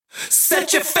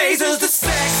Set your phasers to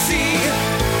sexy.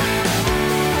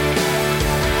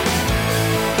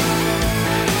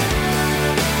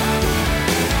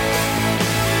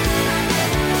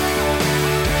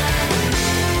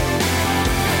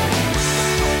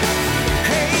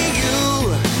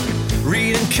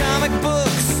 Comic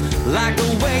books, like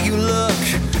the way you look,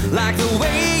 like the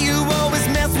way you always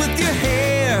mess with your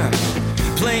hair.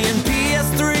 Playing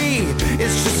PS3,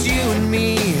 it's just you and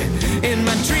me in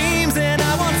my dreams, and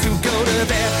I want to go to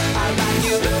there. I like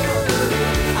you,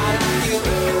 I like you,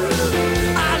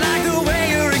 I like the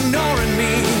way you're ignoring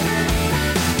me.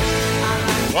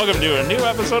 Welcome to a new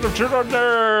episode of True North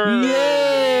Nerd.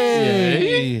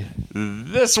 Yay!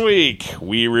 This week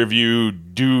we review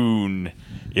Dune.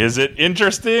 Is it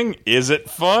interesting? Is it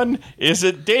fun? Is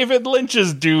it David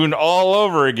Lynch's Dune all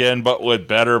over again, but with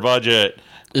better budget?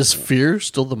 Is fear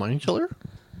still the mind killer?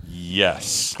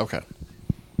 Yes. Okay.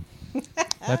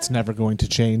 That's never going to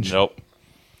change. Nope.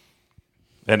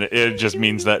 And it just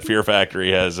means that Fear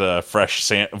Factory has fresh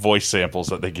voice samples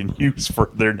that they can use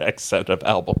for their next set of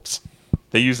albums.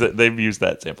 They've used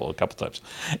that sample a couple times.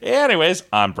 Anyways,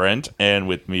 I'm Brent, and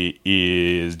with me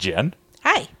is Jen.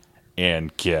 Hi.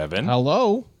 And Kevin.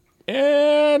 Hello.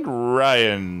 And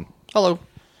Ryan. Hello.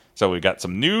 So we got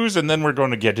some news, and then we're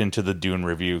going to get into the Dune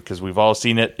review, because we've all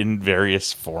seen it in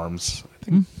various forms. I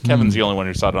think Kevin's the only one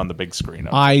who saw it on the big screen.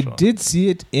 I did see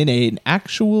it in an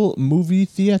actual movie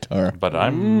theater. But I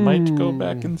might go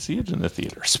back and see it in the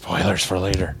theater. Spoilers for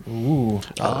later. Ooh.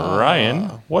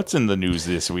 Ryan, what's in the news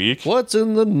this week? What's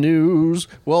in the news?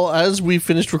 Well, as we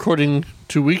finished recording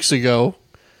 2 weeks ago,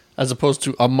 as opposed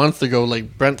to a month ago,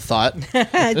 like Brent thought,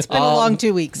 It's been a long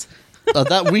 2 weeks.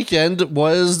 that weekend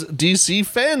was DC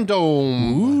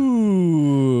Fandom.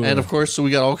 Ooh. And of course, so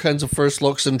we got all kinds of first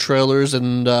looks and trailers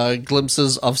and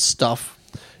glimpses of stuff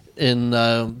in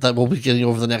that we'll be getting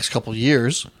over the next couple of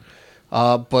years.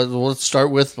 But let's start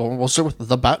with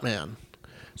the Batman.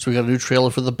 So we got a new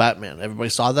trailer for the Batman. Everybody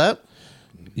saw that?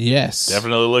 Yes.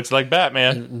 Definitely looks like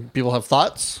Batman. People have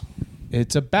thoughts?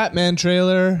 It's a Batman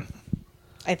trailer.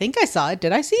 I think I saw it.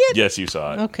 Did I see it? Yes, you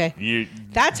saw it. Okay.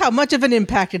 That's how much of an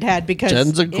impact it had, because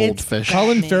Jen's a it's goldfish.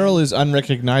 Colin Batman. Farrell is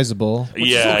unrecognizable.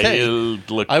 Yeah, okay. it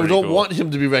looked I pretty don't cool. want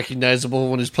him to be recognizable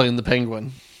when he's playing the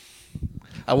Penguin.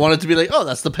 I want it to be like, oh,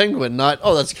 that's the Penguin, not,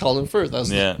 oh, that's Colin Firth.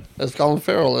 That's Colin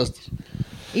Farrell. Are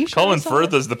you sure Colin I saw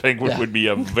Firth it? as the Penguin Yeah. would be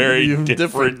a very different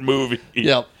Different. movie.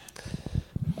 Yep.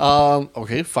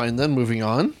 Okay, fine then. Moving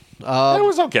on. It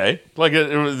was okay. Like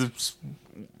it was.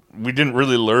 We didn't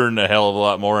really learn a hell of a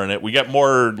lot more in it. We got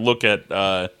more look at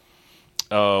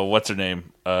what's her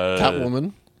name?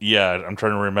 Catwoman. Yeah, I'm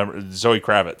trying to remember. Zoe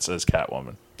Kravitz as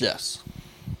Catwoman. Yes.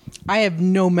 I have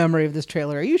no memory of this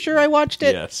trailer. Are you sure I watched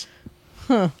it? Yes.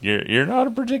 You're not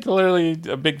a particularly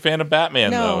a big fan of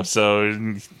Batman No. though,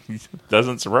 so it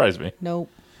doesn't surprise me. Nope.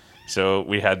 So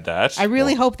we had that. I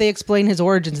really hope they explain his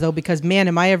origins, though, because, man,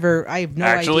 I have no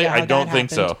Actually, idea how I don't that think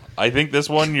so. happened. I think this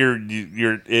one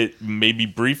it maybe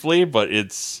briefly, but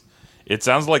it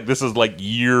sounds like this is like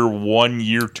year 1,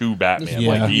 year 2 Batman. Yeah.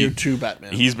 Like Year 2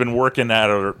 Batman. he's been working at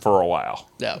it for a while.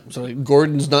 Yeah. So like,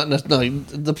 Gordon's not necessarily.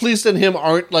 The police and him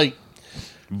aren't like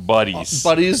Buddies.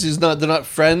 buddies. They're not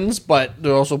friends, but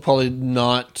they're also probably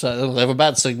not. They have a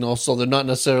bad signal, so they're not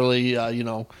necessarily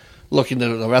looking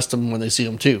to arrest him when they see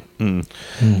him too.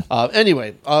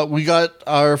 Anyway, we got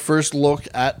our first look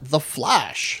at The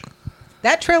Flash.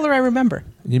 That trailer I remember.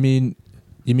 You mean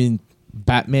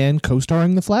Batman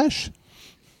co-starring the Flash?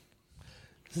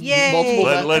 Yay! Multiple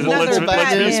Let's Another be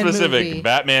Batman specific. movie.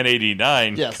 Batman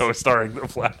 89 Yes. co-starring the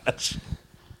Flash.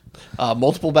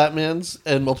 Multiple Batmans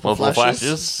and multiple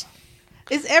Flashes.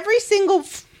 Is every single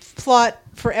plot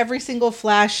for every single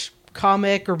Flash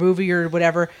comic or movie or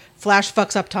whatever, Flash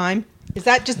fucks up time? Is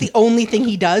that just the only thing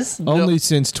he does? Only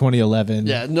since 2011.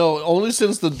 Yeah, no, only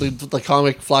since the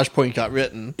comic Flashpoint got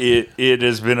written. It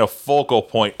has been a focal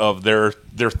point of their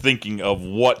thinking of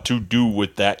what to do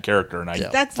with that character, and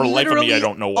That's for life of literally me, I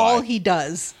don't know why. all he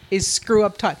does is screw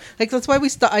up time. Like, that's why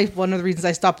one of the reasons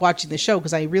I stopped watching the show,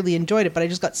 because I really enjoyed it, but I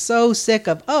just got so sick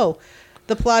of,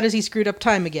 the plot is he screwed up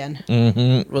time again.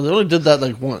 Well, they only did that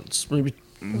like once, maybe.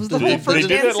 It was the whole first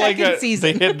did and it like second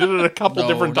season. They did it a couple No,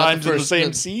 different not the times in the first- same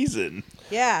the- season.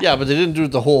 Yeah. Yeah, but they didn't do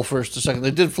the whole first or second. They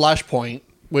did Flashpoint,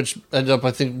 which ended up, I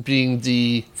think, being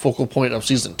the focal point of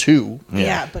season 2.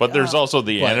 Yeah, but there's also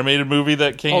the What? animated movie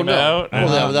that came out.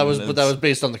 Well, that was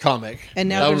based on the comic. And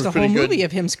now That there's was a whole pretty good. movie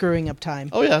of him screwing up time.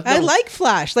 Oh, yeah. I No. like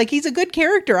Flash. Like, he's a good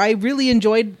character. I really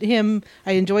enjoyed him.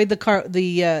 I enjoyed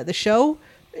the show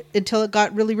until it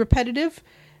got really repetitive,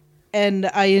 and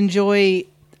I enjoyed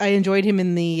him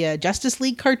in the Justice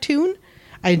League cartoon.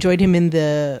 I enjoyed him in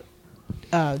the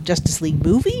Justice League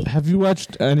movie. Have you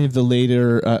watched any of the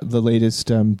latest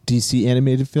DC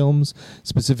animated films,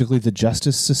 specifically the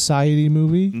Justice Society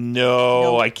movie?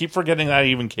 No, I keep forgetting that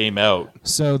even came out.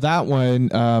 So that one,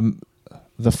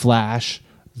 the Flash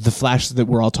that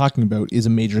we're all talking about, is a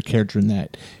major character in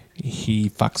that. He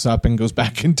fucks up and goes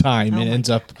back in time and ends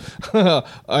up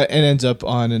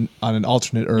on an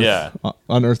alternate Earth, Yeah.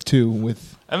 on Earth 2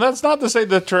 with. And that's not to say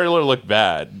the trailer looked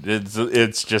bad.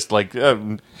 It's just like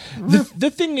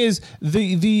The thing is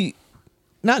the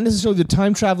not necessarily the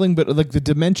time traveling, but like the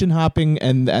dimension hopping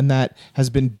and that has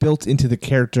been built into the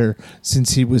character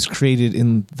since he was created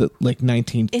in the like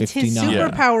 1959. It's his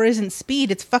superpower isn't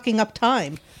speed; it's fucking up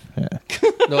time.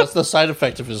 No, it's the side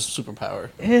effect of his superpower.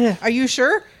 Are you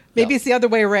sure? Maybe it's the other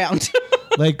way around.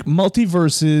 Like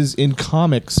multiverses in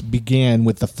comics began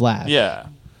with the Flash. yeah.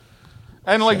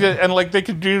 And like they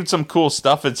could do some cool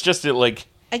stuff. It's just like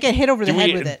I get hit over the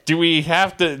head with it. do we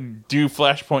have to do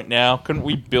Flashpoint now? Couldn't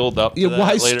we build up to Yeah, that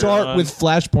why later start on? with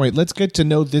Flashpoint? Let's get to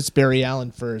know this Barry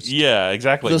Allen first. Yeah,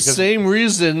 exactly. The because- same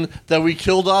reason that we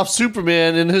killed off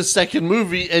Superman in his second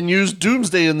movie and used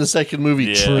Doomsday in the second movie.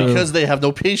 Yeah. True. Because they have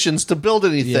no patience to build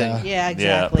anything. Yeah. Yeah, Yeah,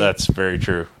 exactly. that's very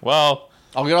true. Well,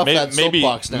 I'll get off that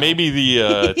soapbox now. Maybe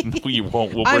we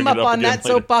won't. We'll bring I'm it up on again that later.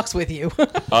 soapbox with you.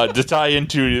 To tie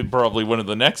into probably one of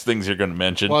the next things you're going to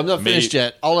mention. Well, I'm not finished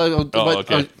yet.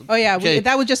 okay. Oh yeah, Okay.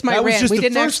 that was just my That was rant. just we the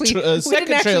didn't first actually tra- we second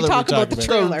didn't actually trailer talk we about the talked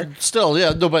trailer. Still,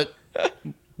 yeah, no, but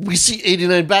we see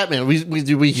 89 Batman. We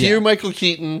hear Yeah. Michael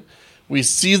Keaton. We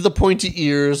see the pointy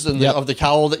ears and Yep. of the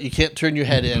cowl that you can't turn your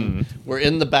head in. We're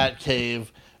in the Batcave,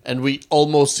 and we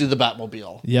almost see the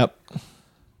Batmobile. Yep.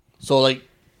 So, like,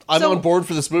 I'm So- on board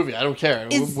for this movie. I don't care.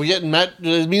 Is- We're getting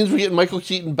it means we're getting Michael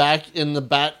Keaton back in the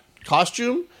Bat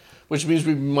costume, which means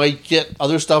we might get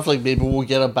other stuff. Like maybe we'll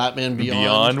get a Batman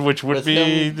Beyond, which would with be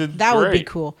him. That would be great.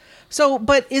 cool. So,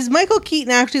 but is Michael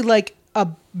Keaton actually like a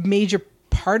major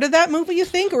part of that movie, you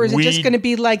think? Or is it We- just going to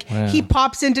be like Yeah. he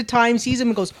pops into time, sees him,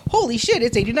 and goes, holy shit,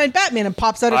 it's 89 Batman, and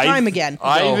pops out of time again?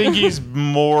 I No. think he's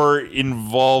more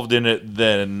involved in it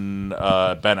than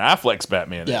Ben Affleck's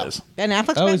Batman Yeah. is. Ben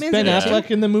Affleck's Oh, is Batman's Ben in it too?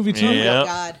 Affleck in the movie too? Yeah. Oh,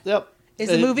 God. Yep. Is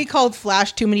the movie called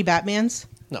Flash Too Many Batmans?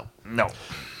 No, No.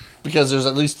 because there's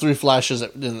at least 3 Flashes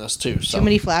in this too. So Too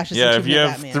many Flashes Yeah, and if too you many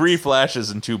have Batmans. 3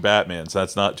 Flashes and 2 Batmans,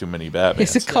 that's not too many Batmans.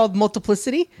 Is it called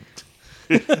Multiplicity?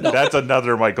 That's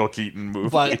another Michael Keaton movie.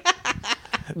 But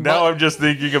Now I'm just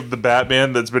thinking of the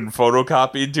Batman that's been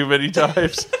photocopied too many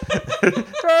times.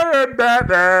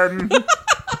 Batman.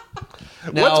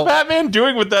 now, What's Batman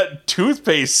doing with that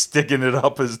toothpaste sticking it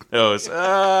up his nose?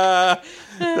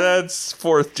 That's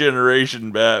 4th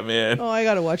generation Batman. Oh, I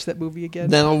gotta watch that movie again.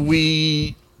 now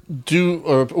we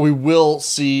will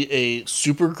see a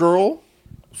Supergirl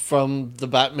from the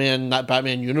not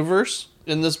Batman universe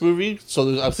in this movie.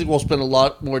 So I think we'll spend a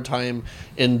lot more time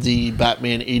in the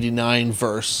Batman '89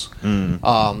 verse than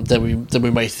we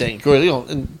might think, or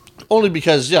and only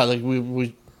because like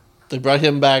they brought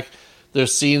him back.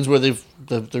 There's scenes where they've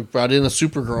brought in a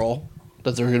Supergirl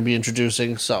that they're going to be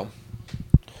introducing. So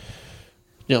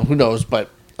who knows? But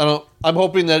I'm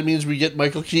hoping that it means we get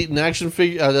Michael Keaton action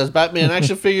figure as Batman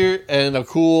action figure and a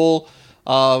cool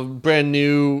brand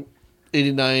new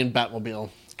 '89 Batmobile.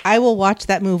 I will watch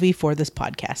that movie for this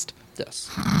podcast.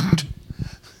 Yes.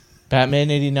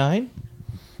 Batman 89?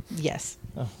 Yes.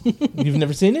 You've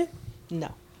never seen it? No.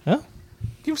 Huh?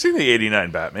 You've seen the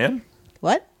 89 Batman.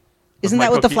 What? Isn't that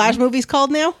Michael what the Keaton? Flash movie's called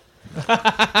now?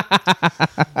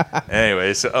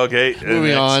 Anyway, so okay.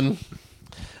 Moving next.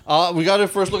 on. We got to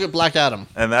first look at Black Adam.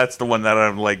 And that's the one that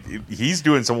I'm like, he's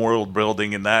doing some world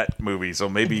building in that movie, so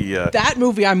maybe That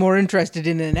movie I'm more interested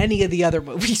in than any of the other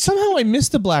movies. Somehow I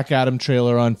missed the Black Adam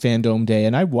trailer on Fandom Day,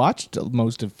 and I watched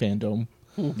most of Fandom.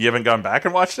 you haven't gone back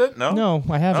and watched it? No? No,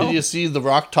 I haven't. Did you see The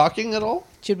Rock talking at all?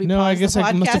 Should we No, pause I guess the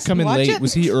I must have podcast come and in watch late. it?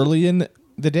 Was he early in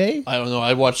the day? I don't know.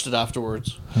 I watched it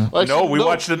afterwards. No, we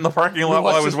watched it in the parking lot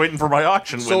while I watched was it- waiting for my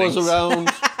auction So it winnings. was around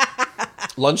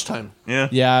lunchtime. Yeah.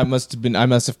 Yeah, I must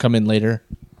have come in later.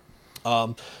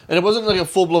 And it wasn't like a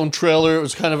full blown trailer. It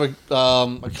was kind of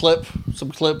a clip,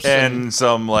 some clips, And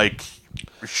some like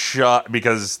shot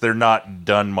because they're not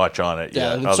done much on it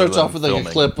yeah. yet. It other starts than off with like filming.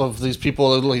 a clip of these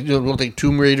people that look like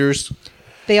Tomb Raiders.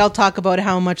 They all talk about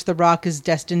how much The Rock is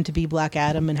destined to be Black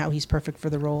Adam and how he's perfect for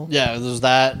the role. Yeah, there's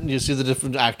that. And you see the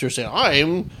different actors saying,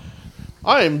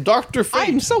 "I'm Dr. Fate.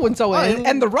 I'm so and so, I'm-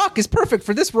 and The Rock is perfect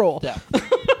for this role. Yeah,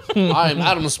 I'm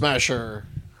Atom Smasher."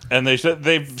 And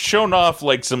they've shown off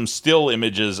like some still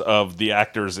images of the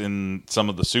actors in some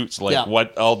of the suits, like Yeah.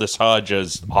 what Aldous Hodge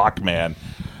as Hawkman.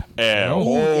 And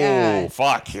Oh, yeah.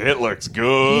 fuck, it looks He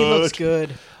good. looks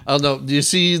good. I don't know. Do you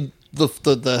see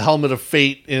the helmet of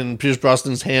fate in Pierce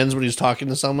Brosnan's hands when he's talking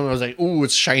to someone. I was like, ooh,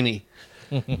 it's shiny.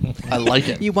 I like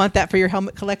it. You want that for your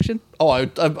helmet collection? Oh,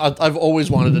 I've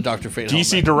always wanted a Dr. Fate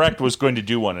DC helmet. Direct was going to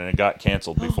do one, and it got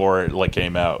canceled before it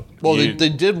came out. Well, You- they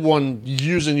did one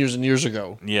years and years and years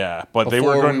ago. yeah, but Before they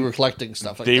were going. we were collecting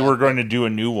stuff like They that. were going to do a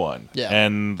new one. Yeah.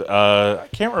 And I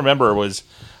can't remember. It was,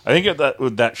 I think,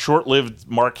 that short-lived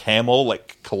Mark Hamill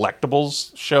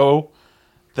collectibles show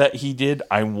that he did.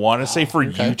 I want to say for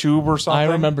YouTube or something. I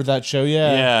remember that show.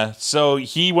 Yeah. Yeah. So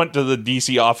he went to the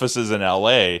DC offices in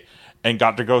LA and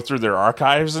got to go through their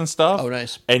archives and stuff. Oh,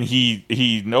 nice. And he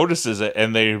notices it,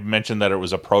 and they mentioned that it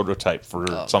was a prototype for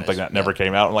something nice. that never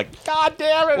came out. I'm like, God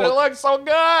damn it! Well- it looks so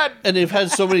good. And they've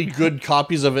had so many good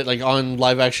copies of it, like on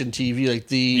live action TV. Like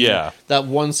that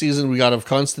one season we got of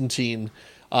Constantine,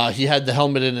 he had the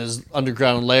helmet in his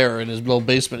underground lair in his little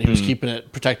basement. He was keeping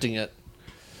it, protecting it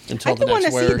until I the want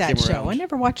next to see wearer that came show. I around.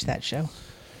 never watched that show.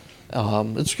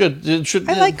 It's good. It should.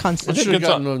 I like It Constantine. should have It's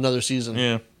gotten on- another season.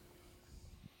 Yeah.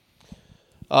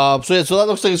 So that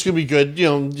looks like it's gonna be good. You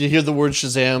know, you hear the word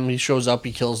Shazam. He shows up.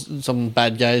 He kills some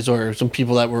bad guys or some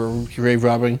people that were grave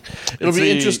robbing. It'll It's be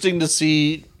the- interesting to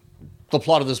see the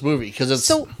plot of this movie because it's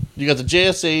So- you got the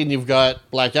JSA and you've got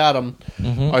Black Adam.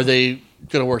 Are they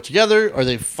gonna work together? Are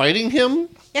they fighting him?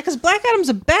 Yeah, because Black Adam's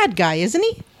a bad guy, isn't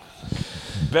he?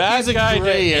 Bad He's a guy to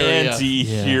gray area.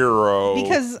 anti-hero.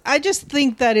 Because I just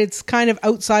think that it's kind of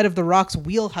outside of The Rock's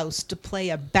wheelhouse to play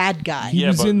a bad guy. He Yeah,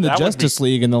 was but in the that would Justice be-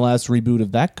 League in the last reboot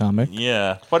of that comic.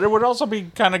 Yeah, but it would also be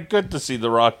kind of good to see The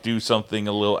Rock do something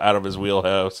a little out of his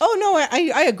wheelhouse. Oh no,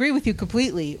 I agree with you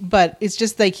completely. But it's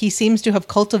just like he seems to have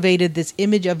cultivated this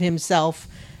image of himself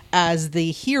as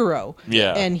the hero.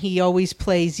 Yeah. And he always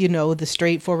plays, the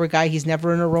straightforward guy. He's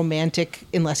never in a romantic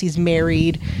unless he's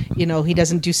married. He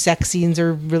doesn't do sex scenes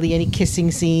or really any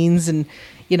kissing scenes, and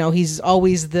he's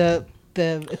always the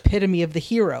epitome of the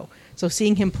hero. So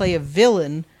seeing him play a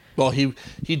villain. Well, he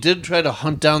did try to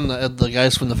hunt down the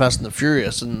guys from the Fast and the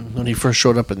Furious, and when he first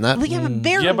showed up in that, Well, yeah,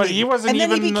 barely. Yeah, but he wasn't and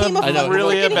then even he became I know.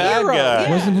 really a freaking bad hero. guy. Yeah.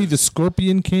 Wasn't he the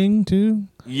Scorpion King too?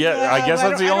 Yeah, I guess I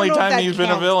that's the don't only know if time that he's been a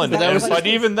counts, villain. but that was But like-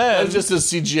 even that then, was just his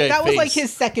CGI. That was face. like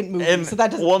his second movie, and so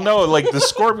that doesn't. well, count. no, like the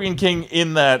Scorpion King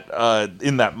in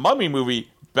that Mummy movie,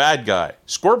 bad guy.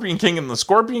 Scorpion King in the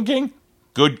Scorpion King,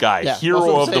 good guy, Yeah, that's hero what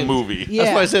I'm of the saying. movie. Yeah.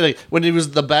 That's why I said like, when he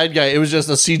was the bad guy, it was just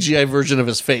a CGI version of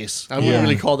his face. I wouldn't Yeah.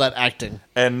 really call that acting.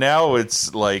 And now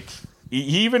it's like he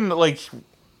even like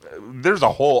there's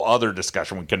a whole other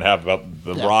discussion we can have about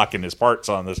the Yeah. Rock and his parts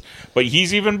on this, but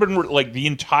he's even been like the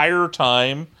entire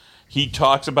time he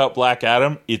talks about Black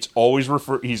Adam, he's always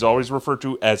referred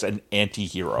to as an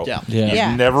anti-hero. Yeah. Yeah. He's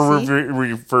Yeah, never see?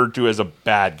 referred to as a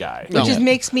bad guy. No. Which just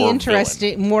makes me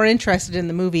Or more interested in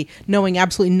the movie, knowing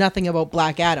absolutely nothing about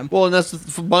Black Adam. Well, and that's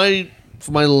for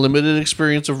my limited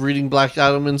experience of reading Black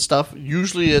Adam and stuff.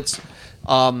 Usually, it's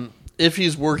if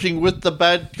he's working with the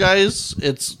bad guys,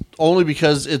 it's only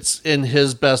because it's in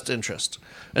his best interest,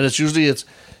 and it's usually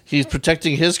he's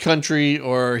protecting his country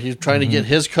or he's trying to get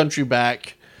his country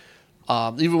back.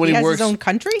 Even when He he, has works, his own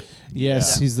country.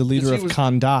 Yes, he's the leader He of was-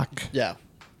 Kondak. yeah,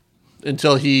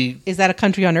 until he Is that a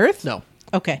country on Earth? no,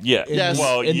 Okay. Yeah. yes,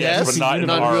 Well, in yes, yes, but not in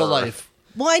not in our real life.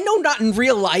 Well, I know not in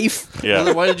real life. Yeah.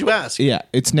 Well, why did you ask? Yeah,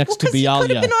 it's next to Because he could have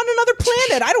Bialya. been on another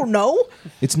planet. I don't know.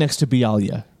 It's next to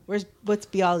Bialya. What's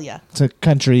Bialya? It's a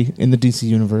country in the DC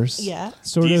universe. Yeah.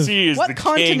 Sort DC of. is What the king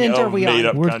continent of are we on?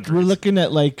 made-up We're countries. looking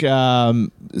at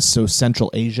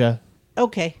Central Asia.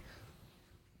 Okay.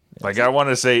 Like I want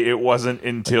to say it wasn't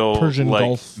until Persian like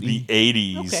Gulf. the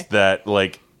 80s Okay. that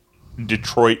like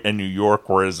Detroit and New York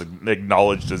were as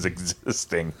acknowledged as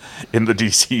existing in the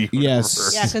DC Yes.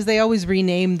 universe. Yeah, because they always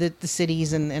rename the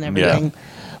cities and everything.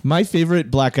 My favorite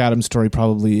Black Adam story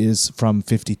probably is from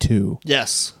 52.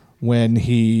 Yes. When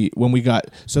we got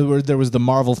there was the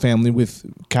Marvel family with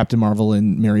Captain Marvel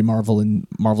and Mary Marvel and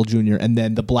Marvel Jr. and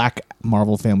then the Black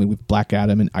Marvel family with Black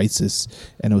Adam and Isis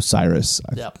and Osiris.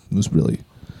 Yep. It was really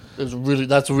That's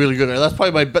a really good. That's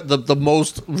probably the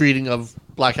most reading of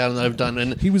Black Adam that I've done,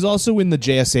 and he was also in the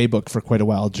JSA book for quite a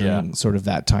while during Yeah. sort of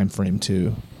that time frame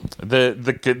too. The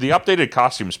updated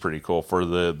costume is pretty cool for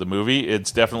the movie.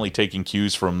 It's definitely taking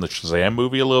cues from the Shazam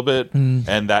movie a little bit,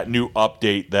 and that new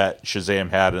update that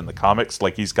Shazam had in the comics.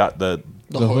 Like he's got the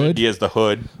hood? He has the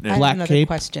hood. I have Black another cape?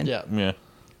 question. yeah, Yeah.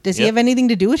 Does he Yep. have anything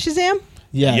to do with Shazam?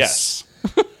 Yes.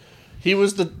 he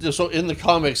was so in the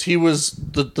comics he was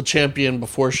the champion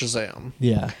before Shazam.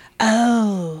 Yeah.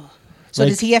 Oh. So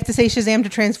Like- does he have to say Shazam to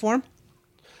transform?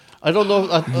 I don't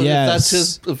know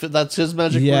Yes. if that's his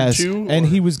magic word Yes. too. And or-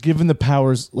 he was given the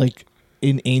powers like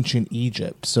in ancient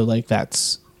Egypt. So like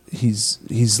that's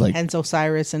he's like Hence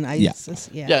Osiris and Isis.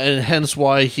 Yeah. Yeah, and hence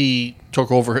why he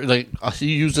took over. Like he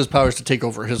used his powers to take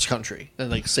over his country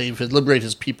and like liberate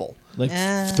his people. like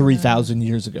 3,000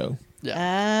 years ago. Yeah,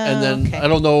 Ah, and then okay. I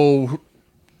don't know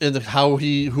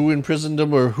who imprisoned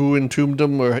him or who entombed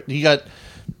him, or he got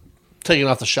taken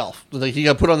off the shelf. Like he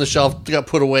got put on the shelf, got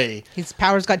put away. His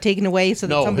powers got taken away so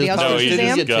that No, somebody his else No, powers was he didn't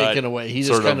just get Shazam. got taken away. He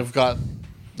sort just kind of- of got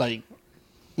like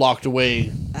locked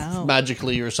away Oh.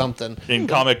 magically or something. In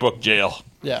comic book jail.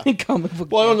 Yeah. Comic book.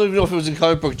 Well, I don't even know if it was in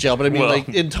comic book jail, but I mean, Well- like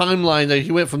in timeline, like,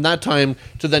 he went from that time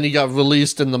to then he got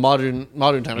released in the modern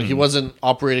time. Like he wasn't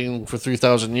operating for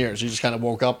 3,000 years. He just kind of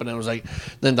woke up, and it was like,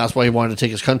 then that's why he wanted to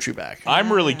take his country back.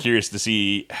 I'm really curious to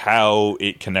see how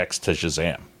it connects to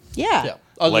Shazam. Yeah. Yeah,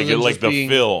 other Like than like just the being-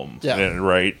 film, Yeah.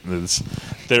 right?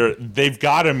 They've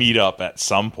got to meet up at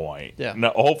some point. Yeah. No,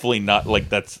 hopefully not. Like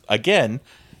that's again,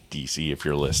 DC. If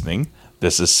you're listening,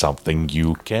 this is something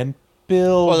you can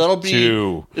build. Well, that'll be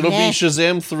to. it'll Yeah. be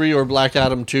Shazam 3 or Black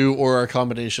Adam 2 or a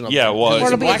combination of Yeah, them. well, Or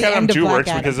it'll be Black at the Adam end of 2 Black works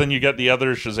Adam. because then you get the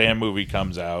other Shazam movie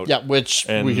comes out. Yeah, which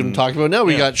we And- can talk about now.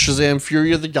 We yeah. got Shazam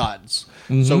Fury of the Gods.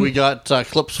 So we got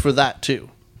clips for that too.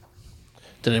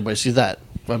 Did anybody see that?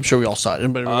 I'm sure we all saw it.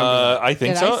 Anybody remember that? I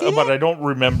think Did I so, see but that? I don't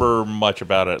remember much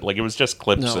about it. Like it was just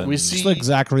clips. No, and, we see It's like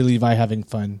Zachary Levi having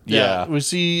fun. Yeah. we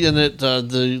see in it a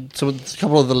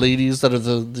couple of the ladies that are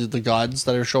the gods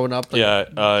that are showing up.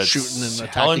 And shooting and attacking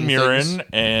Helen Mirren things.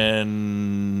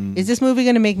 and Is this movie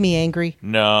going to make me angry?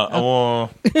 no,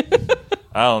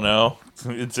 I don't know.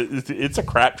 It's a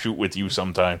crapshoot with you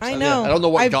sometimes. I know. I don't know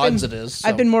what I've gods been- it is, so.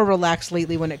 I've been more relaxed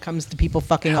lately when it comes to people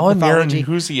fucking Helen up Mirren. mythology.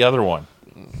 Who's the other one?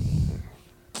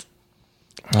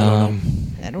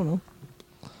 I don't know.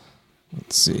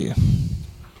 Let's see.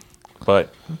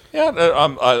 But yeah,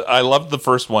 I loved the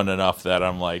first one enough that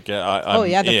I'm like, I'm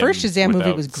the in first Shazam movie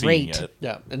without was seeing great. it.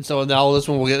 Yeah, and so now this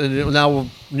one we'll get. Now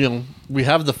we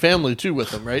have the family too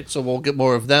with them, right? So we'll get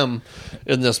more of them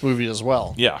in this movie as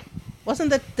well. Yeah,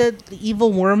 Wasn't that the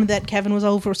evil worm that Kevin was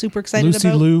super excited Lucy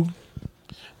about? Liu.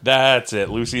 that's it.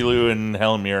 Lucy Liu and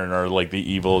Helen Mirren are like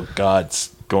the evil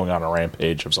gods going on a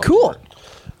rampage of some Cool. sort.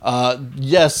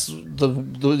 Yes, the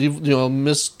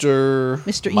Mr.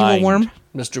 Mr. Mind. Evil Worm.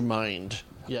 Mr. Mind.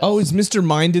 Yes. Oh, is Mr.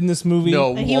 Mind in this movie?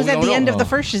 no, He was well, at we the don't end know. of the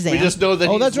first Shazam. We just know that.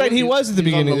 Oh, that's right. He was at the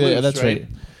he's on beginning. Yeah, loose, that's right.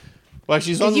 Well, actually,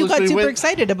 he's on the you loose, got but he super went-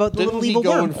 excited about the didn't little he evil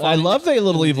go worm. and I love that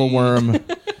little evil worm.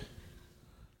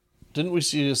 Didn't we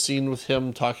see a scene with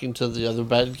him talking to the other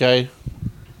bad guy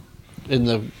in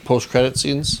the post-credit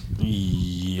scenes?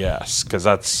 Yes, because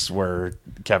that's where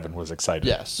Kevin was excited.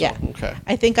 Yes. Yeah. Okay.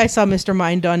 I think I saw Mr.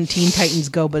 Mind on Teen Titans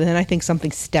Go, but then I think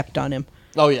something stepped on him.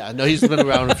 Oh yeah, no, he's been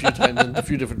around a few times in a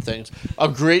few different things. A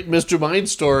great Mr. Mind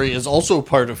story is also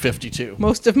part of 52.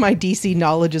 Most of my DC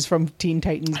knowledge is from Teen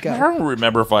Titans I Go. don't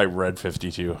remember if I read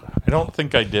 52. I don't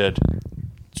think I did.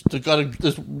 They got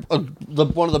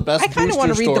one of the best. I kind of Brewster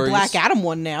want to read the stories. Black Adam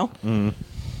one now.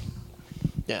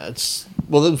 Yeah, it's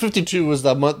then 52 was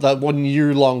that 1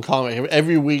 year long comic.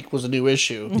 Every week was a new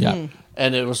issue. Yeah.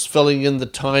 And it was filling in the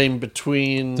time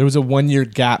between. There was a 1 year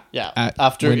gap Yeah, after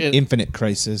after when it- Infinite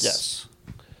Crisis. Yes.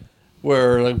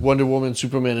 Where like Wonder Woman,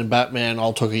 Superman, and Batman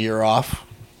all took a year off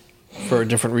for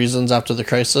different reasons after the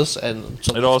crisis, and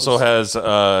so It also has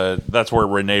that's where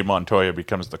Renee Montoya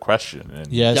becomes the Question in,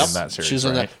 Yes. Yep, in that series. she's right?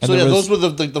 in that. And So there yeah, was- those were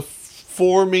the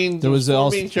four main. There was four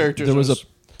also main characters. there was a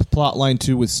plot line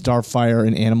too with Starfire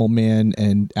and Animal Man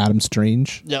and Adam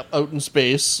Strange. Yep, out in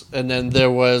space, and then there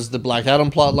was the Black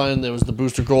Adam plotline. There was the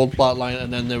Booster Gold plotline,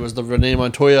 and then there was the Renee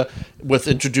Montoya with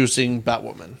introducing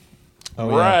Batwoman. Oh,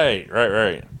 yeah.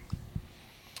 Right.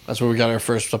 That's where we got our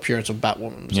first appearance of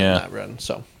Batwoman. Was Yeah. in that run.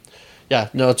 So, yeah,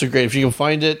 no, it's a great. If you can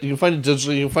find it, you can find it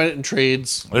digitally. You can find it in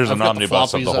trades. There's I've an got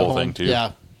omnibus of floppies the at whole home. thing, too.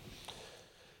 Yeah,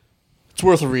 it's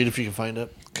worth a read if you can find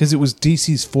it. Because it was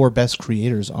DC's 4 best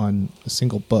creators on a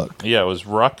single book. Yeah, it was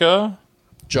Rucka,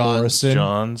 John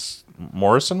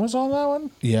Morrison was on that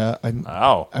one. Yeah,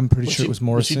 Wow. I'm pretty Was sure he- it was Was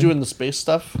Morrison. he doing the space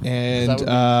stuff?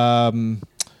 and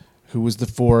who was the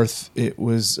fourth? It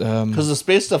was Because the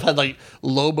space stuff had like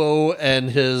Lobo and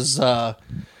his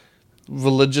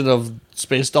religion of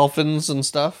space dolphins and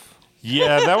stuff.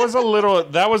 Yeah, that was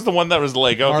that was the one that was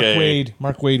like, Mark okay. Wade.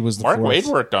 Mark Wade was the Mark fourth. Wade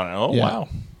worked on it. Oh, Yeah. wow.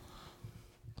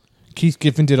 Keith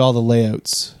Giffen did all the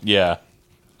layouts. Yeah.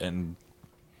 And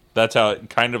that's how it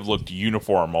kind of looked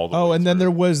uniform all the way Oh, and then through.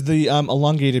 there was the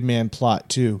elongated man plot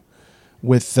too,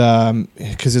 with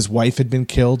because his wife had been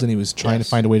killed and he was trying Yes.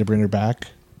 to find a way to bring her back.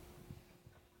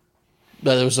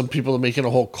 There was some people making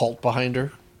a whole cult behind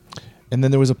her. And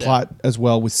then there was a plot as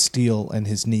well with Steele and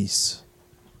his niece.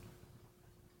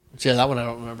 Yeah, that one I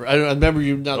don't remember. I remember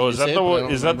you. Not Oh, is that the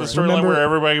storyline Remember- where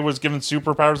everybody was given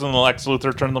superpowers and the Lex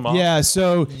Luthor turned them off? Yeah,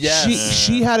 so Yes.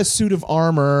 she had a suit of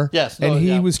armor, Yes, and he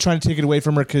yeah. was trying to take it away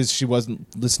from her because she wasn't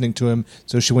listening to him.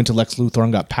 So she went to Lex Luthor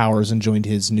and got powers and joined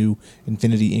his new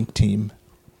Infinity Inc. team.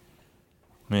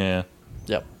 Yeah.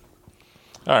 Yep.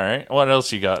 All right. What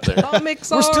else you got there?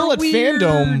 Comics We're still at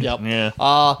Fandom. Yep.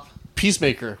 Yeah.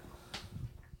 Peacemaker.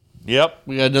 Yep.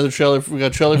 We got another trailer. We got a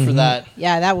trailer for that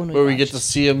Yeah, that one. where we get to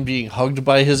see him being hugged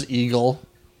by his eagle.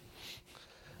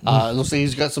 It looks like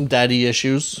he's got some daddy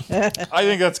issues, I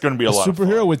think that's going to be a lot of fun.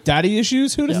 Superhero with daddy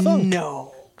issues? Who'd have thunk?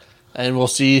 No. and we'll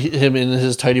see him in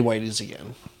his tidy whities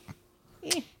again.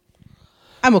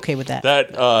 I'm okay with that.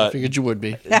 That Figured you would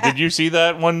be. did you see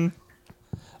that one?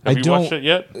 Have I you don't- watched it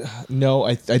yet? No,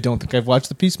 I don't think I've watched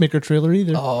the Peacemaker trailer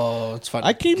either. Oh, it's fun.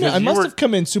 I you must were- have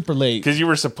come in super late. Because you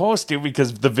were supposed to,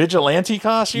 because the vigilante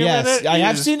costume in Yes, it I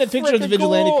have is seen a picture of the freaking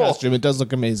vigilante cool. costume. It does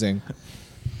look amazing.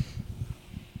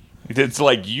 It's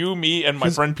like you, me, and my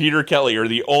friend Peter Kelly are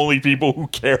the only people who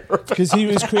care. Because he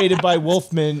was created by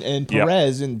Wolfman and Yeah.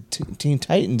 Perez in Teen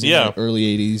Titans in Yeah. the early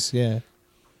 80s. Yeah.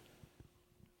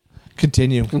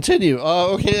 Continue. Continue.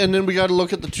 Okay, and then we got to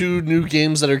look at the two new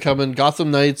games that are coming: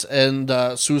 Gotham Knights and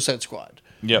Suicide Squad.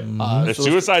 Yep. The so-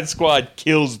 Suicide Squad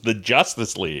kills the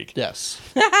Justice League. Yes.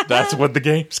 That's what the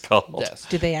game's called. Yes.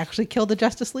 Did they actually kill the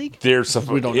Justice League? They're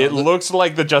We don't know. it looks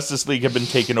like the Justice League have been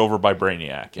taken over by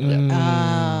Brainiac.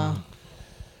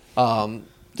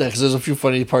 Because there's a few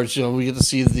funny parts. You know, we get to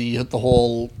see the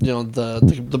whole, you know,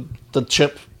 the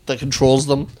chip that controls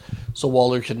them, so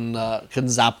Waller can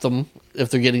zap them if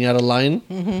they're getting out of line.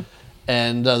 Mm-hmm.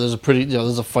 And there's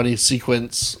a funny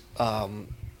sequence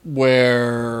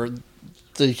where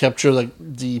they capture like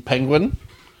the Penguin,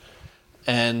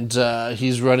 and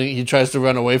he's running. He tries to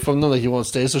run away from them, like he won't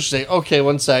stay. So she's like, "Okay,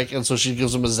 1 sec," and so she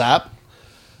gives him a zap,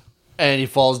 and he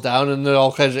falls down, and they're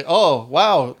all kind of like, "Oh,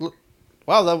 wow."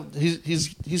 Wow,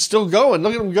 he's still going.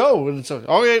 Look at him go! And it's like,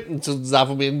 okay, and so zap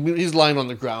him in. He's lying on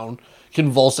the ground,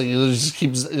 convulsing. And it just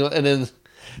keeps, and then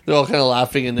they're all kind of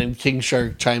laughing. And then King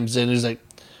Shark chimes in. He's like,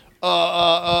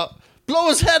 blow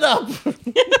his head up.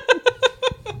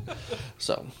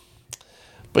 So,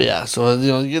 but yeah, so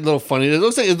you get a little funny. It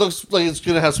looks like it's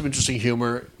gonna have some interesting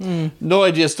humor. No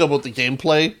idea still about the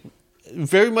gameplay.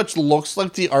 Very much looks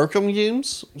like the Arkham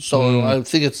games, so I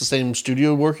think it's the same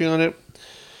studio working on it.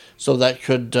 So that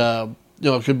could,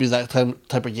 it could be that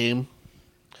type of game.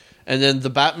 And then the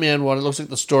Batman one, it looks like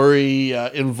the story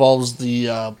involves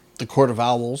the Court of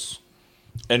Owls.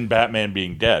 And Batman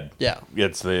being dead. Yeah.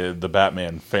 It's the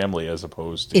Batman family as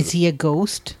opposed to... Is he a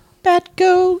ghost? Bat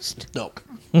ghost? No.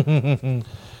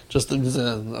 just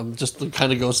the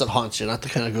kind of ghost that haunts you, not the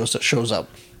kind of ghost that shows up.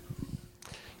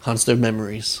 Haunts their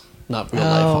memories, not real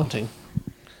life haunting.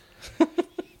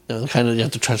 The kind of you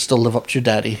have to try to still live up to your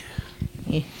daddy.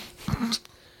 Yeah.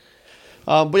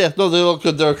 But yeah, no, they look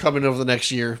good. They're coming over the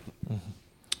next year.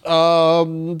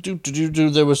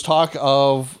 There was talk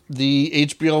of the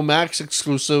HBO Max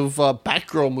exclusive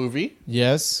Batgirl movie.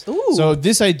 Yes. Ooh. So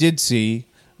this I did see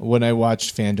when I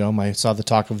watched Fandom. I saw the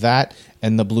talk of that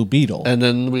and the Blue Beetle. And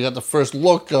then we got the first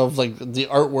look of like the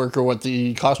artwork or what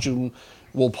the costume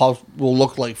will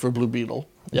look like for Blue Beetle.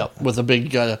 Yep, with a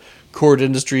big Cord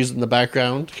Industries in the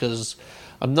background, because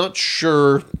I'm not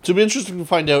sure. To be interesting to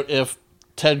find out if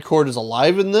Ted Cord is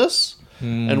alive in this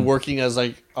and working as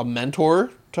like a mentor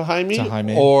to Jaime,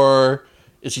 or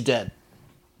is he dead?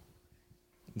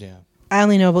 Yeah. I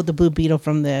only know about the Blue Beetle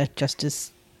from the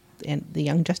Justice and the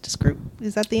Young Justice group.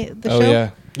 Is that the Oh, show? yeah.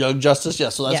 Young Justice, yeah.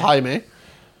 So that's Yeah. Jaime.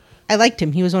 I liked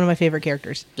him. He was one of my favorite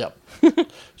characters. Yep.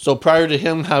 So prior to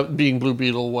him being Blue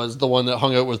Beetle was the one that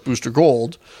hung out with Booster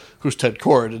Gold, who's Ted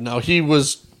Cord, and now he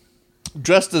was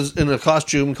dressed as in a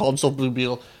costume, called himself Blue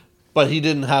Beetle, but he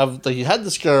didn't have he had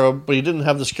the Scarab, but he didn't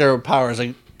have the Scarab powers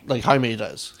like Jaime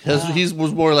does. He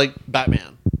was more like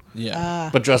Batman, Yeah.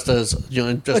 but dressed as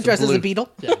Dressed as blue. a beetle.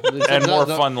 Yeah, and more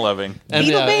fun-loving. and,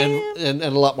 Beetle yeah, Man. and a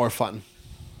lot more fun.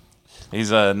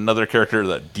 He's another character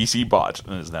that DC bought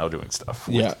and is now doing stuff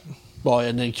with. Yeah. Well,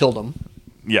 and then killed him,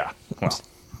 Yeah. Well,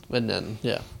 and then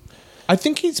I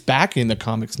think he's back in the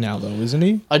comics now, though, isn't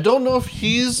he? I don't know if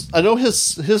I know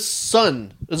his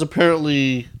son is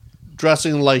apparently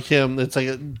dressing like him. It's like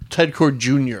a Ted Cord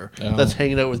Jr. that's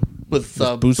hanging out with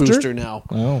Booster now.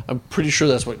 Oh. I'm pretty sure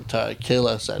that's what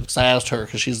Kayla said. 'Cause I asked her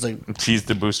because she's the she's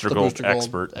the Booster Gold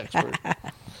expert.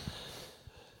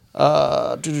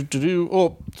 Oh,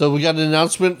 so we got an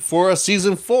announcement for a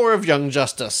season 4 of Young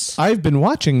Justice. I've been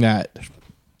watching that.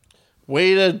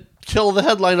 Way to kill the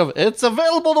headline of it's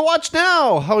available to watch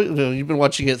now. How you've been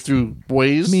watching it through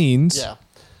Waze? Means. Yeah.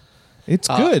 It's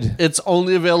good. It's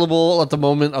only available at the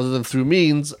moment, other than through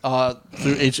means, on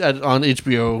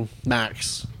HBO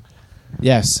Max.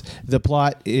 Yes, the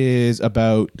plot is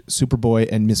about Superboy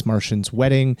and Miss Martian's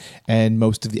wedding, and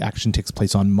most of the action takes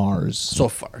place on Mars. So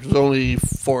far, there's only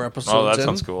 4 episodes. Oh, that in.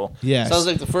 sounds cool. Yes. Sounds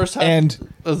like the first half And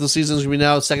of the season is going to be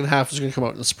now. The second half is going to come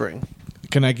out in the spring.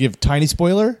 can I give tiny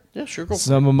spoiler? Yeah, sure. Go for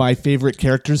Some of my favorite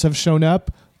characters have shown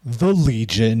up. The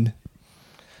Legion. it.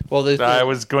 Well, I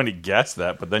was going to guess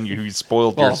that, but then you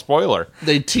spoiled your Well, spoiler.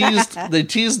 they teased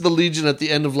the Legion at the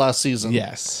end of last season.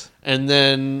 Yes. And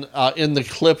then in the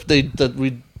clip they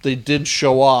did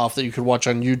show off that you could watch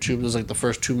on YouTube. It was like the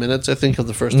first 2 minutes, I think, of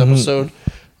the first episode.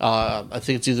 I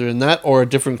think it's either in that or a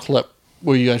different clip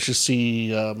where you actually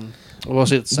see. I want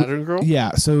to say it's Saturn Girl.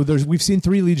 Yeah, so we've seen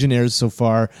 3 Legionnaires so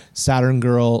far: Saturn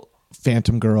Girl,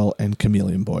 Phantom Girl, and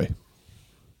Chameleon Boy.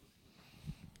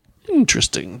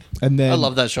 Interesting. And then I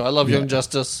love that show. I love Young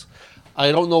Justice.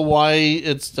 I don't know why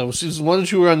season 1 and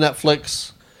 2 were on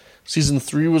Netflix. Season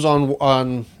 3 was on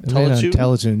Teletoon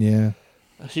Teletoon,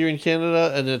 yeah. here in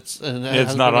Canada, and it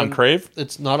It's not on Crave?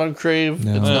 It's not on Crave.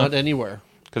 No. It's not anywhere.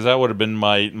 Because that would have been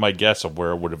my guess of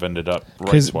where it would have ended up.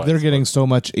 Because rights-wise. they're getting so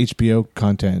much HBO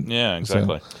content. Yeah,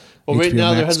 exactly. So, Well, right HBO now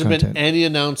there Max hasn't been content. any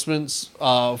announcements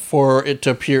for it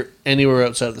to appear anywhere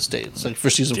outside of the States, like for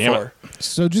season Damn 4.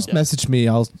 So just message me.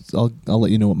 I'll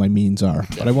let you know what my means are,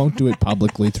 but I won't do it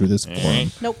publicly through this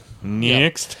forum. Nope.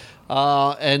 Next.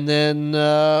 And then,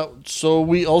 so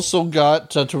we also got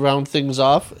to round things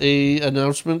off a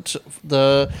announcement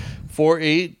for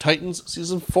a Titans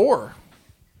season 4.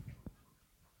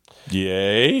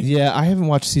 Yay. Yeah, I haven't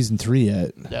watched season 3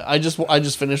 yet. Yeah, I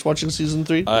just finished watching season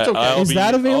 3. It's okay. I'll Is be,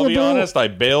 that I'll be available? honest, I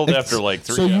bailed after like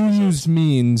 3 So you episodes. used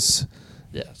means.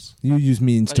 Yes. You use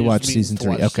means I to used watch Means season to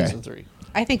 3. watch Okay. Season 3.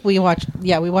 I think we watched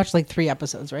like 3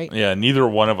 episodes, right? Yeah, neither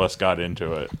one of us got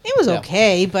into it. It was Yeah.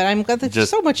 okay, but I'm glad there's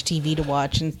Just- so much TV to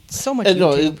watch and so much And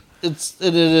no, YouTube.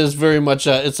 it is very much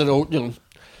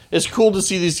it's cool to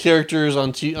see these characters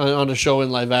on a show in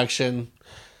live action.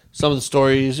 Some of the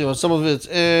stories, some of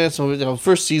it's some of it,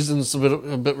 first season's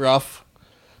a bit rough.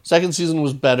 Second season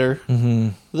was better. Mm-hmm.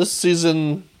 This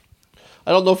season,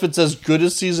 I don't know if it's as good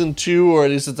as season 2, or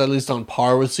it's at least on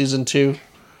par with season 2.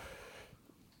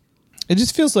 It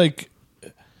just feels like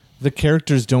the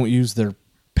characters don't use their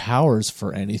powers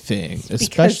for anything,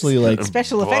 especially Because like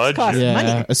special effects cost budget.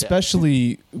 money.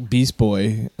 especially Beast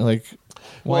Boy. Like,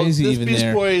 why is he this even Beast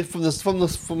there? Boy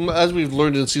from as we've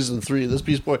learned in season 3, this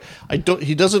Beast Boy,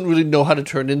 he doesn't really know how to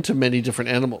turn into many different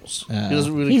animals. He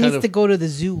doesn't really He kind needs of to go to the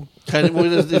zoo. he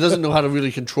doesn't know how to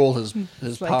really control his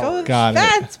Like, power. oh, Got it.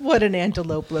 that's what an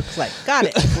antelope looks like. Got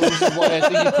it. Which is why I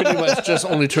think he pretty much just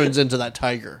only turns into that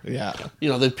tiger. Yeah.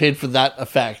 They paid for that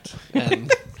effect,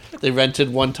 and they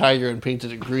rented one tiger and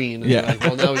painted it green. And Yeah. they're like,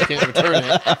 well, now we can't return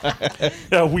it.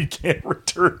 No, we can't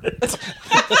return it.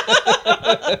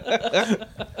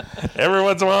 Every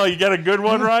once in a while, you get a good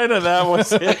one right, and that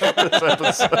was it for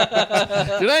this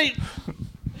episode. Good night.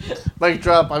 Mic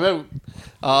drop. I'm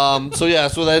out.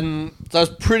 So then that's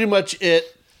pretty much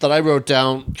it that I wrote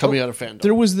down coming out of fandom.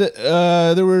 There was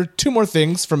there were 2 more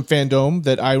things from Fandom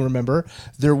that I remember.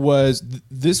 There was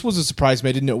this was a surprise to me.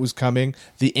 I didn't know it was coming.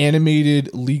 The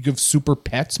animated League of Super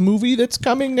Pets movie that's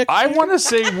coming next I year. want to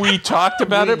say we talked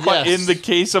about it, but Yes. in the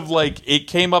case of it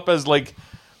came up as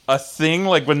a thing,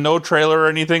 with no trailer or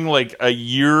anything, a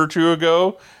year or 2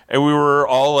 ago, and we were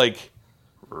all like,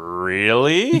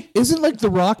 really? Isn't The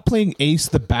Rock playing Ace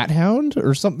the Bat Hound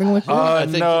or something like that? I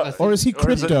think- or is he Or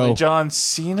is it Crypto? John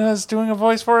Cena's doing a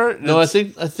voice for it? No, I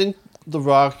think The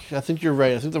Rock. I think you're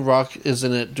right. I think The Rock is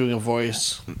in it doing a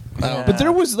voice. But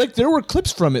there were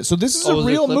clips from it. So this is a was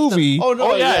there real clips movie, then? Oh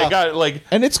no! Oh yeah, it got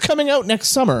and it's coming out next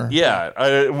summer. Yeah,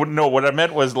 no. What I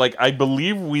meant was I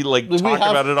believe we talked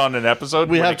have- about it on an episode.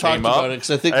 we when have it came talked up, about it,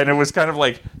 'cause I think- and it was kind of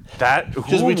that.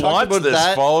 Who we talked wants about this?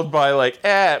 that- Followed by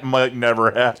it might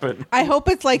never happen. I hope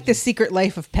it's like The Secret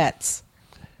Life of Pets.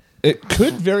 It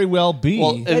could very well be.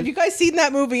 Well, and- Have you guys seen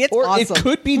that movie? It's or awesome. it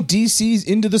could be DC's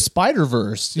Into the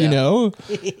Spider-Verse, you Yeah. know?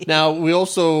 Now we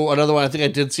also another one. I think I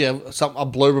did see a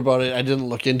blurb about it. I didn't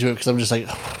look into it because I'm just like,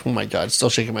 oh my god, still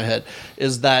shaking my head.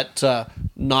 Is that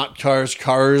not Cars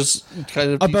kind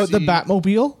of About the DC?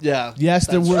 Batmobile? Yeah. Yes,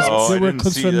 there That's were right. Oh, I there were didn't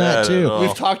clips see from that that too. at all.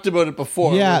 We've talked about it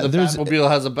before. Yeah, where the there's- Batmobile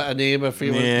has a name. I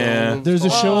forget. Yeah. There's a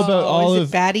show about all is of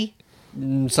it Batty?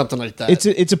 something like that. it's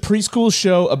a preschool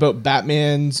show about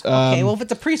Batman's Okay, well, if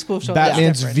it's a preschool show,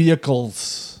 Batman's that's different.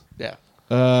 vehicles. yeah.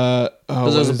 Because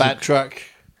Because there's a bat truck.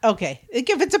 Okay,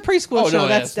 if it's a preschool show,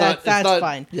 yeah, that's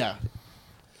fine. Yeah.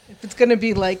 It's going to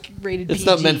be like rated It's PG.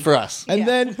 not meant for us. And Yeah.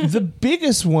 then the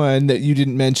biggest one that you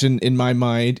didn't mention in my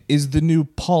mind is the new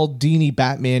Paul Dini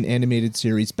Batman animated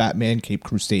series, Batman Cape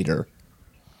Crusader.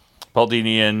 Paul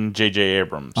Dini and J.J.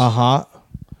 Abrams. Uh-huh.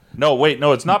 No, wait,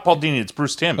 no, it's not Paul Dini. It's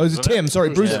Bruce Timm. Oh, it's isn't Tim. it? Sorry,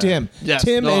 Bruce Yeah. Tim. Yes,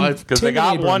 Tim no, and Because they Tim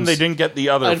got Abrams. one, they didn't get the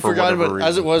other. I for forgot whatever about reason.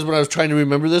 as it was when I was trying to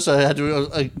remember this. I had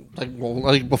to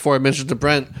like before I mentioned to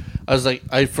Brent, I was like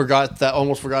I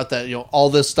almost forgot that all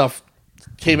this stuff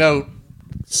came out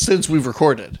since we've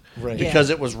recorded, Right. Because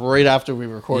it was right after we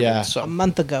recorded. Yeah. So A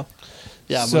month ago.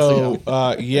 yeah, a month So,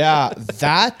 ago. yeah,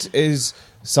 that is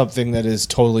something that is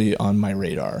totally on my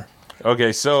radar.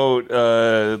 Okay,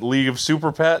 so League of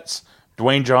Super Pets.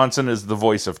 Dwayne Johnson is the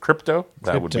voice of Crypto.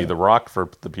 That would be Crypto. The Rock for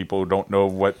the people who don't know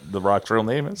what The Rock's real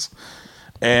name is.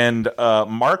 And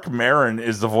Mark Maron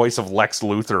is the voice of Lex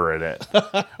Luthor in it, which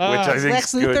I think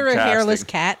Lex is good Luthor, a hairless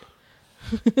casting.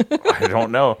 cat. I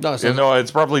don't know. No, No,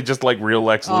 it's probably just like real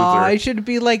Lex Oh, Luthor. it should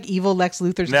be like evil Lex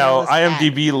Luthor's Now, hairless cat.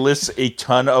 IMDb lists a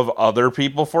ton of other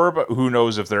people for it, but who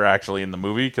knows if they're actually in the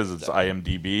movie because it's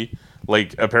IMDb.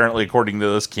 Like, apparently, according to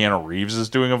this, Keanu Reeves is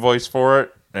doing a voice for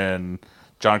it, and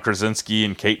John Krasinski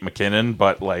and Kate McKinnon,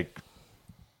 but like,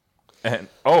 and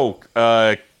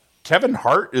Kevin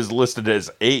Hart is listed as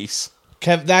Ace.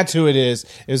 Kev, that's who it is.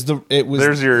 It was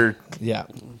There's your yeah.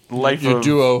 Life Your of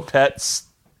duo. Pets.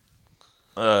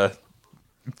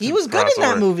 He was good in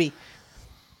that crossover. movie.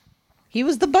 He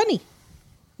was the bunny.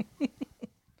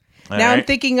 All Now I'm right.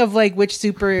 thinking of like which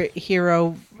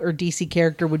superhero or DC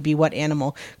character would be what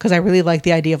animal because I really like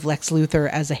the idea of Lex Luthor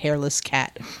as a hairless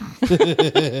cat.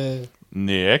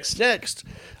 Next. Next,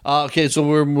 okay, so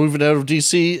we're moving out of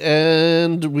DC,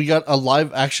 and we got a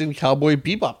live action Cowboy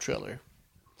Bebop trailer.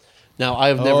 Now, I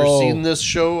have never Oh. seen this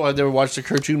show. I've never watched the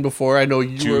cartoon before. I know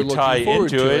you were To looking tie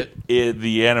forward into to it,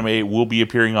 the anime will be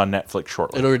appearing on Netflix It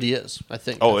shortly. already is, I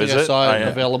think. Oh, I think is I it? saw it I-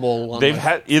 available. On They've my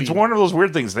had it's feed. one of those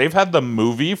weird things. They've had the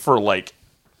movie for like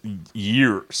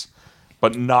years,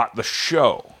 but not the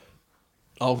show.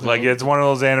 Okay. Like it's one of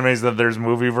those animes that there's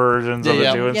movie versions of Yeah,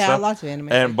 it too and yeah, stuff. lots of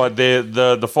animes. And but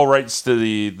the full rights to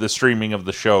the streaming of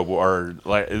the show are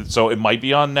like so it might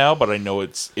be on now, but I know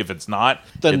if it's not,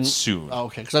 it's soon.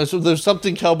 Okay, because there's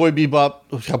something Cowboy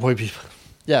Bebop. Cowboy Bebop.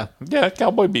 Yeah, Yeah,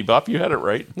 Cowboy Bebop, you had it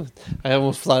right. I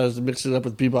almost thought I was mixing it up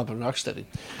with Bebop and Rocksteady.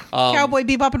 Cowboy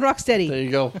Bebop and There Rocksteady. you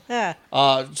go.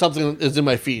 Ah. Something is in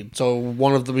my feed. So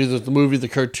one of them, either the movie, the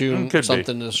cartoon, Could be.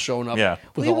 something is showing up. Yeah.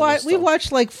 with We all this we stuff.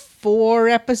 watched like 4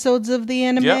 episodes of the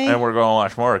anime. Yeah, and we're going to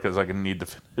watch more because I can need to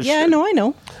finish. Yeah, it. I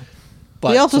know.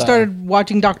 But, We also started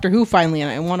watching Doctor Who finally,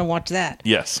 and I want to watch that.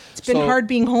 Yes, It's been So- hard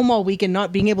being home all week and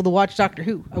not being able to watch Doctor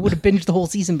Who. I would have binged the whole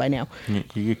season by now.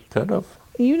 you could have.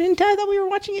 You didn't tell. I thought we were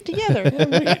watching it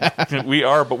together. We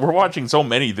are, but we're watching so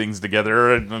many things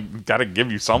together. Got to give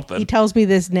you He something. tells me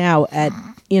this now at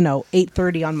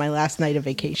 8:30 on my last night of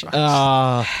vacation.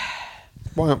 Wah,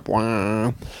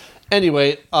 wah.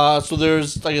 Anyway, so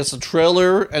there's, I guess, a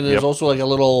trailer, and there's Yep. also like a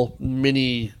little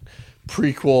mini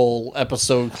prequel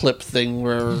episode clip thing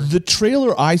where The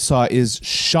trailer I saw is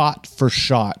shot for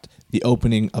shot the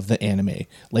opening of the anime.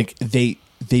 Like they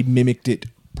mimicked it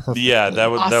perfectly. Yeah, that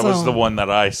was Awesome. the one that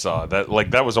I saw. That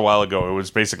was a while ago. It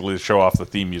was basically to show off the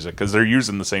theme music because they're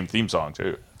using the same theme song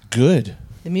too. good.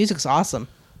 The music's awesome.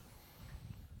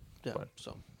 yeah,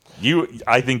 so.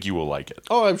 I think you will like it.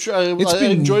 Oh, I'm sure. I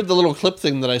been- enjoyed the little clip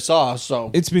thing that I saw. So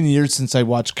It's been years since I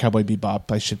watched Cowboy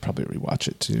Bebop. I should probably rewatch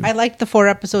it too. I liked the 4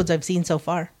 episodes I've seen so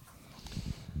far.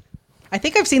 I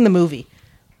think I've seen the movie.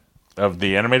 Of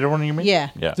the animated one, you mean? Yeah.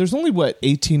 Yeah. There's only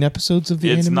 18 episodes of the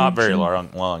It's animation? not very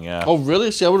long. Yeah. oh, really?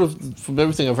 See, I would have, from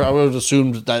everything I've heard, I would have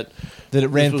assumed that. That it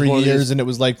ran This was for one of years these- and it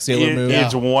was like Sailor Moon.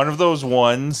 It's one of those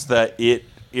ones that it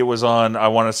was on. I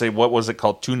want to say what was it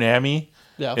called? Toonami.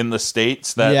 Yeah. In the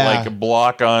States, that Yeah. like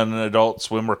block on Adult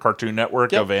Swim or Cartoon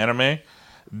Network Yep. of anime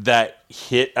that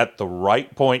hit at the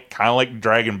right point, kind of like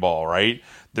Dragon Ball, right?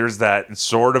 There's that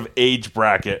sort of age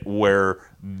bracket where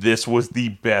this was the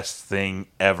best thing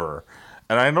ever.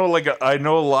 And I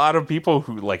know a lot of people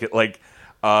who like it, like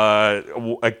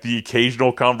the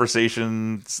occasional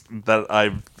conversations that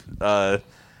I've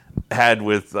had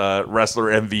with wrestler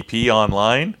MVP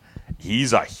online.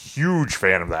 He's a huge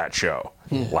fan of that show.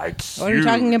 Like, Are you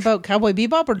talking about Cowboy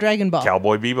Bebop or Dragon Ball?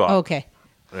 Cowboy Bebop? Okay.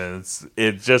 And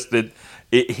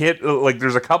it hit like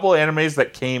there's a couple animes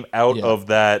that came out Yeah. of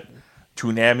that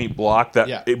Toonami block that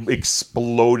Yeah. it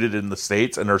exploded in the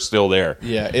States and are still there.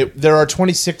 Yeah, there are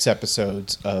 26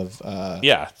 episodes of.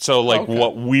 Yeah, so like Okay.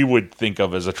 what we would think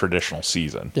of as a traditional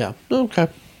season. Yeah. Okay.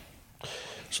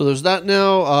 So there's that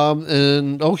now.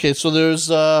 And okay, so there's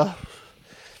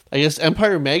I guess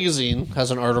Empire Magazine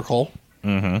has an article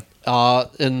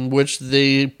in which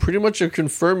they pretty much are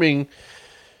confirming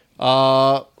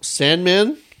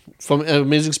Sandman from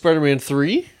Amazing Spider-Man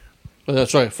 3.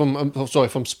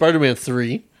 From Spider-Man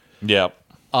 3. Yep.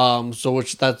 So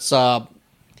which that's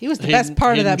He was the best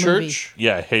part of that movie. Church.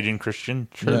 Yeah, Hayden Christian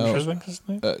Church, No. I think his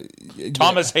name.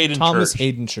 Thomas Hayden Thomas Church.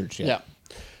 Hayden Church. Yeah. Yeah.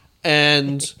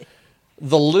 And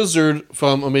the Lizard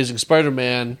from Amazing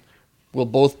Spider-Man will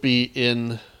both be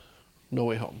in No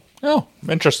Way Home. Oh,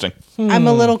 interesting. I'm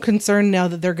a little concerned now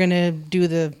that they're going to do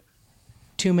the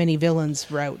too many villains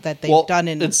route that they've done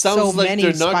in it sounds so like many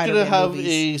they're not Spider-Man going to have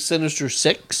movies. a Sinister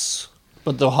Six,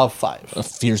 but they'll have 5. A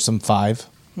fearsome 5.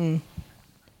 That's a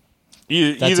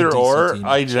Either decent or,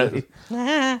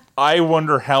 team. I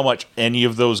wonder how much any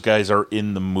of those guys are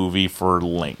in the movie for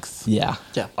length. Yeah.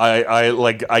 Yeah.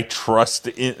 I trust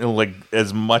in like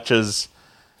as much as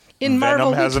In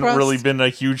Marvel, Venom we hasn't trust- really been a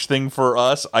huge thing for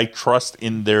us. I trust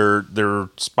in their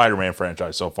Spider-Man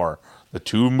franchise so far. The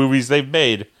 2 movies they've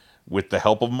made with the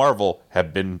help of Marvel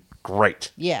have been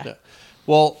great. Yeah.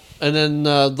 Well, and then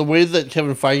the way that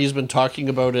Kevin Feige's been talking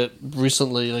about it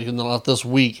recently, like in this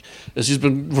week, is he's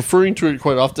been referring to it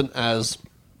quite often as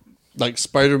like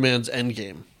Spider-Man's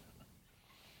Endgame.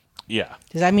 Yeah.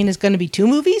 Does that mean it's going to be 2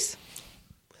 movies?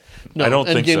 No, I don't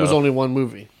think Endgame was so. only one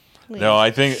movie. No,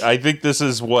 I think this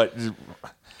is what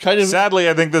Kind of sadly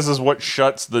I think this is what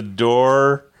shuts the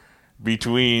door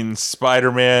between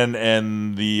Spider-Man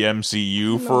and the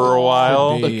MCU for a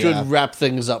while. Could but be. could Yeah. wrap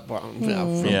things up.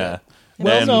 Yeah.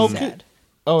 Well, And- no. Sad.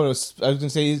 Oh, no, I was going to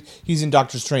say he's in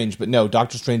Doctor Strange, but no,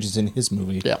 Doctor Strange is in his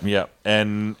movie. Yeah. Yeah,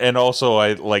 and also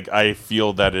I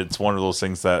feel that it's one of those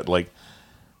things that like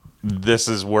this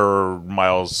is where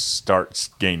Miles starts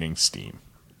gaining steam.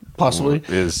 Possibly.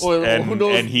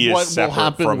 And he is what will separate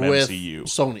happen from with MCU.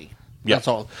 Sony. Yeah. That's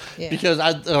all. Yeah. Because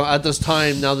at this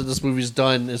time, now that this movie's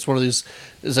done, it's one of these.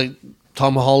 It's like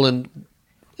Tom Holland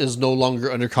is no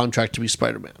longer under contract to be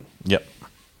Spider-Man. Yep.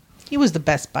 He was the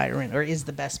best Spider-Man, or is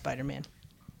the best Spider-Man.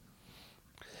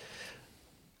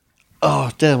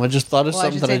 Oh damn! I just thought of Well, I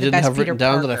something should that say I the didn't best have written Peter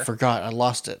down that I Parker. forgot. I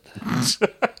lost it.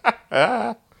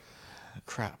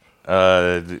 Crap.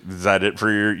 Is that it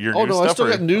for your Oh, new no, stuff? I still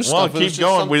got new well, stuff. It was keep just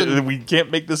going. something- We can't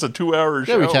make this a 2-hour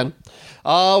show. Yeah, we can.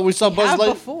 We saw Buzz Have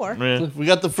Light. before. Yeah. We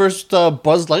got the first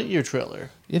Buzz Lightyear trailer.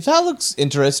 If that looks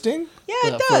interesting, Yeah,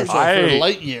 Yeah, it does. For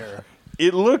Lightyear.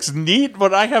 It looks neat,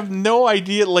 but I have no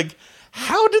idea. Like,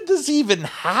 how did this even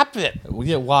happen?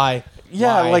 yeah, why?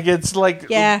 Yeah, Why? like it's like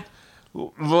Yeah.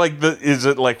 Like is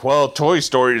it like, well, Toy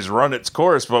Story's run its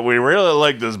course, but we really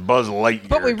like this Buzz Lightyear.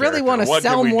 But we really character. want to What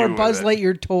can sell we more do with Buzz it?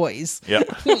 Lightyear toys.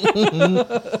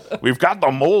 Yep. We've got the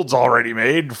molds already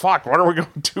made. Fuck, what are we going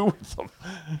to do with them?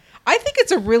 I think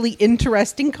it's a really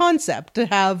interesting concept to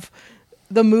have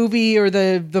the movie or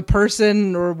the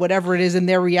person or whatever it is in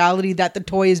their reality that the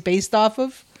toy is based off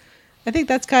of. I think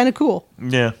that's kind of cool.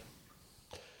 Yeah,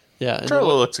 Yeah. and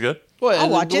trailer looks good. Well, I'll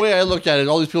and watch the it. way I look at it,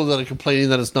 all these people that are complaining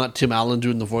that it's not Tim Allen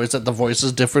doing the voice, that the voice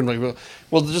is different. Like,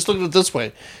 well, just look at it this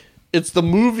way: it's the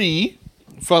movie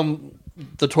from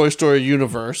the Toy Story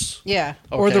universe. Yeah.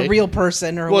 Or the Okay. real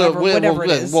person or whatever it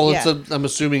is. Well, yeah. I'm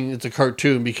assuming it's a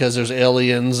cartoon because there's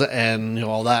aliens and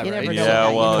all that, You right? never know Yeah,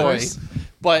 with that well, universe.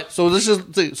 But so this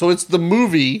is so it's the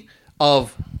movie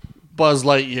of Buzz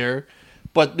Lightyear,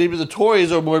 but maybe the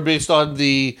toys are more based on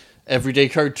the everyday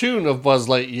cartoon of Buzz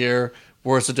Lightyear,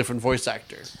 where it's a different voice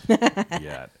actor,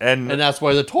 Yeah, and and that's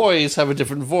why the toys have a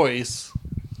different voice.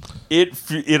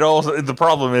 it also the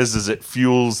problem is it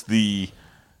fuels the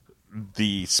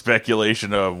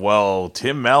speculation of, well,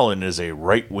 Tim Allen is a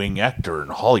right-wing actor in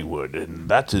Hollywood, and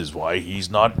that is why he's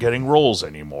not getting roles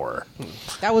anymore.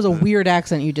 That was a weird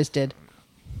accent you just did.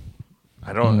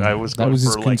 I don't. I was That going was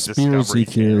his for like conspiracy Discovery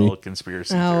theory. Channel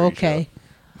conspiracy Oh, theory okay.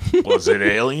 show. Was it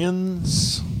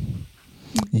aliens?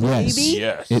 Yes. Maybe?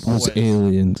 Yes. It was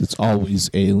aliens. It's always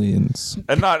aliens.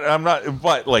 And I'm not,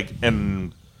 but like,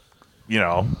 and you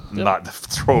know, not to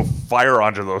throw fire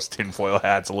onto those tinfoil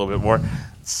hats a little bit more.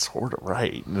 It's sort of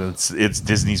right. It's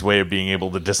Disney's way of being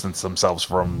able to distance themselves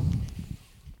from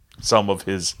some of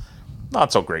his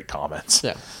not so great comments.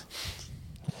 Yeah.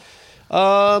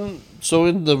 So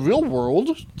in the real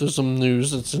world, there's some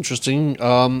news that's interesting.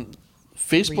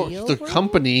 Facebook, Real the world?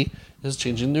 company, is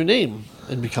changing their name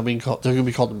and becoming called. They're going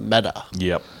to be called Meta.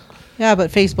 Yep. Yeah,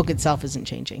 but Facebook itself isn't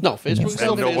changing. No, Facebook is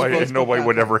still And Facebook. nobody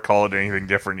would ever call it anything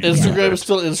different. Instagram is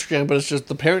still Instagram, but it's just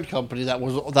the parent company that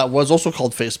was also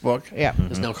called Facebook. Yeah.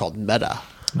 is now called Meta.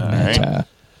 All right.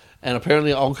 And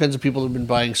apparently, all kinds of people have been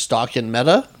buying stock in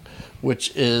Meta,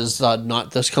 which is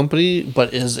not this company,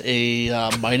 but is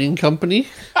a mining company.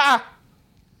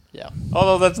 Yeah.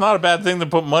 Although that's not a bad thing to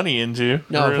put money into.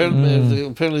 No, Or-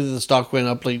 apparently the stock went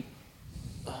up like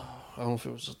I don't know if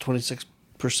it was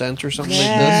 26% or something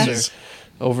Yes. like this,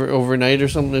 or overnight or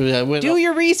something. Yeah, it went Do up.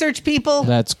 your research, people.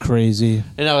 That's crazy.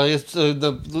 You know, it's in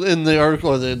the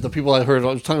article, the people I heard, I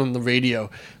was talking on the radio.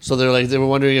 So they were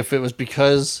wondering if it was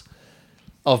because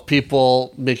of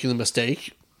people making the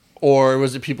mistake, or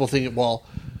was it people thinking, well,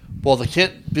 they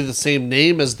can't be the same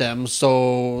name as them,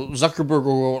 so Zuckerberg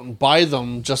will go out and buy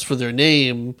them just for their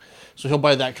name. So he'll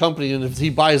buy that company, and if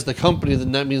he buys the company,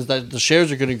 then that means that the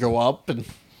shares are going to go up. And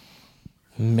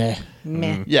Meh.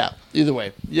 Meh. yeah, either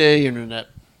way, yay internet.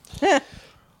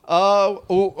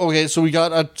 Okay, so we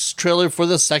got a trailer for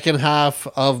the second half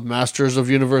of Masters of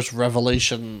Universe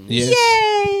Revelation. Yes.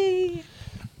 Yay!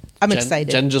 I'm excited.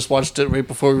 Jen just watched it right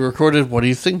before we recorded. What do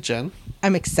you think, Jen?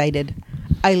 I'm excited.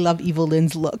 I love Evil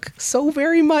Lynn's look so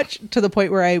very much, to the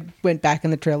point where I went back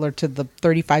in the trailer to the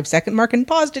 35-second mark and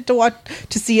paused it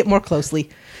to see it more closely.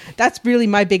 That's really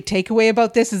my big takeaway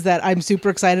about this, is that I'm super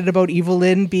excited about Evil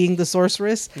Lynn being the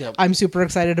sorceress. Yep. I'm super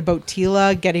excited about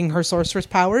Tila getting her sorceress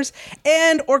powers.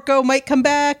 And Orko might come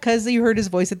back because you heard his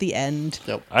voice at the end.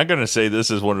 Yep. I'm going to say this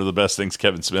is one of the best things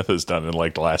Kevin Smith has done in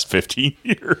like the last 15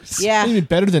 years. Yeah. Even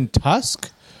better than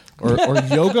Tusk or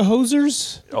Yoga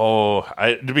Hosers. Oh,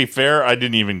 to be fair, I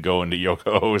didn't even go into Yoga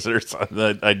Hosers.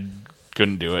 I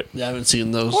couldn't do it. Yeah, I haven't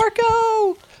seen those.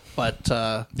 Orko! But,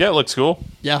 Yeah, it looks cool.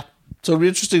 yeah. So it'll be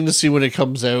interesting to see when it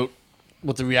comes out,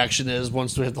 what the reaction is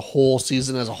once we have the whole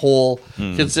season as a whole,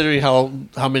 considering how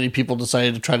many people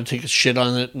decided to try to take a shit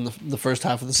on it in the first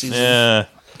half of the season. Yeah,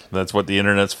 that's what the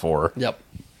internet's for. Yep.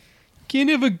 Can't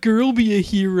have a girl be a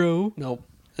hero. Nope.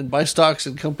 And buy stocks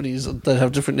in companies that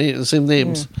have different names, the same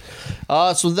names.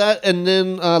 So that, and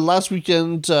then last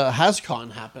weekend,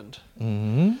 HasCon happened,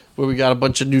 where we got a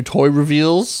bunch of new toy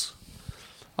reveals,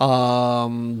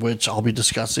 which I'll be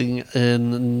discussing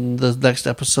in the next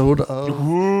episode of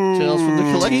Tales from the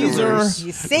Collectorverse.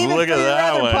 You save it Look for at your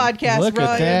that other one. podcast, Look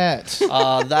Ryan. at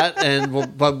that. That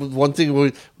and but one thing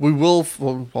we will,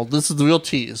 well, this is the real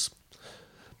tease.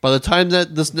 By the time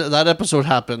that episode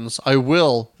happens, I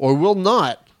will or will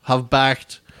not have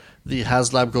backed the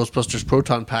HasLab Ghostbusters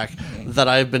Proton Pack that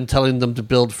I've been telling them to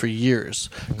build for years.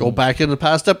 Go back in the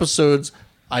past episodes.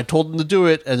 I told them to do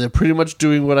it, and they're pretty much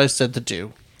doing what I said to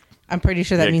do. I'm pretty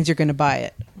sure that Yeah. means you're going to buy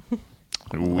it.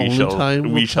 We Only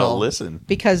time will shall tell. listen.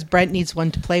 Because Brent needs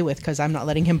one to play with, because I'm not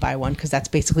letting him buy one, because that's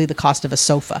basically the cost of a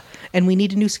sofa. And we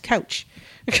need a new couch.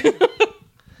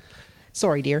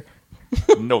 Sorry, dear.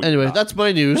 No. Anyway, that's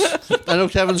my news. I know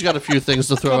Kevin's got a few things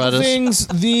to throw at Couple us. things.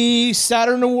 The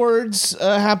Saturn Awards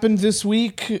happened this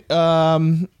week.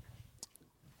 Now,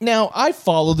 I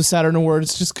follow the Saturn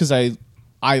Awards just because I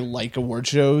like award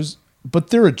shows, but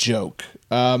they're a joke.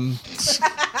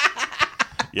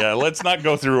 Yeah, let's not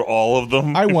go through all of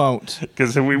them. I won't.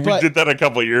 Because we But- did that a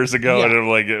couple years ago, Yeah. and I'm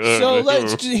like, So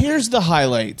here's the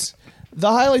highlights. The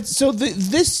highlights. So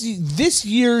this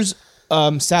year's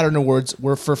Saturn Awards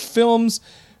were for films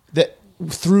that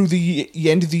through the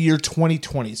end of the year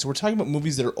 2020. So we're talking about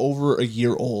movies that are over a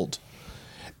year old.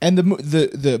 And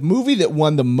the movie that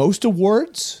won the most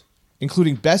awards,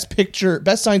 including Best Picture,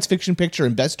 Best Science Fiction Picture,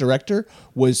 and Best Director,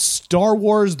 was Star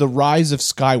Wars: The Rise of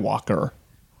Skywalker.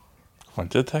 when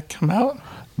did that come out?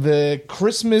 The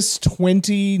Christmas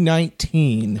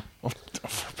 2019.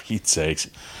 For Pete's sakes.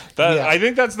 That, Yeah. I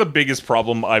think that's the biggest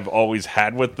problem I've always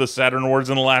had with the Saturn Awards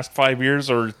in the last 5 years,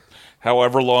 or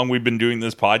however long we've been doing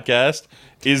this podcast,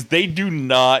 is they do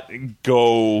not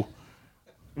go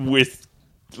with,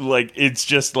 like, it's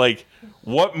just like,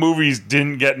 what movies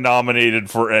didn't get nominated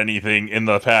for anything in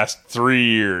the past 3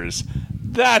 years?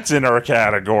 That's in our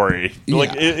category.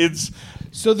 Like, Yeah. it's...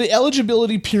 So the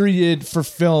eligibility period for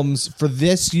films for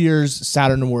this year's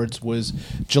Saturn Awards was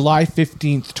July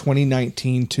 15th,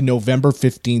 2019 to November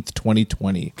 15th,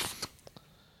 2020.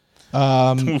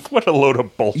 What a load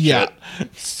of bullshit. Yeah.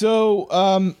 So,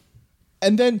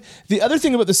 and then the other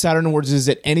thing about the Saturn Awards is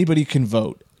that anybody can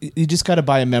vote. You just got to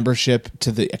buy a membership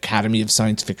to the Academy of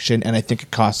Science Fiction, and I think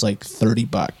it costs like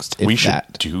 $30. If We should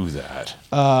that. do that.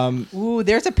 Ooh,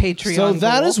 there's a Patreon. So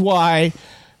that goal. is why.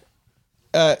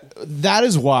 That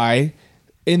is why,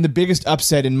 in the biggest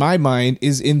upset in my mind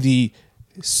is in the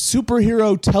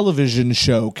superhero television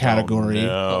show category,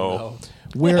 No.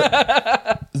 where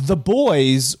The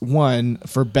Boys won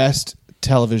for best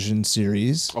television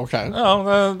series Okay.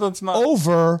 No, that's not...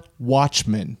 over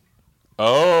Watchmen.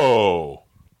 Oh.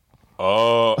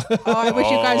 Oh, I wish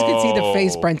you guys could see the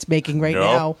face Brent's making right no.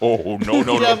 now. Oh,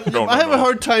 no. Yeah, I have a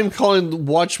hard time calling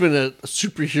Watchmen a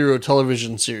superhero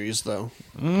television series, though.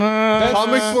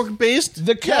 Comic book based.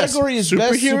 The category is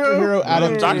best superhero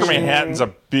adaptation. Dr. Manhattan's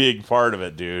a big part of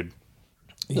it, dude.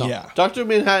 No. Yeah. Dr.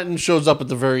 Manhattan shows up at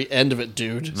the very end of it,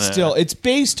 dude. Still, it's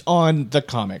based on the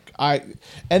comic. I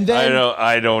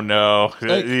don't know.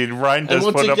 Ryan does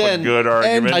once put up a again, good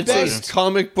argument. I'd say it's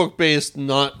comic book based,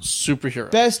 not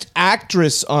superhero. Best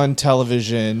actress on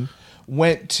television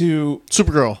went to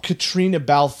Supergirl. Katrina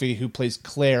Balfe, who plays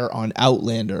Claire on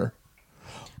Outlander.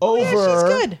 Yeah, she's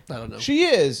good. I don't know. She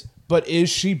is. But is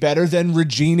she better than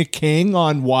Regina King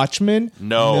on Watchmen?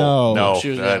 No. She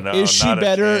was- no, Is she not a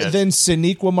better chance. than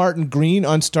Sonequa Martin Green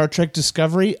on Star Trek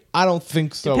Discovery? I don't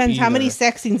think so. Depends how either. many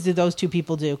sex scenes did those two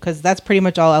people do, because that's pretty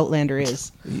much all Outlander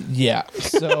is. Yeah.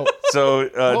 So So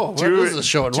what is this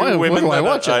show and two why women do I that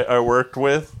watch it? I worked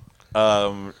with,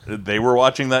 they were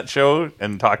watching that show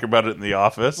and talking about it in the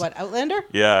office. What, Outlander?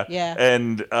 Yeah. Yeah.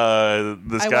 And this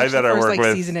I guy watched that the I first, work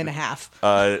with, season and a half.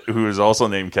 who is also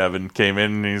named Kevin, came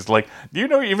in and he's like, "Do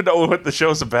you even know what the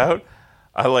show's about?"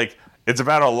 It's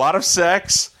about a lot of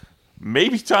sex,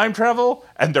 maybe time travel,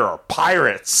 and there are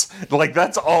pirates.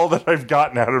 That's all that I've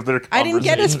gotten out of their I didn't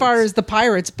get as far as the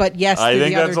pirates, but yes, I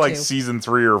think the that's other two. season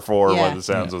 3 or 4 Yeah. by the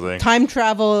sounds of things. Time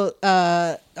travel,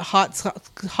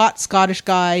 hot Scottish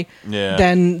guy. Yeah.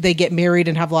 Then they get married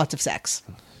and have lots of sex.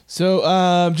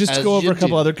 So just to As go over you a couple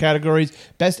do. other categories.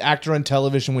 Best actor on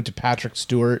television went to Patrick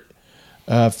Stewart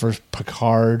for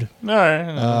Picard. All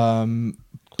right.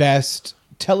 Best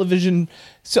television.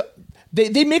 So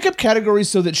they make up categories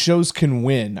so that shows can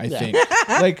win, I think.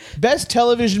 Like best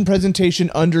television presentation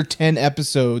under 10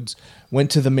 episodes went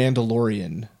to The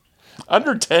Mandalorian.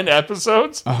 Under 10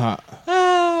 episodes? As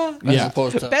Yeah.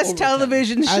 opposed to Best over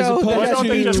television show. opposed Why that's don't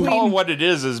they just between- call it what it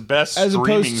is best As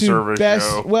streaming opposed to service best,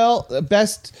 show?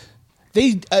 best.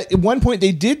 They at one point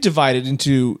they did divide it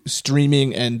into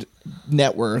streaming and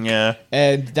network. Yeah.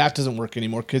 and that doesn't work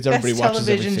anymore because everybody Best watches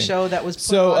television everything. show that was put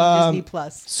So, on Disney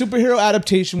Plus. Superhero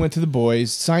adaptation went to The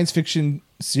Boys. Science fiction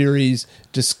series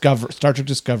Star Trek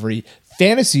Discovery.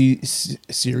 Fantasy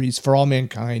series For All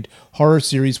Mankind. Horror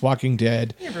series Walking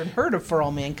Dead. Never heard of For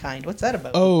All Mankind. What's that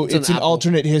about? Oh, It's it's an an Apple.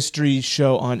 alternate history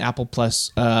show on Apple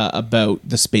Plus about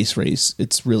the space race.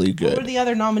 It's really What were good. the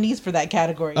other nominees for that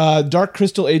category? Dark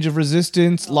Crystal: Age of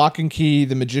Resistance, Lock and Key,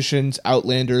 The Magicians,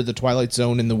 Outlander, The Twilight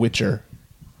Zone, and The Witcher.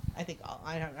 I think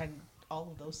all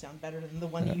of those sound better than the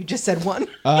one you just said one.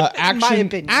 In my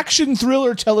opinion. Action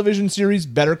thriller television series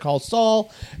Better Call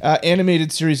Saul,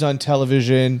 animated series on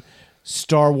television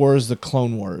Star Wars: The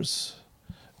Clone Wars.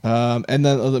 And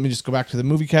then let me just go back to the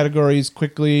movie categories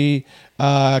quickly.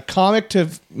 Comic to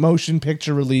motion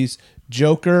picture release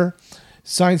Joker.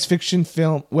 Science fiction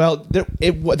film. Well,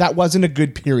 that wasn't a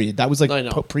good period. That was like I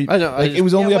know. pre. I know. Like, it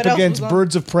was only Yeah, up what else against was on?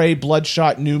 Birds of Prey,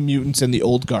 Bloodshot, New Mutants, and The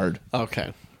Old Guard.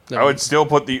 Okay. I would still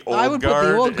put the old I would put guard.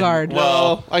 the old guard.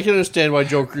 Well, I can understand why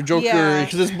Joker, Yeah.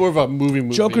 because it's more of a movie.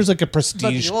 Joker's like a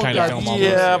prestige But the Old kind of Guard- film. almost.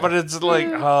 Yeah, but it's like,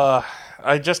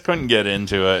 I just couldn't get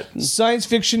into it. Science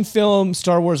fiction film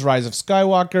Star Wars: Rise of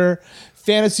Skywalker.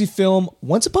 Fantasy film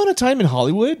Once Upon a Time in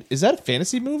Hollywood. Is that a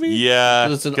fantasy movie? Yeah,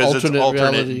 It's an 'cause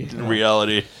alternate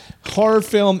reality. Horror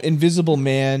film Invisible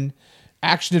Man.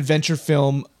 Action adventure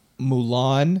film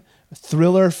Mulan.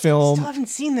 Thriller Still film haven't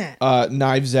seen that.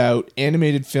 Knives Out.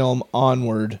 Animated film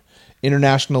Onward.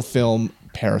 International film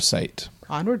Parasite.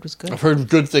 Onward was good. I've heard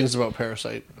good things about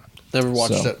Parasite. Never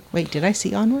watched So. it. Wait, did I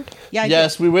see Onward? Yeah, I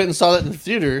Yes, we went and saw that in the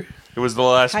theater. It was the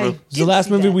last did. movie. It's the last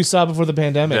movie we saw before the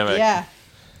pandemic. Pandemic. Yeah.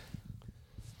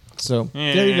 So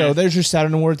there you go. There's your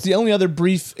Saturn Awards. The only other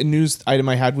brief news item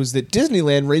I had was that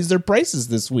Disneyland raised their prices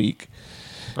this week.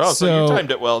 Oh, so you So-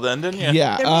 timed it well then, didn't you?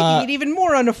 Yeah. They're making it even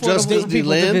more unaffordable Just for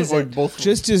people to Disneyland or visit. both?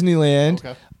 Just Disneyland.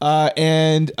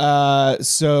 Okay.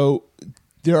 So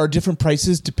there are different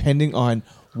prices depending on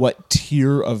what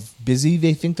tier of busy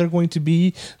they think they're going to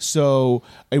be. So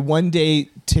a one-day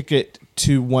ticket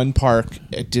to one park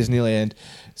at Disneyland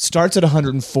starts at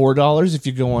 $104 if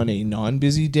you go on a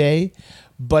non-busy day,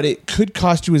 but it could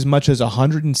cost you as much as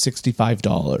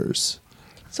 $165.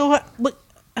 So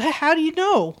how do you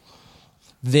know?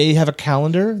 They have a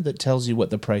calendar that tells you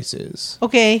what the price is.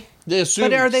 Okay. They assume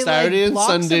But are they Saturday like and blocks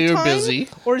Sunday of are time? busy.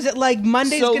 Or is it like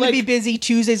Monday's So, going to like- be busy,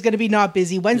 Tuesday's going to be not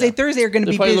busy, Wednesday, Thursday are going to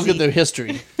They be probably busy? look at their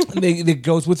history. It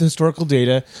goes with historical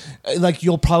data. Like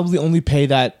you'll probably only pay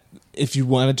that if you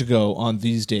wanted to go on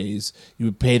these days. You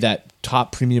would pay that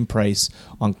top premium price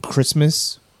on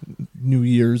Christmas, New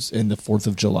Year's, and the 4th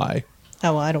of July.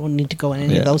 Oh, well, I don't need to go in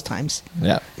any Yeah. of those times.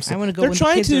 Yeah, I wanna go They're when the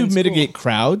trying kids are to in mitigate school.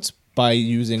 crowds by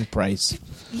using price.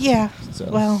 Yeah. So.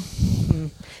 Well,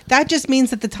 That just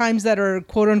means that the times that are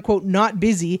quote unquote not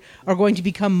busy are going to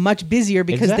become much busier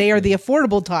because they are the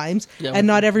affordable times, Yeah. and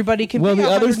not everybody can Well, pay the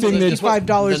other thing that-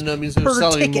 $165 Then that means they're per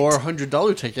selling ticket. more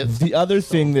 $100 tickets. The other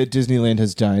thing that Disneyland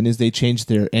has done is they changed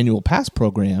their annual pass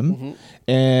program,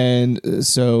 and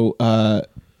so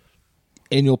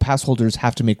annual pass holders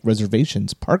have to make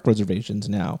reservations, park reservations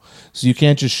now. So you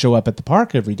can't just show up at the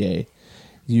park every day.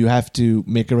 You have to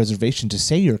make a reservation to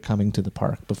say you're coming to the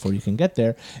park before you can get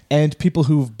there. And people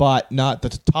who've bought not the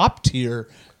top tier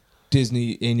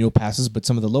Disney annual passes, but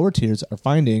some of the lower tiers are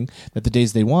finding that the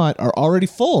days they want are already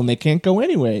full and they can't go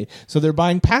anyway. So they're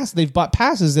buying they've bought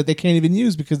passes that they can't even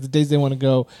use because the days they want to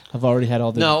go have already had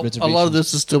all the Now, reservations. a lot of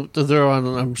this is still they're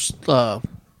on.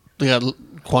 They got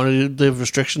quantitative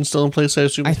restrictions still in place. I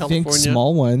assume. I in think California.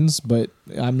 small ones, but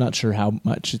I'm not sure how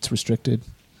much it's restricted.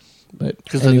 But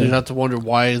Because then anyway. you'd have to wonder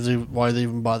why they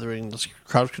even bothering this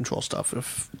crowd control stuff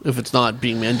if it's not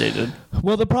being mandated.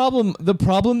 Well, the problem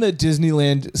that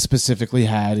Disneyland specifically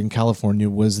had in California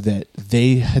was that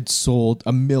they had sold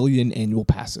 1 million annual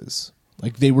passes.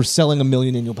 Like they were selling 1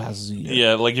 million annual passes a year.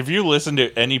 Yeah, like if you listen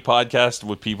to any podcast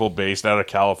with people based out of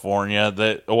California,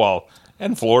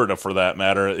 and Florida for that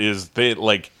matter, is they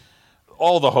like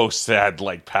all the hosts had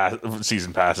like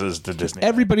season passes to Disney.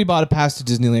 Everybody bought a pass to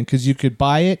Disneyland because you could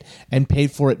buy it and pay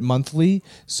for it monthly,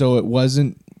 so it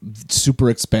wasn't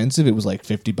super expensive. It was like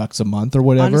 $50 a month or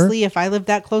whatever. Honestly, if I lived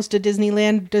that close to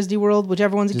Disneyland, Disney World,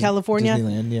 whichever one's in California,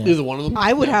 Disneyland, yeah. Either one of them.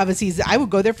 I would have a season. I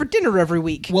would go there for dinner every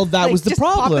week. Well, that was the just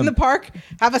Pop problem. in the park,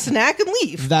 have a snack, and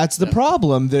leave. That's the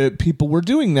problem. The people were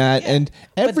doing that, Yeah. and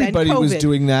then everybody was COVID.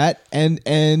 doing that, and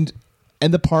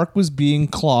the park was being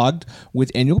clogged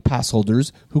with annual pass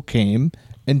holders who came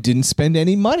and didn't spend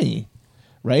any money.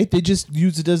 Right? They just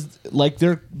used it as like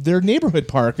their neighborhood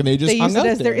park, and they just They hung use it out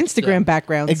as their there. Instagram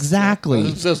backgrounds. Exactly. I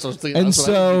was thinking And that's what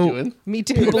I would be so doing. Me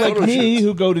too. people like Photo me shoots.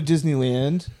 who go to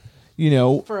Disneyland, you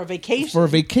know, For a vacation. for a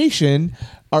vacation,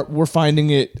 we're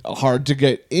finding it hard to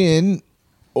get in,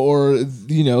 or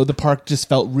you know, the park just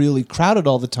felt really crowded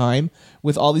all the time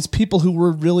with all these people who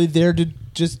were really there to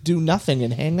just do nothing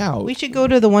and hang out. We should go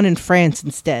to the one in France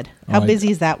instead. How Oh,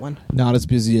 busy is that one? Not as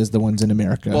busy as the ones in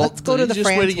America. Well, Let's go to the easiest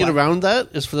way France to get one. around that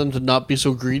is for them to not be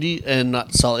so greedy and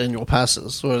not sell annual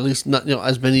passes, or at least not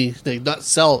as many. They not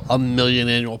sell 1 million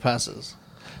annual passes.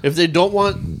 If they don't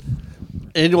want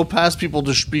annual pass people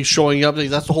to be showing up,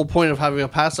 that's the whole point of having a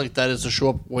pass like that is to show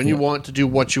up when you want to do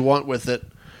what you want with it.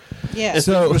 Yeah. If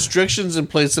So- there's restrictions in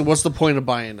place, then what's the point of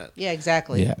buying it? Yeah,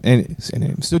 exactly. Yeah, and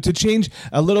so to change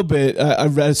a little bit, I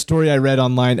read a story I read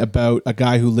online about a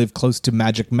guy who lived close to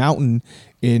Magic Mountain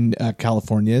in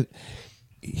California.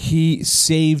 He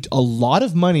saved a lot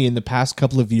of money in the past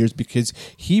couple of years because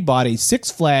he bought a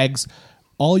Six Flags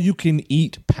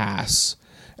all-you-can-eat pass.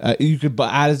 You could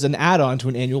buy as an add-on to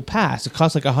an annual pass. It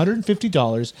cost like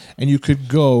 $150, and you could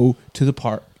go to the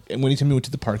park. And anytime you went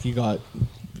to the park, you got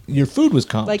your food was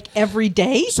comped. Like every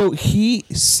day? So he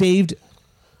saved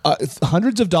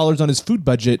hundreds of dollars on his food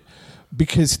budget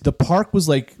because the park was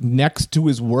like next to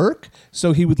his work.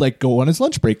 So he would like go on his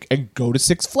lunch break and go to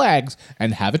Six Flags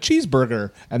and have a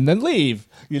cheeseburger and then leave,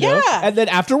 you know? Yeah. And then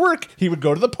after work, he would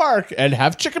go to the park and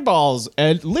have chicken balls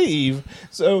and leave.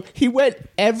 So he went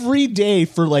every day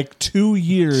for like 2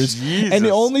 years and he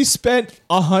Jesus. only spent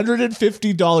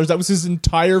 $150. That was his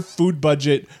entire food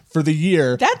budget for the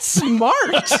year. That's smart.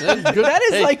 That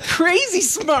is Hey. like crazy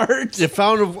smart. You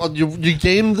found you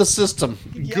gamed the system.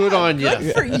 Good on you.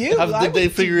 Good for you. Did they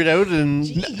figure it out? And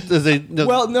did they?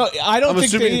 Well, no, I don't I'm think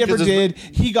assuming they ever because did.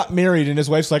 He got married, and his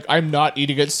wife's like, "I'm not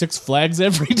eating at Six Flags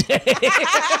every day."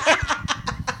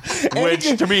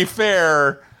 Which, to be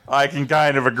fair, I can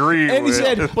kind of agree And he with.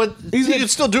 said, But He's he like- could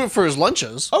still do it for his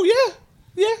lunches. "Oh yeah,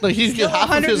 yeah." Like he'd get half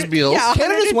of his 100 meals. yeah.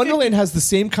 Canada's 150 Wonderland has the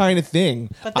same kind of thing.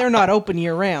 But they're not open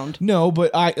year round. No, but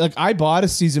I bought a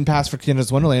season pass for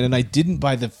Canada's Wonderland, and I didn't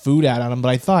buy the food add-on. But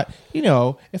I thought, you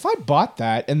know, if I bought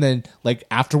that and then like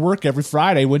after work every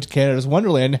Friday went to Canada's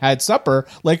Wonderland and had supper,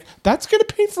 like that's gonna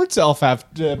pay for itself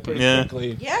after pretty Yeah.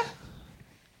 quickly. Yeah.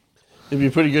 It'd be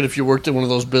pretty good if you worked in one of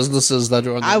those businesses that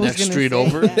are on I the was next gonna street say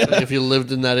over. that. Like if you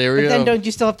lived in that area. But then don't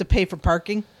you still have to pay for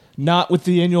parking? Not with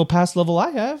the annual pass level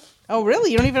I have. Oh,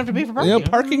 really? You don't even have to pay for You parking? know,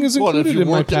 parking is well, included if you in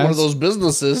my worked in one pass. of those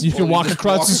businesses, You can walk just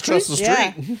across the street.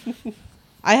 Yeah.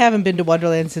 I haven't been to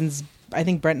Wonderland since I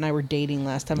think Brent and I were dating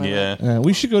last time I went. Yeah,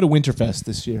 We should go to Winterfest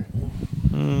this year.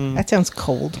 That sounds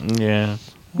cold. yeah.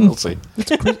 We'll see.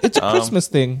 It's a Christmas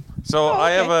thing. So Oh,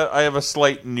 I okay. have a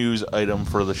slight news item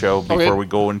for the show before Okay. we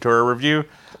go into our review.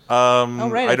 Oh,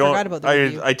 right. I forgot about the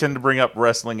review. I tend to bring up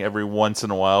wrestling every once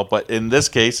in a while, but in this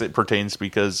case, it pertains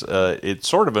because it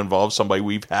sort of involves somebody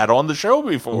we've had on the show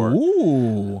before.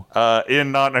 Ooh.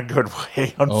 In not in a good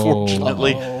way,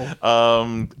 unfortunately.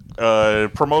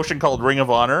 Promotion called Ring of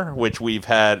Honor, which we've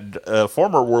had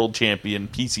former world champion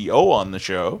PCO on the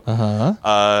show.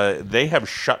 They have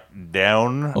shut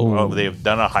down. They have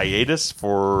done a hiatus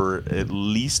for at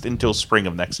least until spring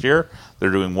of next year.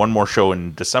 They're doing one more show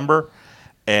in December,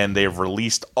 and they've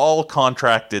released all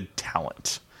contracted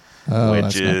talent.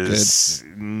 Which is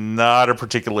not a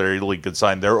particularly good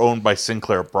sign. They're owned by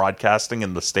Sinclair Broadcasting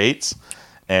in the States,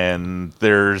 and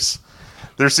there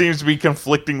seems to be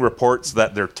conflicting reports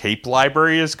that their tape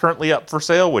library is currently up for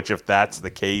sale, which if that's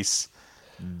the case,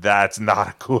 that's not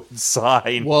a good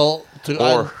sign. Well,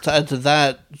 to add to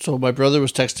that, so my brother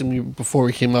was texting me before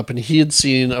we came up, and he had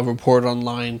seen a report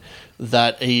online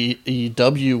that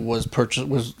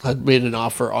AEW had made an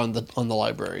offer on the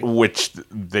library, which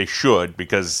they should,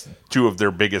 because two of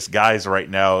their biggest guys right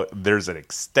now, there's an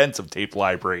extensive tape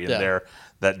library in there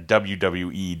that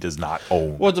WWE does not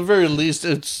own. Well, at the very least,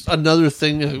 it's another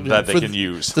thing that they can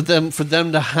use for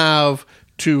them to have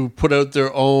to put out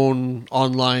their own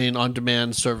online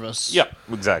on-demand service. Yeah,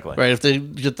 exactly. Right, if they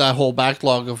get that whole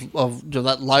backlog of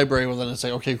that library, well, then it's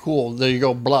like, okay, cool, there you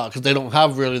go, blah, because they don't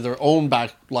have really their own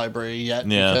back library yet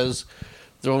because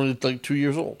they're only like 2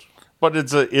 years old. But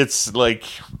it's just,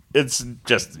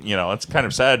 it's kind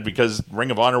of sad because Ring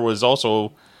of Honor was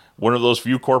also one of those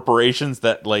few corporations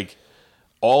that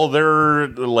all their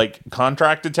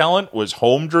contracted talent was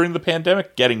home during the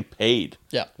pandemic getting paid.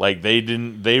 Yeah. They've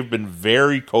been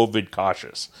very COVID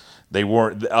cautious. They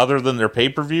weren't, other than their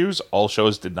pay-per-views, all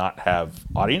shows did not have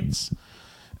audience.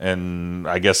 And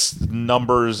I guess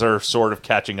numbers are sort of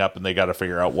catching up and they got to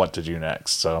figure out what to do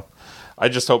next. So I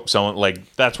just hope someone,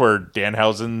 that's where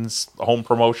Danhausen's home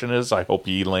promotion is. I hope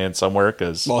he lands somewhere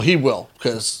because... Well, he will,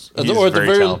 because... He's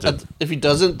very talented. If he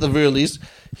doesn't, at the very least,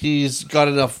 he's got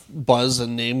enough buzz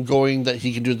and name going that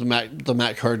he can do the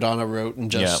Matt Cardona route and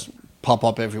just pop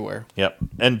up everywhere. Yep.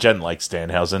 And Jen likes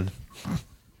Danhausen.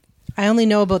 I only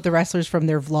know about the wrestlers from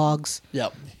their vlogs.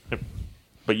 Yep.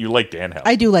 But you like Danhausen.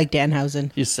 I do like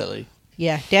Danhausen. He's silly.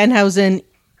 Yeah, Danhausen.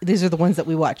 These are the ones that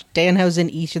we watch. Danhausen,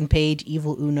 Ethan Page,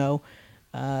 Evil Uno.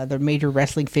 They're major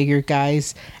wrestling figure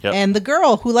guys. Yep. And the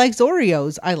girl who likes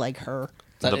Oreos. I like her.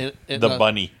 The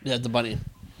bunny. Yeah, the bunny.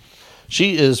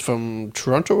 She is from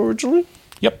Toronto originally?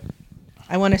 Yep.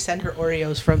 I want to send her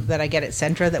Oreos that I get at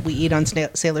Centra that we eat on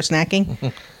Sailor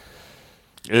Snacking.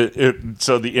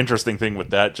 So the interesting thing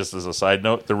with that, just as a side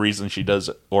note, the reason she does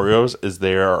Oreos is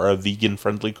they are a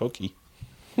vegan-friendly cookie.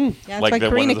 Yeah, that's why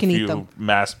Karina can eat them.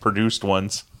 Mass-produced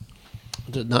ones.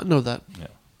 I did not know that. Yeah.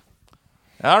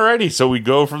 Alrighty, so we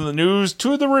go from the news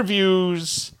to the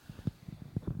reviews.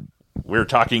 We're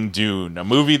talking Dune, a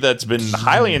movie that's been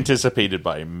highly anticipated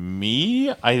by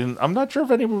me. I'm not sure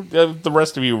if any of the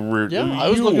rest of you were. Yeah, I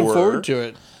was looking forward to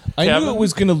it. I knew it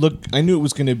was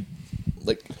going to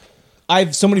I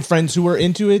have so many friends who are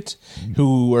into it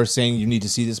who are saying you need to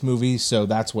see this movie, so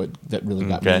that really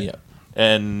got me up.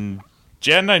 And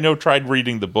Jen, I know, tried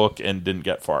reading the book and didn't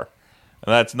get far.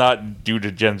 And that's not due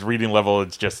to Jen's reading level,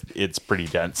 it's pretty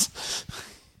dense.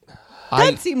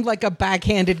 That seemed like a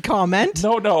backhanded comment.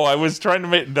 No, I was trying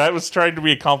to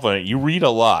be a compliment. You read a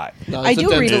lot. No, I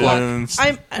do read a lot. dense.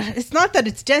 It's not that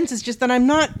it's dense, it's just that I'm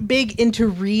not big into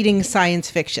reading science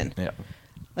fiction. Yeah.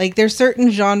 There's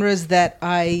certain genres that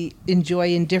I enjoy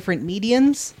in different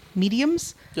mediums.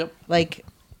 Yep.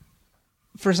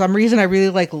 For some reason, I really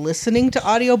like listening to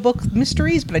audiobook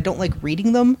mysteries, but I don't like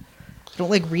reading them. I don't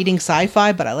like reading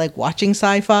sci-fi, but I like watching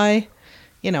sci-fi.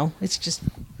 It's just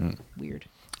weird.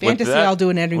 Fantasy, I'll do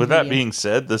an editing. With that being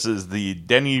said, this is the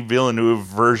Denis Villeneuve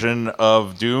version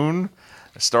of Dune,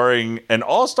 starring an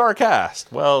all-star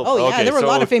cast. Well, there were a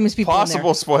lot of famous people in there.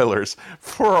 Possible spoilers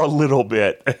for a little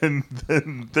bit, and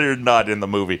then they're not in the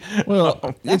movie.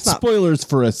 Well, it's spoilers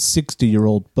for a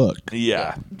 60-year-old book.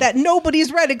 Yeah. That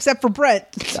nobody's read except for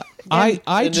Brett. I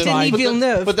Denis tried.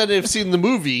 Villeneuve. But then they've seen the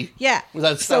movie. Yeah.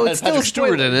 So it's Patrick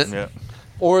Stewart in it. Yeah.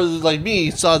 Or like me,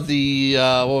 saw the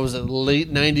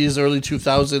late 90s, early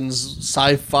 2000s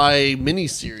sci-fi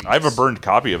miniseries. I have a burned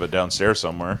copy of it downstairs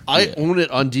somewhere. I own it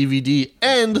on DVD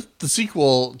and the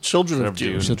sequel, Children of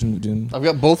Dune. Children of Dune. I've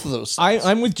got both of those.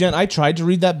 I'm with Jen. I tried to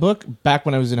read that book back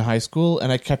when I was in high school,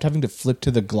 and I kept having to flip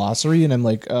to the glossary, and I'm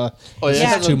like,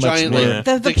 it's too much.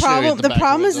 The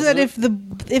problem is that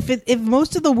if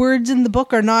most of the words in the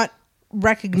book are not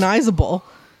recognizable,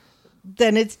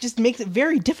 then it just makes it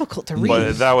very difficult to read.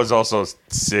 But that was also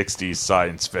 60s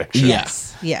science fiction.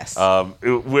 Yes.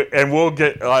 And we'll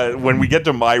get when we get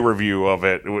to my review of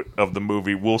it, of the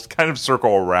movie, we'll kind of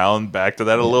circle around back to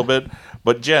that a little bit.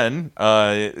 But Jen,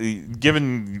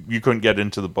 given you couldn't get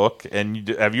into the book, and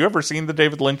have you ever seen the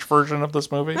David Lynch version of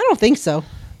this movie? I don't think so.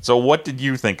 So what did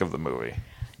you think of the movie?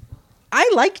 I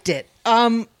liked it.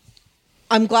 I'm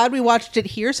glad we watched it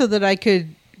here so that I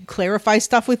could clarify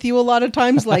stuff with you a lot of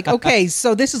times. Like, okay,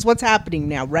 so this is what's happening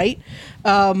now, right?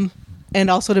 And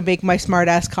also to make my smart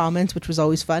ass comments, which was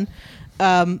always fun.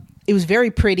 It was very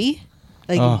pretty.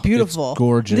 Like, beautiful. It's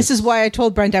gorgeous. This is why I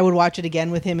told Brent I would watch it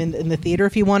again with him in the theater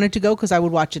if he wanted to go, because I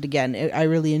would watch it again. I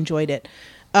really enjoyed it.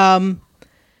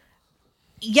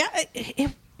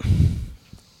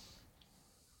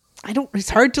 It's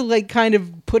hard to like kind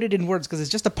of put it in words because it's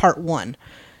just a part one.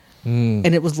 And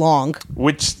it was long.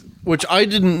 Which I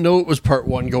didn't know it was part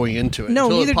one going into it. No,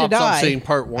 until neither it pops did up I. saying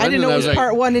part one. I didn't know it was like,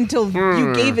 part one until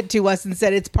you gave it to us and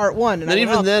said it's part one. And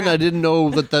even then, I didn't know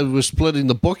that was splitting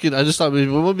the book. I just thought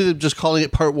maybe they're just calling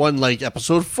it part one, like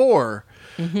episode 4.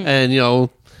 And,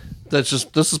 this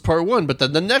is part one. But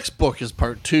then the next book is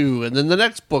part 2. And then the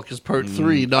next book is part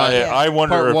 3. Not I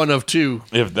wonder part 1 of 2.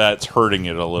 if that's hurting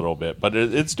it a little bit. But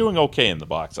it's doing okay in the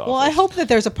box office. Well, I hope that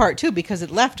there's a part 2 because it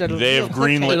left. They have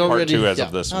greenlit It part 2 already- as yeah.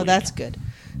 of this Oh, week. that's good.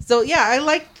 So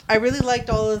yeah, I really liked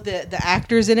all of the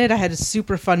actors in it. I had a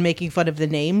super fun making fun of the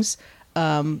names.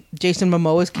 Jason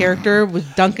Momoa's character was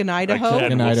Duncan, Idaho.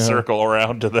 Again, we'll Idaho. circle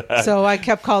around to that. So I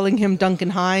kept calling him Duncan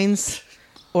Hines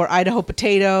or Idaho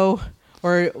Potato,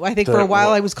 or I think for a while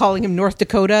I was calling him North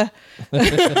Dakota.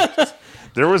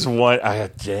 There was one. I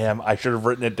should have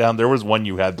written it down. There was one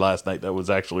you had last night that was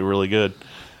actually really good.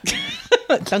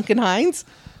 Duncan Hines.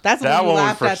 That's the That one you one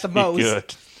laughed was at the pretty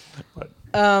most.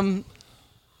 good.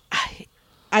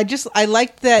 I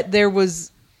liked that it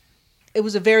was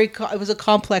a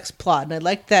complex plot, and I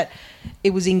liked that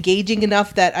it was engaging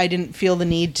enough that I didn't feel the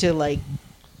need to like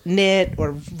knit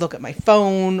or look at my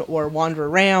phone or wander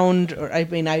around. Or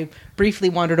I briefly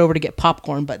wandered over to get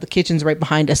popcorn, but the kitchen's right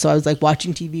behind us, so I was like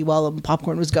watching TV while the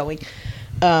popcorn was going.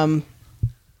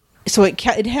 So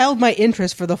it held my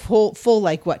interest for the full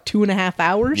like 2.5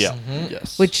 hours. Yeah.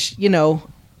 Yes. Which,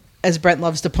 as Brent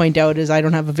loves to point out, is I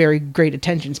don't have a very great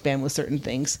attention span with certain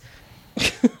things.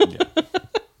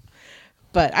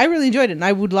 But I really enjoyed it, and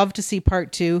I would love to see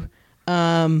part 2.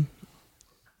 I'm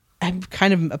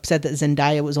kind of upset that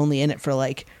Zendaya was only in it for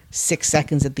like 6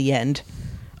 seconds at the end,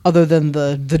 other than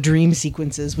the dream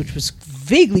sequences, which was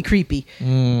vaguely creepy.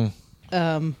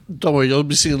 Don't worry, you'll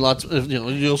be seeing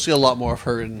you'll see a lot more of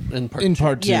her in part 2. In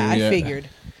part 2, Yeah, I figured.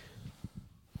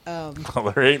 Well,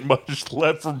 there ain't much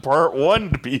left from part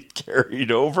 1 to be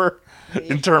carried over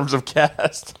in terms of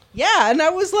cast. Yeah, and I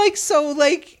was like, so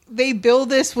like they build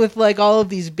this with like all of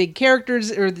these big characters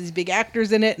or these big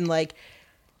actors in it, and like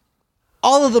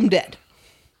all of them dead,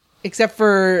 except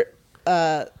for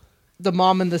the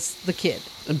mom and the kid.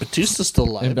 And Batista's still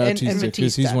alive. And Bautista, because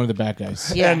he's Batista. one of the bad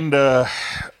guys. Yeah. And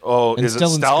is it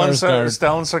Stellan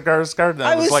Stellan Skarsgård?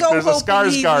 I was It was like so there's a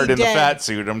hoping he'd Skarsgård be in the dead. fat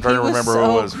suit. I'm trying to remember so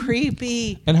who it was.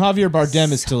 creepy. And Javier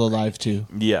Bardem is still alive, too.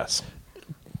 Yes.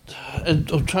 And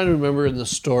I'm trying to remember in the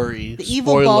story. The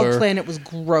evil bald planet was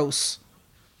gross.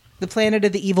 The planet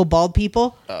of the evil bald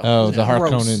people. Oh, the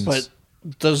Gross. Harkonnens. But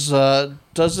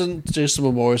doesn't Jason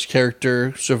Momoa's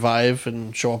character survive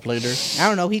and show up later? I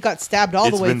don't know. He got stabbed all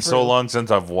It's the way been through. so long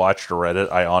since I've watched or read it.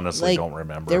 I honestly Like, don't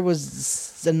remember. There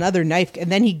was another knife,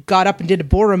 and then he got up and did a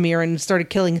Boromir and started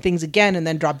killing things again, and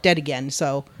then dropped dead again.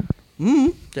 So,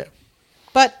 Yeah.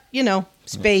 but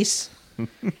space.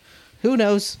 Who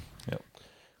knows?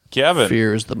 Kevin,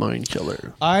 Fear is the mind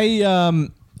killer. I you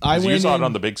went saw it in-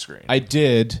 on the big screen. I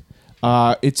did.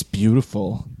 It's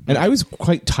beautiful. And I was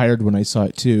quite tired when I saw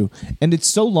it, too. And it's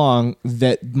so long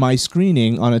that my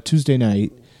screening on a Tuesday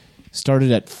night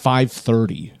started at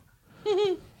 5:30.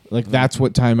 Like, that's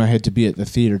what time I had to be at the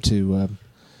theater to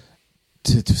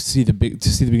see the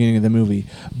beginning of the movie.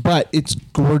 But it's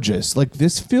gorgeous. Like,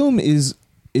 this film is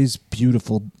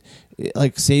beautiful.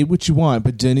 Like, say what you want,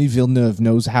 but Denis Villeneuve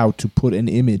knows how to put an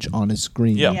image on a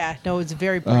screen. Yeah. Yeah, no, it's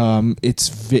very bright.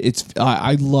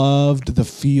 I loved the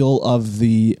feel of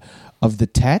the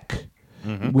tech,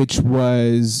 which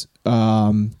was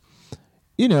when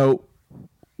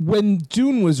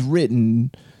Dune was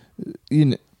written,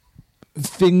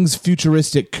 things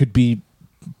futuristic could be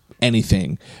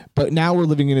anything, but now we're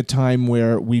living in a time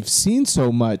where we've seen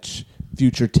so much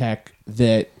future tech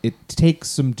that it takes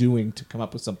some doing to come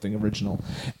up with something original.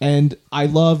 And I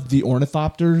love the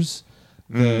ornithopters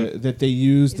that they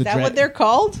use. Is that what they're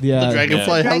called? Yeah, The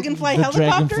Dragonfly. Dragonfly the helicopters?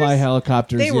 Dragonfly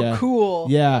helicopters. They were yeah. cool.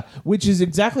 Yeah, which is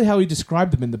exactly how he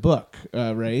described them in the book,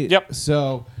 right? Yep.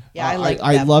 So Yeah, I like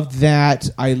I them. loved that.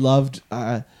 I loved.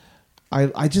 I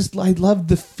loved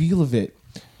the feel of it.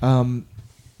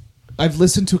 I've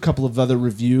listened to a couple of other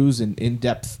reviews and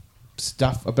in-depth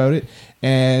stuff about it,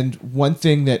 and one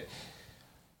thing that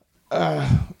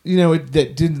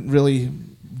that didn't really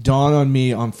dawn on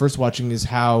me on first watching is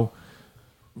how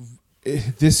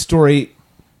this story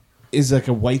is like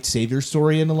a white savior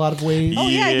story in a lot of ways. Oh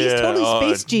yeah, he's totally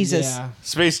Space Jesus. Yeah.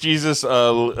 Space Jesus.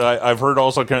 I've heard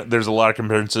also there's a lot of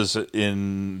comparisons to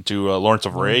Lawrence of Lawrence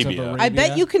of Arabia. Arabia. I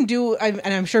bet you can do, and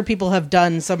I'm sure people have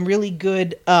done some really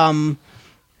good.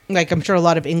 Like I'm sure a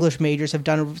lot of English majors have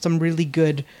done some really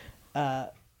good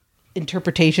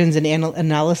interpretations and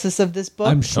analysis of this book.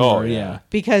 I'm sure. Oh, yeah. yeah.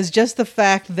 Because just the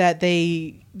fact that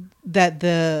the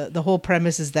whole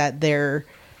premise is that they're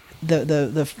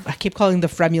the I keep calling the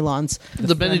Fremulons.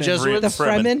 The Bene Fremen. Gesserit. The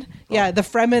Fremen, yeah, the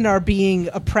Fremen are being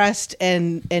oppressed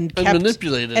and kept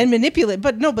manipulated.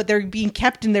 But they're being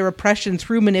kept in their oppression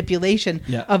through manipulation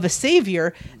Yeah. of a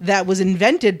savior that was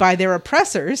invented by their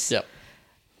oppressors. Yep.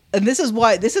 And this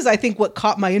is I think what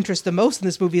caught my interest the most in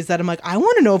this movie is that I'm like, I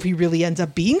want to know if he really ends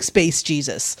up being Space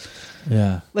Jesus.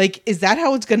 Yeah. Like, is that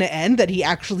how it's going to end? That he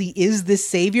actually is this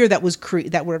savior that was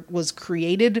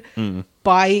created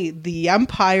by the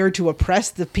Empire to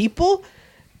oppress the people,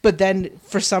 but then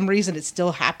for some reason it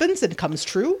still happens and comes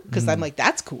true? Because I'm like,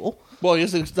 that's cool. Well, I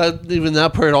guess even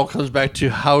that part all comes back to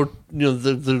how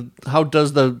how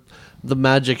does the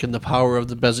magic and the power of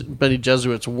the Bene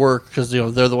Gesserits work, because they're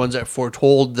the ones that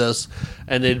foretold this,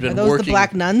 and they'd been Are those working. the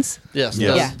Black Nuns? Yes,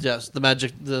 Yes. yes. The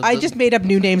magic. I just made up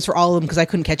new names for all of them because I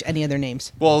couldn't catch any other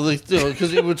names. well,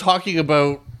 because they were talking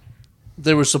about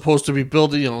they were supposed to be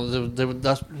building.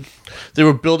 They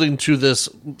were building to this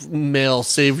male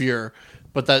savior,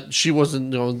 but that she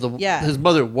wasn't. His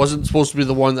mother wasn't supposed to be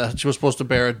the one that she was supposed to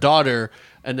bear a daughter.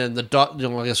 And then I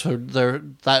guess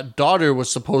that daughter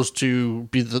was supposed to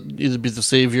be either be the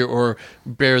savior or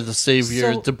bear the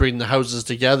savior So- to bring the houses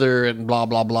together and blah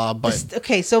blah blah. But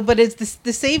But it's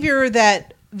the savior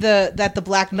that the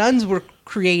Black Nuns were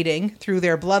creating through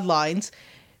their bloodlines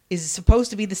is supposed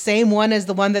to be the same one as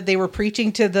the one that they were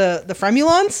preaching to the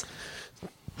Fremulons?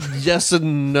 yes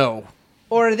and no,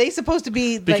 Or are they supposed to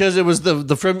be because it was the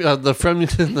Fremen.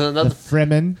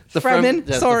 The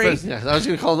Fremen? Sorry. I was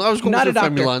going to call them. I was going Not to a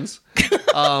doctor. Fremulons.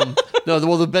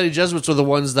 The Bene Gesserits were the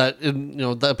ones that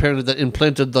apparently that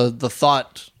implanted the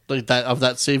thought like that of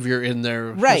that savior in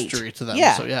their Right. history to them.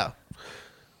 Yeah. So yeah.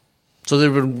 So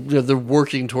they've been they're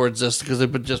working towards this because they've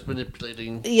been just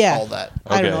manipulating all that.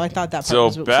 I don't Okay. know. I thought that part So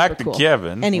was super back to cool.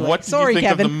 Kevin. Anyway, what did sorry, you think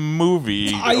Kevin. of the movie?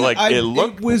 It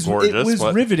looked it was gorgeous. It was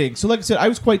but- riveting. So, like I said, I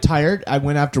was quite tired. I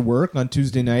went after work on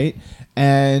Tuesday night,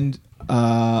 and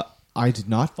I did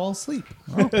not fall asleep.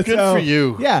 Good for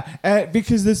you. Yeah,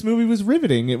 because this movie was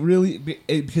riveting. It really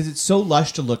because it's so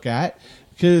lush to look at.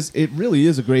 Because it really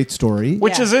is a great story.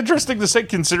 Which Yeah. is interesting to say,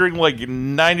 considering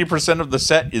 90% of the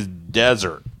set is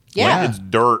desert. Yeah. It's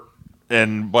dirt,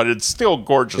 but it's still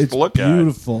gorgeous It's to look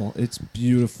beautiful. It's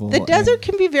beautiful. The desert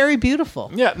can be very beautiful.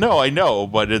 at. Yeah, no, I know,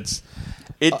 but it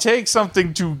takes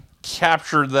something to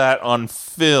capture that on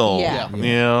film.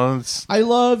 Yeah. It's, I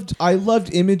loved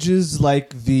images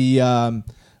like the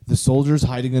soldiers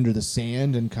hiding under the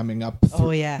sand and coming up.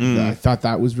 Oh, yeah. I thought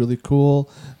that was really cool.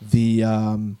 The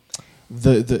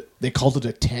they called it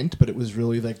a tent, but it was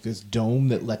really like this dome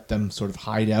that let them sort of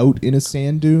hide out in a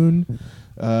sand dune.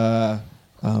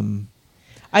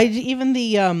 Even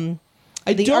the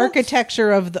don't-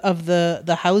 architecture of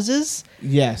the houses,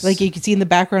 Yes, like you can see in the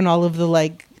background all of the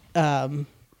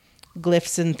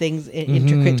glyphs and things,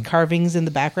 intricate carvings in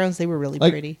the backgrounds. They were really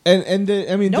like, pretty. and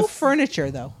I mean No the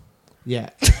furniture though. Yeah,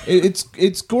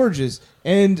 it's gorgeous,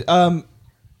 and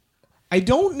I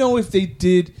don't know if they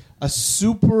did a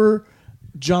super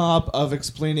job of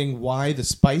explaining why the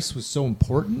spice was so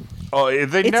important. they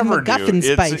It's never MacGuffin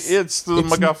do. spice. It's the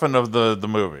MacGuffin of the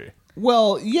movie.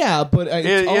 Well, yeah, but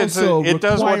it also it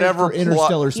does required whatever for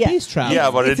interstellar plot- space travel.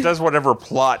 Yeah, but It's- it does whatever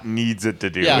plot needs it to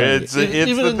do. Yeah. It's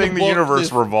Even the in thing the book,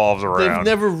 universe revolves They've around.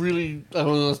 never really. I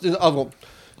don't know.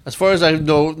 As far as I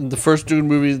know, the first Dune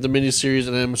movie, the miniseries,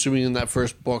 and I'm assuming in that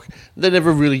first book, they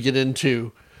never really get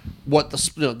into what the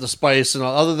spice and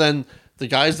all, other than the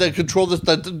guys that control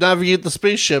that navigate the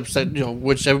spaceships that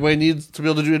which everybody needs to be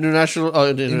able to do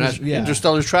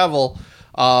interstellar travel.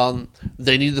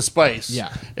 They need the spice.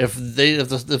 Yeah. If they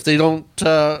don't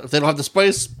have the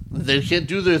spice, they can't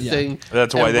do their thing.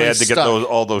 That's why they had Everybody's to get stuck.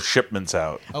 all those shipments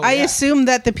out. I assume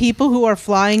that the people who are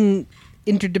flying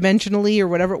interdimensionally or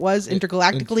whatever it was,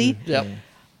 intergalactically, Yep.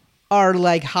 are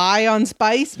like high on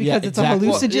spice because Yeah, it's exactly.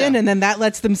 a hallucinogen, Well, yeah. and then that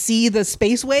lets them see the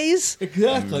spaceways.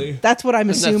 Exactly. That's what I'm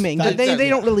assuming. that's- They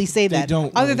don't really say They that.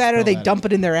 don't Either really that or spell they that dump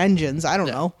it in their engines. I don't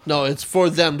know. No, it's for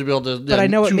them to be able to. But I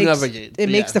know it to makes navigate. it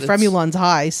makes the Fremulons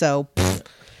high. So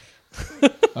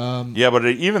Yeah, but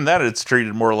even that, it's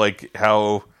treated more like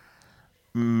how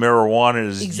marijuana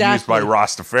is used Exactly. by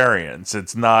Rastafarians.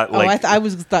 It's not like I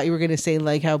thought you were going to say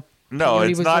like how no, peyote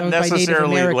it's was not owned by Native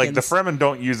necessarily like the Americans. Fremen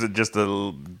don't use it just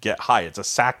to get high. It's a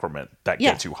sacrament that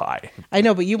Yeah. gets you high. I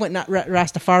know, but you went not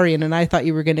Rastafarian, and I thought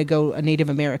you were going to go a Native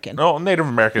American. No, Native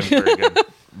Americans very good.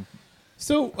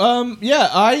 So,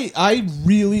 I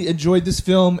really enjoyed this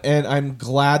film, and I'm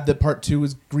glad that part 2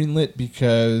 was greenlit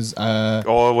because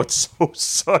Oh, it would so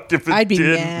suck if it I'd be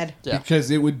did. mad. Yeah. because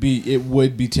it would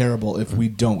be terrible if we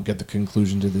don't get the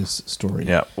conclusion to this story.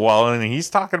 Yeah, well, and he's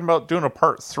talking about doing a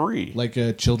part 3. Like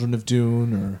Children of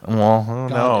Dune or Well, who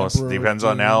God, knows? Emperor of Depends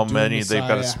on Dune, how Dune many they've got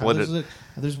to Messiah. split it.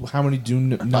 There's how many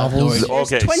Dune novels? idea. Okay,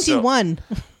 There's 21.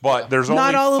 But there's only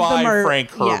Not all of them 5 are- Frank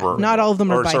yeah, Herbert. not all of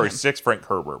them are Or by sorry, him. 6 Frank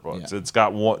Herbert books. Yeah. It's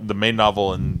got the main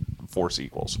novel and 4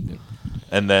 sequels.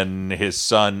 And then his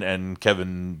son and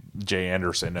Kevin J.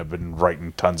 Anderson have been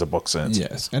writing tons of books since.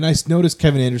 Yes, and I noticed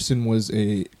Kevin Anderson was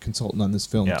a consultant on this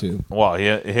film Yeah. too. Well,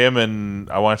 him and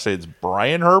I want to say it's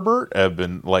Brian Herbert have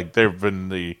been like they've been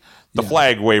the Yeah.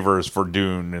 flag wavers for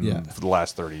Dune Yeah. for the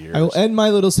last 30 years. I will end my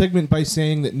little segment by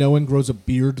saying that no one grows a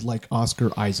beard like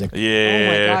Oscar Isaac. Yeah.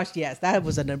 Oh my gosh, yes, that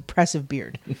was an impressive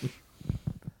beard.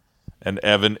 And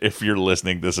Evan, if you're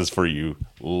listening, this is for you.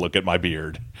 Look at my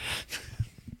beard.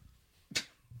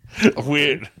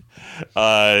 Weird.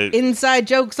 Inside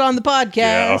jokes on the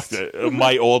podcast.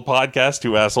 My old podcast,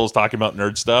 Two Assholes Talking About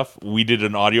Nerd Stuff, we did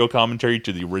an audio commentary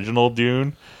to the original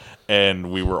Dune,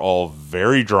 and we were all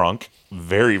very drunk,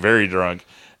 very, very drunk.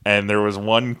 And there was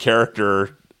one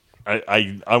character,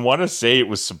 I want to say it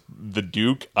was the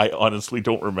Duke. I honestly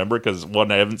don't remember because,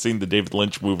 one, I haven't seen the David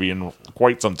Lynch movie in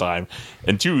quite some time.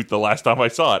 And two, the last time I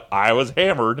saw it, I was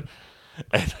hammered.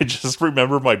 And I just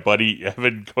remember my buddy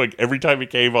Evan going every time he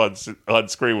came on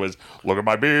screen was, "Look at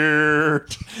my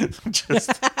beard."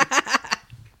 Just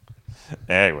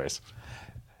anyways,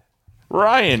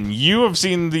 Ryan, you have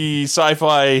seen the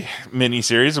sci-fi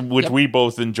miniseries, which we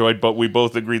both enjoyed, but we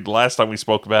both agreed the last time we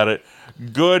spoke about it,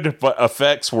 good, but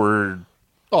effects were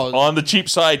on the cheap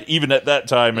side even at that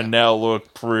time, and now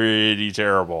look pretty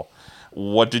terrible.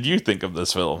 What did you think of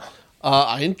this film?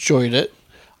 I enjoyed it.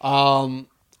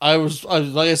 I was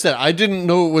like I said, I didn't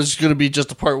know it was going to be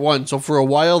just a part 1. So for a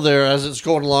while there, as it's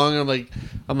going along, I'm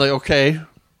like, okay,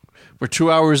 we're 2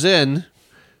 hours in.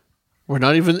 We're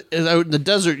not even out in the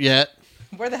desert yet.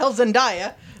 Where the hell's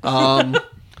Zendaya? And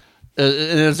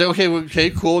it's like, okay,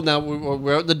 cool. Now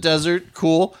we're out in the desert.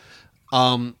 Cool.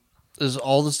 Is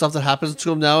all the stuff that happens to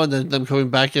them now, and then them coming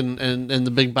back and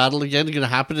the big battle again going to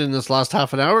happen in this last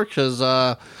half an hour? Because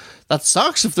that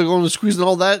sucks if they're going to squeeze in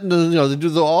all that, and they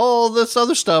do all this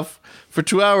other stuff for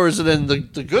 2 hours, and then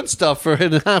the good stuff for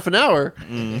in half an hour.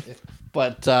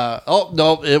 But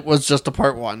no, it was just a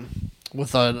part 1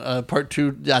 with a part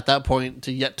 2 at that point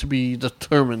yet to be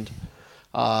determined.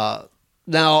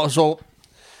 Now, so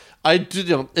I did,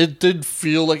 it did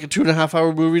feel like a 2.5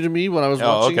 hour movie to me when I was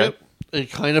watching it. It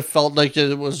kind of felt like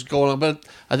it was going on, but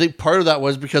I think part of that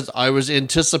was because I was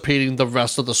anticipating the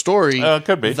rest of the story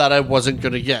Could be. that I wasn't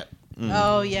going to get.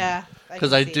 Oh yeah,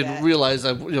 Because I didn't realize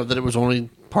that that it was only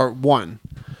part 1.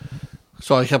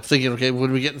 So I kept thinking, okay,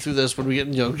 when are we getting through this? When are we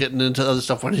getting into other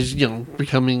stuff? When he's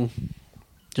becoming,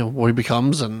 what he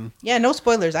becomes, and Yeah, no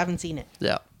spoilers. I haven't seen it.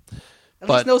 yeah. At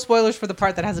But- least no spoilers for the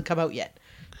part that hasn't come out yet.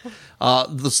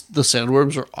 The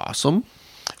sandworms are awesome.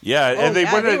 Yeah, and they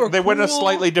went a cool.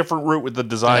 slightly different route with the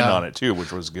design Yeah. on it too,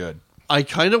 which was good. I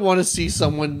kind of want to see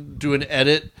someone do an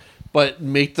edit, but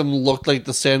make them look like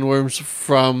the sandworms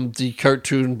from the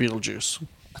cartoon Beetlejuice.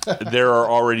 There are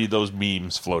already those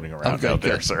memes floating around out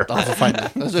there, good. sir. I'll have to find them.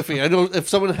 That's the thing. I know if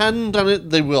someone hadn't done it,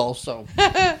 they will. So,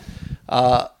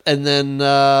 and then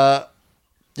the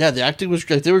acting was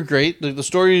great. They were great. The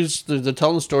stories, they're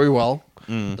telling the story well.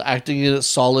 The acting in it's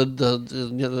solid. It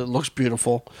looks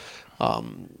beautiful.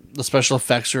 The special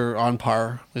effects are on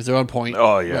par. Like they're on point.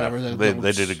 Oh yeah, Whatever.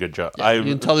 they did a good job. Yeah, you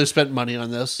can tell they spent money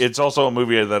on this. It's also a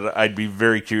movie that I'd be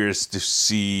very curious to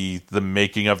see the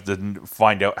making of, to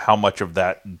find out how much of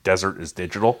that desert is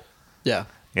digital. Yeah.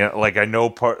 Like I know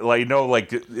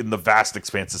like in the vast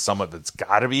expanses, some of it's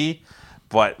got to be,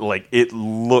 but like it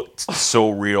looked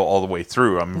so real all the way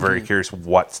through. I'm very curious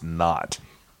what's not.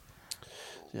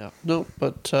 Yeah. No,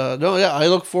 but no, yeah. I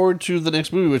look forward to the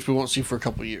next movie, which we won't see for a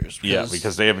couple of years. Yeah,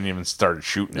 because they haven't even started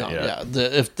shooting no, it yet. yeah,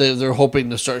 if they're hoping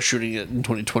to start shooting it in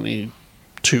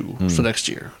 2022, so next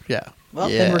year. Yeah. Well,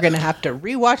 yeah. then we're going to have to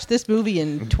rewatch this movie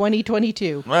in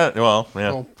 2022 Well,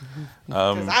 yeah. Oh,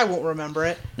 because I won't remember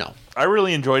it. no. I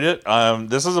really enjoyed it.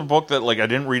 This is a book that I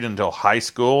didn't read until high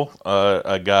school.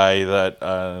 A guy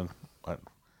that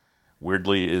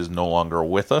weirdly is no longer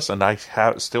with us, and I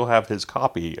still have his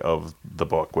copy of the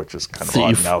book, which is kind of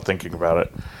odd now thinking about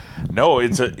it. No,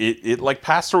 it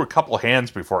passed through a couple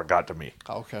hands before it got to me.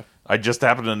 Oh, okay. I just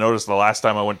happened to notice the last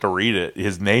time I went to read it,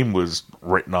 his name was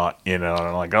written in it. And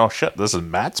I'm like, oh shit, this is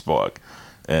Matt's book,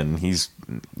 and he's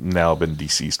now been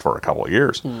deceased for a couple of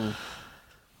years.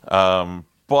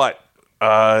 But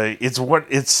I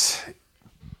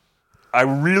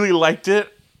really liked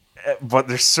it, but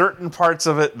there's certain parts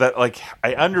of it that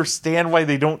I understand why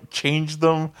they don't change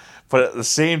them, but at the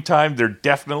same time they're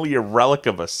definitely a relic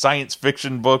of a science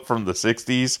fiction book from the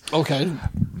 60s. Okay.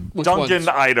 Which Duncan, ones?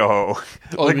 Idaho.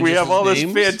 Oh, We just have all this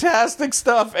names? fantastic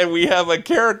stuff, and we have a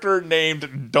character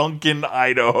named Duncan,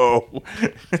 Idaho.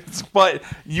 But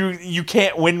you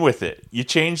can't win with it. You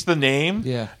change the name,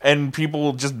 Yeah. and people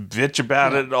will just bitch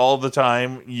about it all the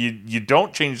time. You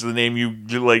don't change the name. You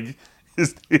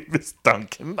his name is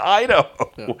Duncan,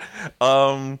 Idaho. Yeah.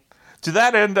 To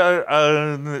that end,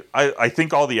 I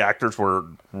think all the actors were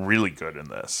really good in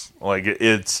this.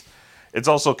 It's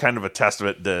also kind of a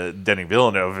testament to Denis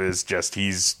Villeneuve is just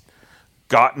he's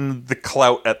gotten the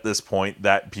clout at this point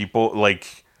that people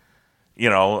what's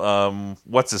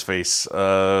his face?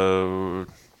 Quentin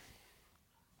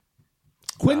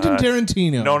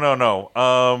Tarantino. No.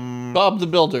 Bob the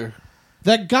Builder.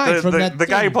 That guy from the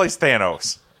guy who thing. plays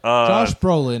Thanos. Josh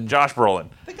Brolin. Josh Brolin.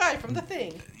 The guy from The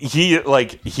Thing.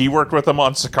 He worked with him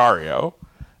on Sicario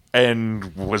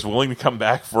and was willing to come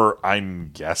back for,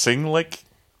 I'm guessing,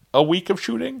 a week of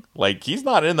shooting. He's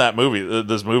not in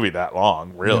this movie that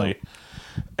long, really.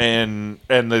 And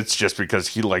it's just because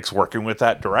he likes working with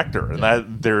that director, and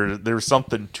that there's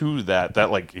something to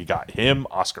that he got him,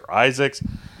 Oscar Isaacs,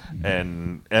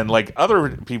 and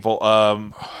other people.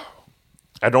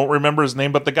 I don't remember his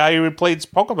name, but the guy who played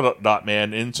Polka Dot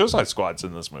Man in Suicide Squad's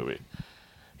in this movie.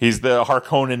 He's the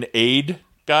Harkonnen aide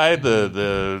guy,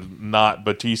 the not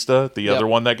Batista, the other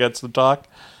one that gets the talk.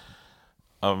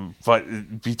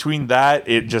 But between that,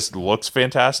 it just looks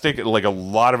fantastic. A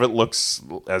lot of it looks,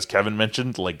 as Kevin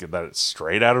mentioned, that it's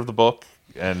straight out of the book,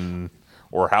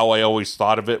 or how I always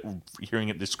thought of it, hearing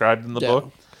it described in the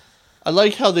book. I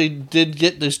like how they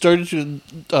started to,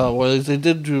 they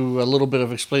did do a little bit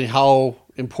of explaining how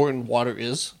important water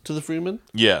is to the Freeman.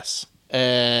 Yes.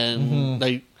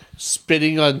 And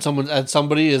spitting on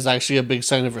somebody is actually a big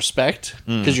sign of respect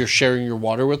because you're sharing your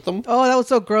water with them. Oh, that was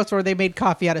so gross where they made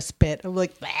coffee out of spit. I'm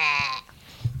like, blah.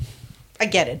 I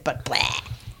get it, but blah.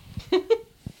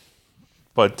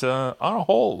 But on a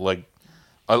whole,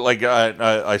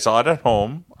 I saw it at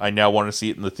home. I now want to see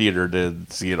it in the theater to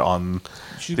see it on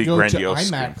You should the go grandiose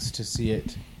to IMAX to see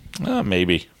it.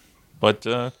 maybe. But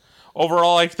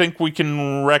overall, I think we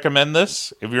can recommend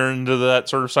this if you're into that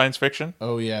sort of science fiction.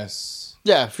 Oh yes.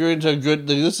 Yeah, if you're into a good,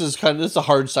 this is a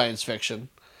hard science fiction.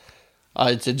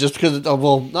 It's just because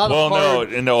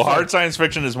hard science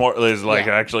fiction is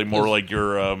actually more like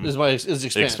your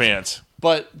is Expanse.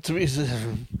 But to me,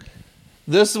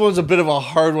 this one's a bit of a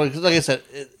hard one because, like I said,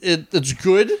 it's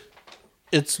good.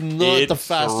 It's not the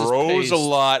fastest. It throws paced. a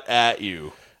lot at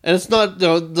you, and it's not.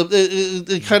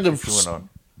 It kind of. What's going on?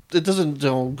 It doesn't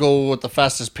go at the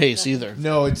fastest pace either.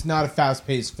 No, it's not a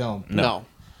fast-paced film. No.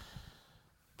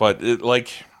 But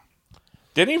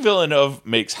Denis Villeneuve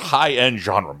makes high-end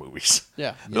genre movies.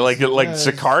 Yeah.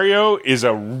 Sicario is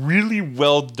a really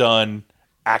well done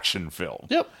action film.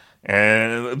 Yep.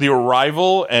 And The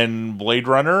Arrival and Blade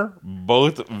Runner,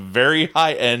 both very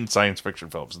high-end science fiction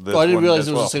films. I didn't realize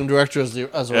it was the same director as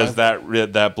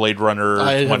that Blade Runner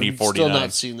 2049. Still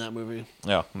not seen that movie.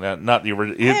 No, not the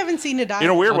original. I haven't seen it either. In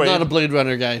a weird I'm way. not a Blade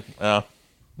Runner guy.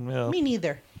 Me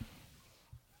neither.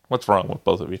 What's wrong with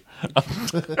both of you?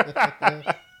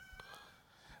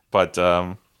 But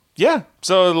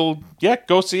so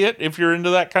go see it if you're into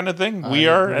that kind of thing. We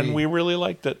are, and we really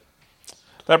liked it.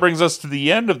 That brings us to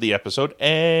the end of the episode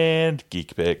and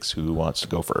Geek Picks. Who wants to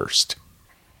go first?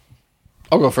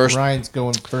 I'll go first. Ryan's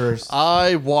going first.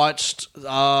 I watched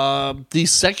the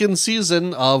second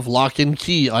season of Lock and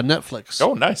Key on Netflix.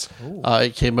 Oh, nice.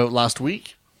 It came out last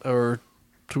week or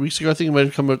 2 weeks ago. I think it might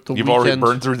have come out the You've weekend. already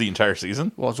burned through the entire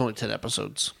season? Well, it's only 10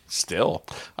 episodes. Still.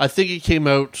 I think it came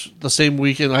out the same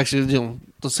weekend. Actually,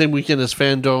 the same weekend as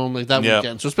Fandom, that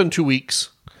weekend. So it's been 2 weeks.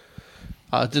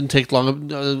 It didn't take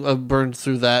long. I burned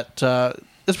through that.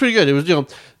 It's pretty good. It was,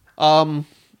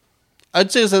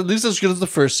 I'd say it's at least as good as the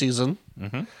first season.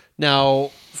 Mm-hmm.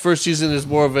 Now, first season is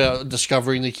more of a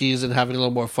discovering the keys and having a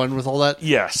little more fun with all that.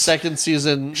 Yes. Second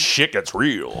season, Shit gets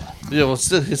real. the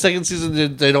second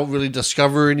season they don't really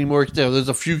discover anymore. There's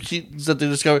a few keys that they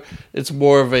discover. It's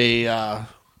more of a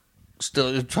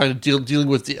still trying to dealing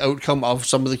with the outcome of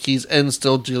some of the keys and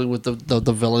still dealing with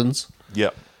the villains.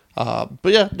 Yep. But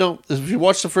yeah, no. If you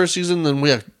watch the first season,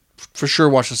 then for sure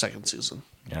watch the second season.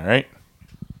 All right.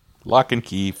 Lock and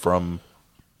Key from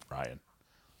Ryan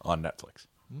on Netflix.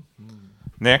 Mm-hmm.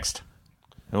 Next.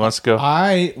 Who wants to go?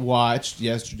 I watched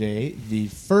yesterday the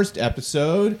first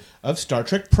episode of Star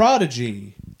Trek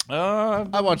Prodigy.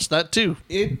 I watched that too.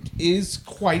 It is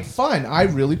quite fun. I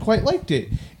really quite liked it.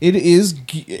 It is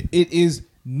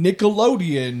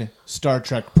Nickelodeon Star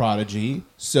Trek Prodigy.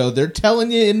 So they're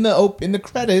telling you in the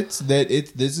credits that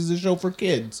this is a show for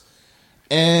kids,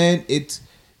 and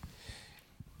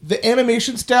the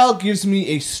animation style gives me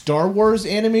a Star Wars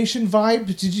animation vibe.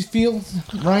 Did you feel,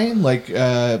 Ryan? Like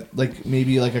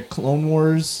maybe like a Clone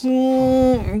Wars?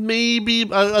 Maybe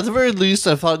at the very least,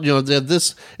 I thought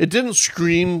that it didn't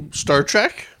scream Star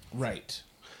Trek, Right.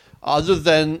 other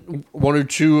than one or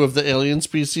two of the alien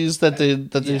species that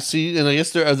they see, and I guess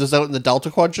they're out in the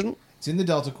Delta Quadrant. It's in the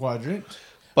Delta Quadrant.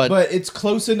 But it's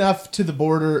close enough to the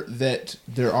border that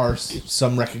there are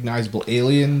some recognizable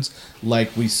aliens,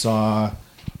 like we saw.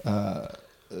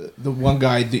 The one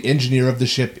guy, the engineer of the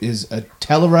ship, is a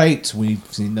Tellarite. We've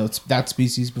seen that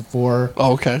species before.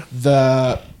 Oh, okay.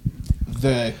 The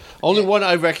Only one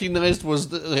I recognized was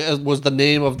the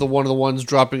name of one of the ones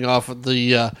dropping off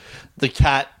the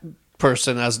cat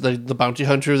person as the bounty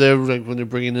hunter there, like when they're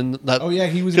bringing in that. Oh yeah,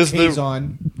 he was a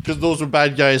Kazon. Because those were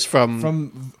bad guys from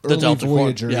the early Delta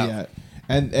Voyager. Yeah.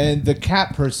 And the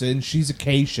cat person, she's a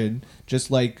Cation,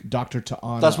 just like Dr.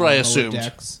 Ta'ana. That's what I on Lower assumed.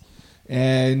 Decks.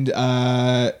 And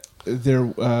the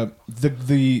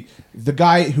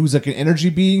guy who's like an energy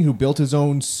being who built his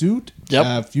own suit,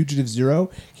 Yep. Fugitive Zero,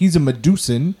 he's a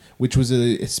Medusan, which was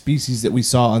a species that we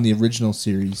saw on the original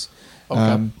series.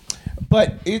 Okay.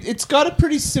 But it's got a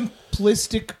pretty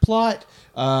simplistic plot.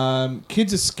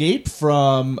 Kids escape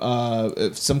from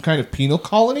some kind of penal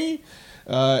colony,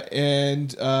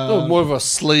 and more of a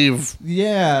slave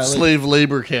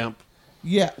labor camp.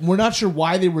 Yeah, we're not sure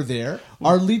why they were there.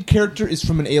 Our lead character is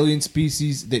from an alien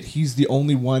species that he's the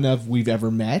only one of we've ever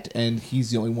met, and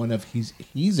he's the only one of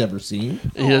he's ever seen.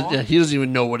 He doesn't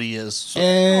even know what he is. So.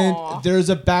 And there's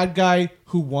a bad guy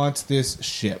who wants this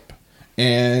ship,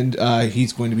 and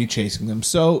he's going to be chasing them.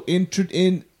 So in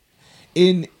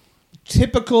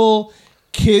typical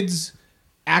kids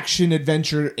action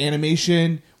adventure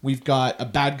animation, we've got a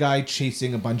bad guy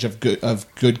chasing a bunch of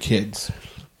good kids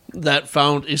That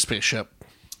found a spaceship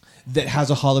that has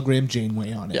a hologram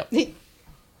Janeway on it. Yep.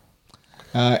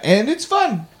 And it's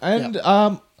fun, and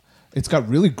it's got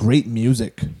really great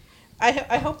music.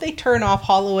 I hope they turn off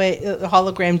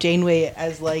hologram Janeway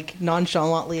as like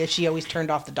nonchalantly as she always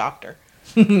turned off the Doctor.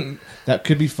 That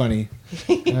could be funny,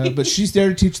 but she's there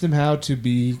to teach them how to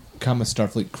become a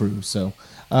Starfleet crew. So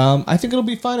I think it'll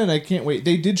be fun, and I can't wait.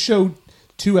 They did show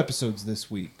 2 episodes this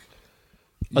week.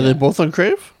 Are they both on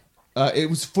Crave? It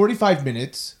was 45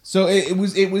 minutes. So it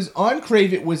was on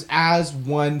Crave. It was as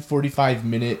one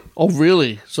 45-minute. Oh,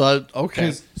 really? So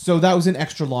okay. So that was an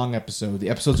extra long episode. The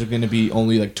episodes are going to be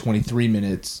only like 23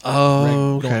 minutes.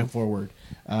 Oh, okay. Going forward.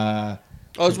 I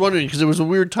was wondering because it was a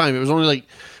weird time. It was only like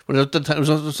at the time it was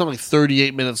something like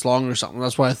 38 minutes long or something.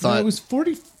 That's why I thought No, it was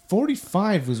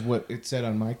 45 was what it said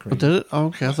on my Crave. Did it? Oh,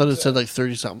 okay, I thought it said like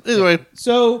 30 something. Anyway,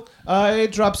 So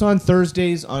it drops on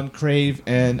Thursdays on Crave,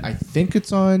 and I think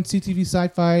it's on CTV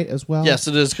Sci-Fi as well. yes,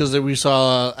 it is because we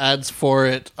saw ads for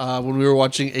it when we were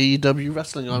watching AEW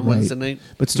wrestling on Wednesday night.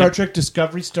 But Star Trek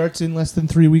Discovery starts in less than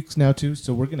 3 weeks now too,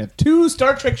 so we're gonna have 2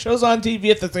 Star Trek shows on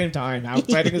TV at the same time. How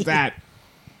exciting is that?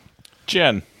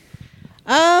 Jen.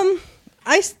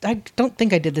 I don't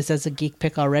think I did this as a geek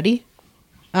pick already.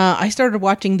 I started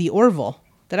watching The Orville.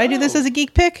 Did I do this as a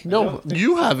geek pick? No,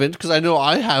 you haven't because I know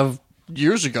I have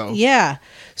years ago. Yeah.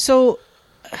 So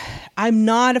I'm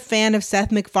not a fan of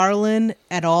Seth MacFarlane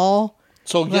at all.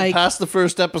 So get past the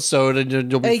first episode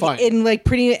and you'll be fine. In like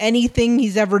pretty anything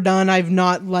he's ever done, I've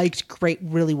not liked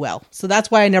really well. So that's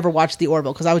why I never watched The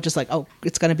Orville, because I was just like, oh,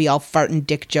 it's going to be all fart and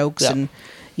dick jokes and,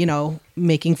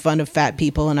 making fun of fat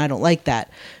people, and I don't like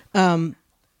that. But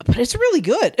it's really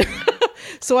good.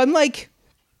 So I'm like...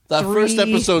 That first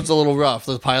episode's a little rough,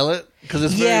 the pilot, because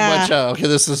it's very much,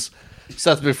 this is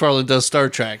Seth MacFarlane does Star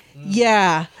Trek.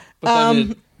 Yeah. But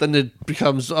then then it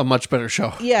becomes a much better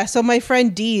show. Yeah, so my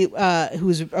friend Dee,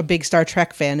 who's a big Star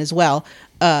Trek fan as well,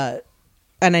 and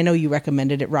I know you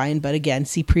recommended it, Ryan, but again,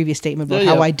 see previous statement about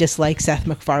how I dislike Seth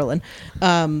MacFarlane.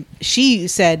 She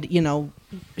said,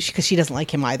 because she doesn't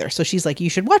like him either. So she's like, you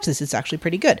should watch this. It's actually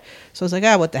pretty good. So I was like,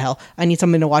 what the hell? I need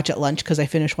something to watch at lunch because I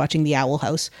finished watching The Owl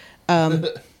House.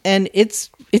 And it's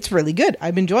really good.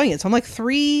 I'm enjoying it. So I'm like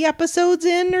 3 episodes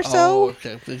in or so. Oh,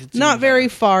 okay. Not very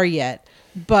far yet.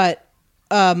 But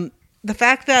the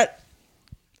fact that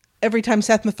every time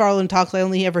Seth MacFarlane talks, I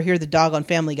only ever hear the dog on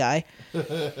Family Guy.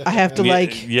 I have to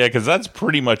Yeah, because that's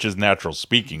pretty much his natural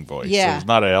speaking voice. Yeah. So there's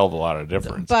not a hell of a lot of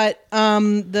difference. But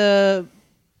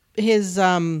his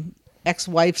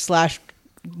ex-wife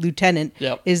 / lieutenant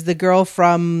is the girl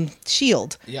from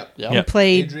S.H.I.E.L.D. Yep. Yep. Who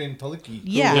played... Adrian Palicki.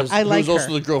 Yeah, I like her. Who's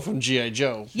also the girl from G.I.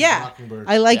 Joe. Yeah, Mockingbird.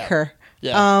 I like her.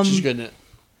 Yeah, she's good in it.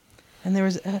 And there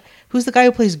was... who's the guy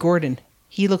who plays Gordon?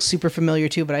 He looks super familiar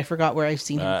too, but I forgot where I've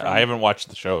seen him from. I haven't watched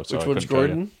the show, so Which I one's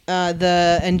couldn't tell you. Gordon?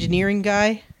 The engineering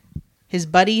guy. His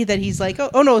buddy that he's like...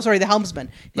 Oh, no, sorry, the helmsman.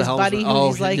 His buddy who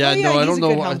he's like... yeah, no, I he's don't a good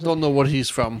know. I helmsman. don't know what he's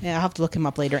from. Yeah, I'll have to look him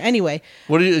up later. Anyway,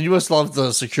 What do you must love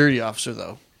the security officer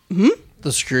though.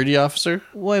 The security officer.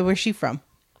 where's she from?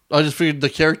 I just figured the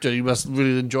character you must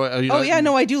really enjoy. Oh, yeah,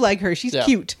 no, I do like her. She's Yeah.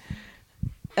 cute.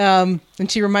 And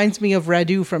she reminds me of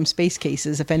Radu from Space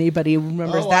Cases, if anybody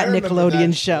remembers that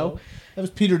Nickelodeon show. That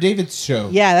was Peter David's show.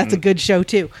 Yeah, that's a good show,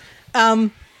 too.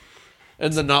 And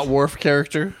the not Worf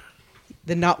character.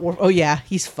 The not Worf. Oh, yeah,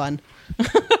 he's fun.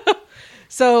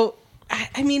 So,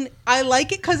 I mean, I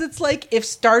like it because it's like if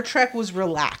Star Trek was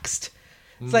relaxed.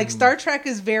 It's like Star Trek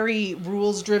is very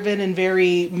rules driven and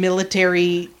very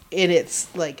military in its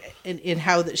like in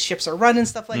how the ships are run and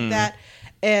stuff like that.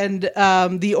 And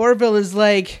the Orville is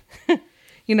like,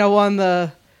 on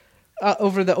the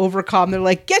over the overcom, they're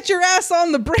like, "Get your ass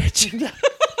on the bridge."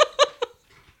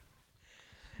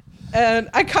 And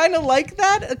I kind of like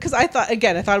that because I thought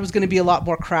it was going to be a lot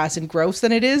more crass and gross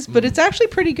than it is, but it's actually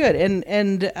pretty good.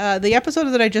 And the episode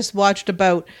that I just watched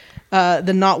about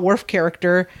the not Worf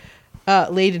character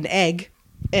laid an egg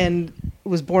and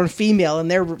was born female,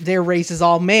 and their race is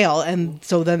all male, and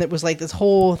so then it was like this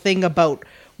whole thing about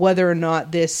whether or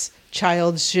not this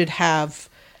child should have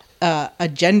a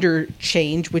gender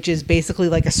change, which is basically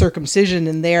like a circumcision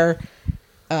in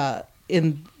that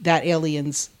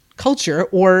alien's culture,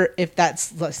 or if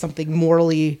that's something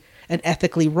morally and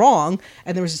ethically wrong.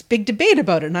 And there was this big debate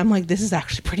about it, and I'm like, this is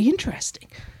actually pretty interesting.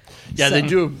 Yeah, So- they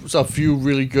do a few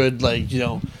really good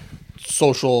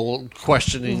social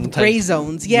questioning Gray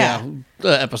zones, yeah.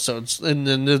 episodes, and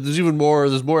then there's even more.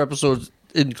 There's more episodes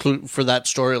include for that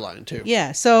storyline too.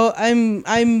 Yeah, so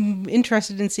I'm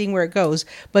interested in seeing where it goes.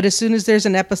 But as soon as there's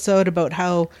an episode about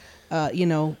how,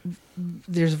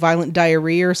 there's violent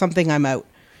diarrhea or something, I'm out.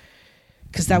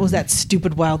 Because that was that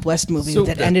stupid Wild West movie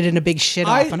that ended in a big shit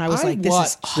off, and I was like, "This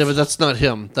is Yeah, but that's not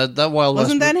him. That Wild West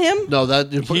Wasn't that him? No,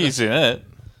 that He's in it.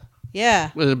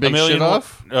 yeah." with a big shit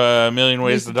off. A Million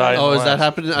Ways to Die. in Oh, the is that West.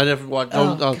 happening? I never watched.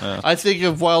 I think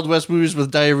of Wild West movies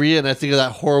with diarrhea, and I think of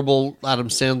that horrible Adam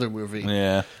Sandler movie.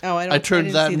 Yeah. Oh, I turned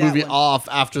didn't that see movie one. off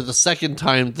after the second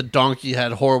time the donkey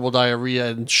had horrible diarrhea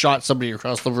and shot somebody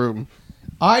across the room.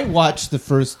 I watched the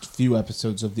first few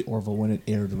episodes of The Orville when it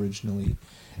aired originally,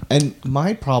 and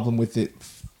my problem with it,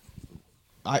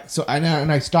 I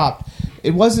stopped.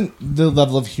 It wasn't the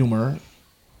level of humor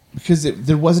because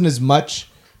there wasn't as much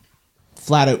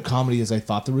flat out comedy as I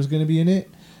thought there was going to be in it,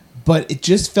 but it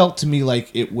just felt to me like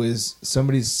it was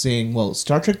somebody's saying, well,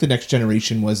 Star Trek The Next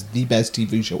Generation was the best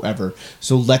TV show ever,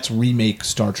 so let's remake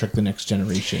Star Trek The Next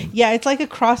Generation. Yeah, it's like a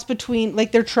cross between,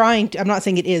 like they're trying to, I'm not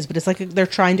saying it is, but it's like they're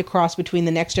trying to cross between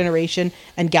The Next Generation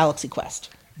and Galaxy Quest.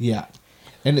 Yeah.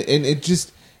 And it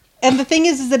just... And the thing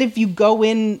is that if you go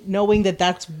in knowing that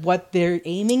that's what they're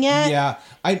aiming at, Yeah.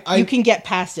 you can get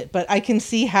past it. But I can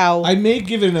see how... I may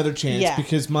give it another chance Yeah.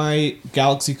 because my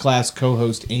Galaxy Class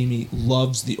co-host Amy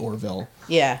loves the Orville.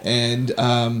 Yeah. And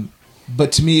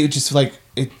but to me it just I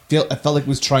felt like it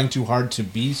was trying too hard to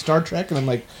be Star Trek, and I'm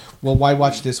like, well, why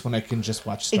watch this when I can just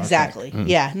watch Star Exactly. Trek?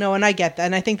 Yeah. No, and I get that,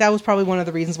 and I think that was probably one of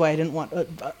the reasons why I didn't want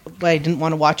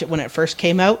to watch it when it first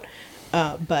came out.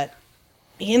 But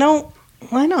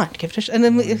why not give it a shot? And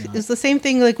then it's the same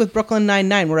thing like with Brooklyn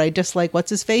Nine-Nine, where I dislike what's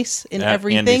his face in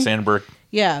everything. Andy Sandberg.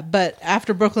 Yeah, but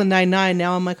after Brooklyn Nine-Nine,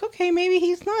 now I'm like, okay, maybe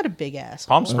he's not a big ass.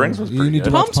 Palm Springs was You pretty need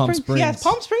to good. watch Palm Springs. Yeah,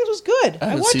 Palm Springs was good. I I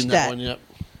haven't watched seen that one yet.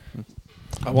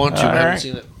 I want to, but I haven't Alright.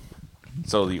 seen it.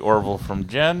 So the Orville from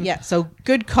Jen. Yeah, so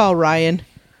good call, Ryan.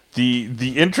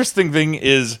 The interesting thing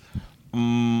is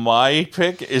my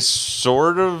pick is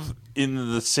sort of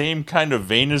in the same kind of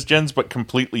vein as Jen's, but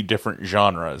completely different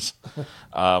genres.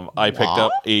 I picked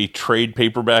up a trade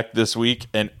paperback this week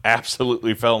and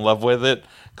absolutely fell in love with it,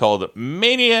 called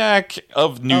Maniac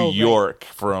of New York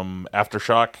from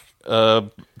Aftershock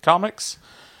Comics.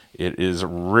 It is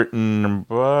written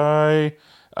by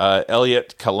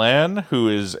Elliot Kalan, who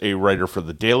is a writer for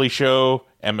The Daily Show,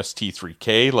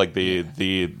 MST3K, like the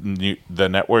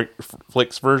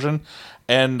Netflix version.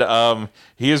 And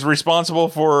he is responsible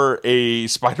for a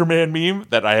Spider-Man meme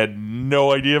that I had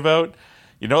no idea about.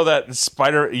 You know that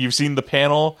you've seen the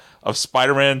panel of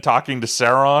Spider-Man talking to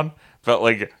Sauron? Felt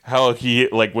like how he,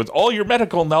 like, with all your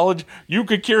medical knowledge, you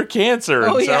could cure cancer.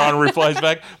 And Sauron replies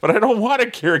back, but I don't want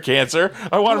to cure cancer.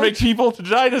 I want to make people into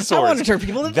dinosaurs. I want to turn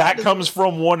people into That dinosaurs. comes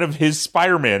from one of his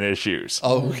Spider-Man issues.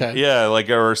 Oh, okay. Yeah, like,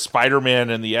 or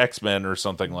Spider-Man and the X-Men or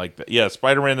something like that. Yeah,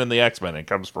 Spider-Man and the X-Men. It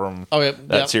comes from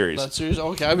that series. That series.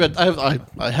 Okay, I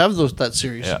have that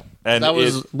series. Yeah. And that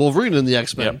was Wolverine and the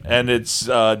X-Men. Yep. And it's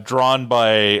drawn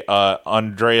by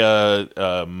Andrea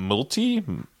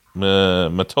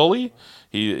Mattoli.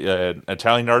 He an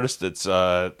Italian artist that's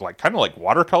like kind of like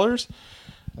watercolors.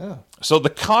 Oh. So the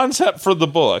concept for the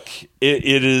book,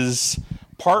 it is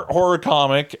part horror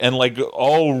comic and, like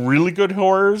all really good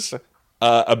horrors,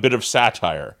 a bit of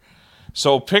satire.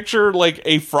 So picture like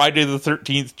a Friday the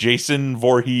 13th Jason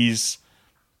Voorhees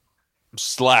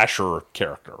slasher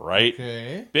character, right?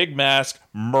 Okay. Big mask,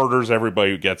 murders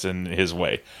everybody who gets in his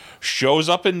way. Shows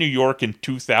up in New York in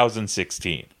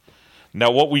 2016. Now,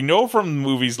 what we know from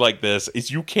movies like this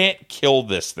is you can't kill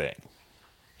this thing.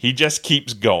 He just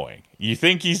keeps going. You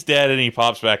think he's dead and he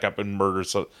pops back up and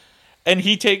murders. And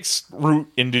he takes route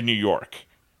into New York.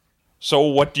 So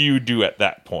what do you do at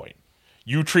that point?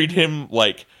 You treat him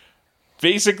like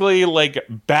basically like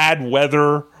bad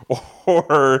weather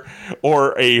or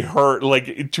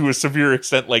like to a severe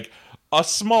extent, like a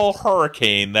small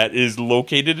hurricane that is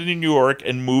located in New York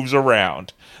and moves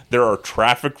around. There are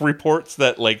traffic reports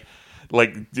that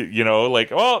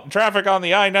traffic on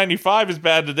the I-95 is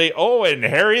bad today. Oh, and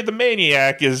Harry the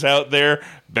Maniac is out there.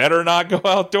 Better not go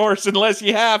outdoors unless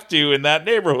you have to in that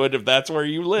neighborhood if that's where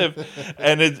you live.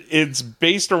 And it's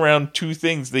based around two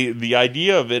things. The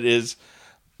idea of it is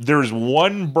there's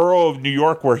one borough of New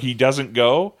York where he doesn't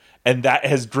go, and that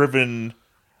has driven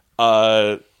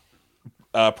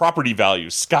property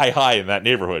values sky high in that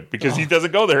neighborhood because he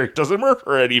doesn't go there. He doesn't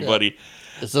murder anybody. Yeah.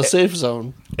 It's a safe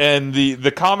zone. And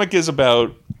the comic is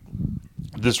about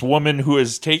this woman who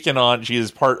has taken on, she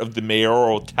is part of the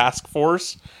mayoral task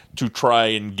force to try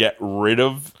and get rid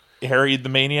of Harry the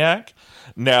Maniac.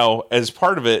 Now, as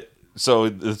part of it, so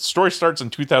the story starts in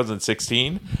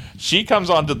 2016. She comes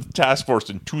onto the task force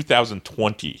in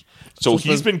 2020. So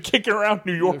he's been kicking around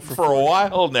New York for a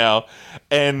while now.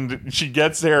 And she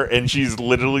gets there and she's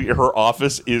literally, her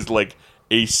office is like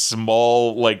a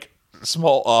small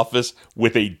office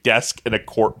with a desk and a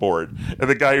corkboard. And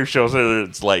the guy who shows her,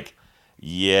 it's like,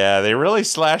 yeah, they really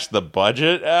slashed the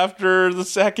budget after the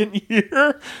second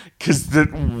year. Because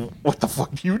what the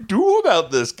fuck do you do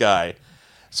about this guy?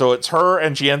 So it's her,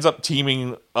 and she ends up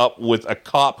teaming up with a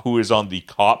cop who is on the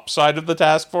cop side of the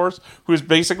task force, who has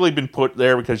basically been put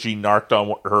there because she narked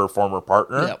on her former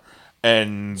partner. Yep.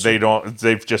 And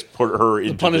they've just put her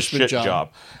into the shit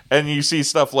job. And you see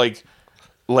stuff like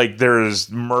there's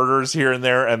murders here and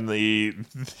there, and the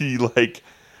like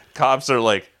cops are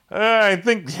like, I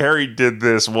think Harry did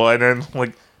this one, and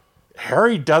like,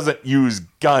 Harry doesn't use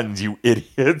guns, you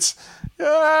idiots.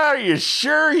 Are you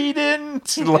sure he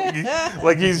didn't?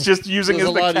 Like he's just using it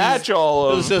as the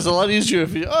catch-all. It's a lot easier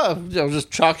if you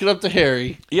just chalk it up to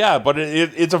Harry. Yeah, but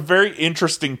it's a very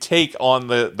interesting take on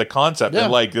the concept,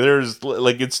 and like there's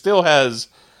like it still has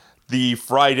the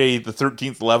Friday the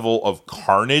 13th level of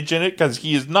carnage in it, because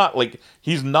he's not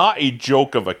a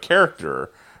joke of a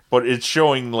character, but it's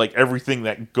showing like everything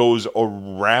that goes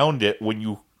around it when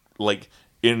you like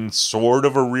in sort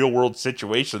of a real world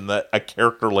situation that a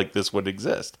character like this would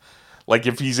exist. Like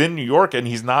if he's in New York and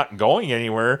he's not going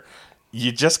anywhere,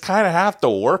 you just kind of have to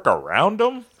work around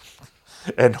him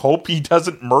and hope he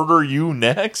doesn't murder you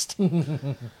next.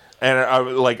 And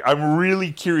I'm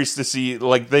really curious to see,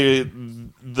 like,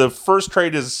 the first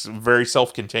trade is very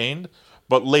self-contained,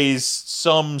 but lays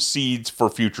some seeds for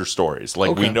future stories.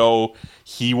 Like, we know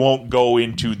he won't go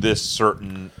into this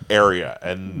certain area,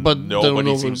 and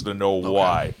nobody seems to know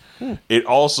why. It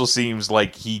also seems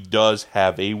like he does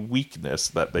have a weakness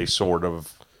that they sort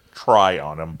of try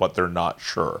on him, but they're not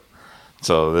sure.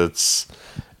 So it's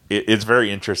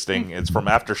very interesting. It's from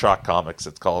Aftershock Comics.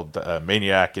 It's called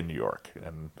Maniac in New York,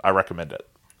 and I recommend it.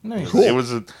 Nice.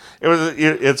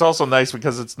 It's also nice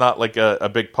because it's not like a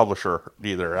big publisher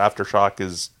either. Aftershock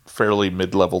is fairly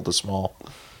mid-level to small.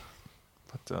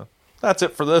 But that's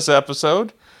it for this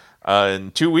episode.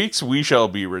 In 2 weeks, we shall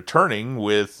be returning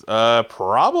with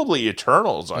probably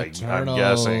Eternals, I'm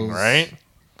guessing, right?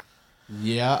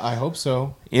 Yeah, I hope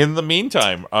so. In the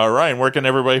meantime, Ryan, where can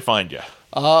everybody find you?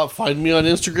 Find me on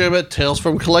Instagram at Tales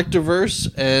from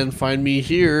Collectorverse, and find me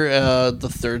here the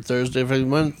third Thursday of every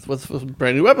month with a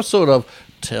brand new episode of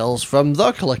Tales from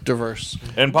the Collectorverse.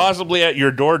 And possibly at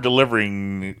your door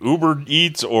delivering Uber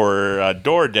Eats or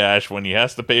DoorDash when he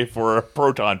has to pay for a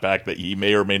proton pack that he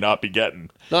may or may not be getting.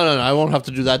 No, I won't have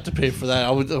to do that to pay for that.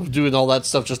 I'm doing all that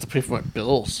stuff just to pay for my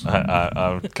bills.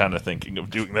 I'm kind of thinking of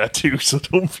doing that too, so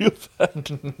don't feel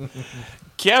bad.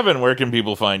 Kevin, where can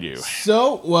people find you?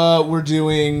 So we're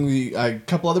doing a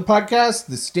couple other podcasts.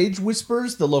 The Stage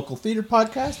Whispers, the local theater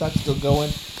podcast, that's still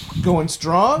going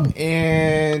strong.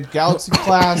 And Galaxy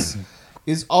Class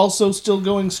is also still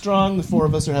going strong. The four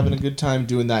of us are having a good time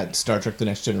doing that Star Trek The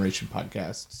Next Generation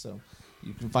podcast. So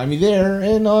you can find me there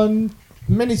and on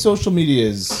many social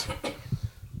medias.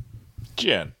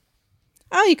 Jen.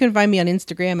 Oh, you can find me on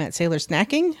Instagram at Sailor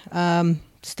Snacking.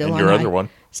 Still And on your other one.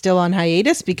 Still on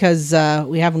hiatus because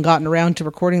we haven't gotten around to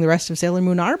recording the rest of Sailor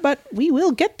Moon R, but we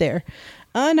will get there.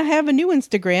 And I have a new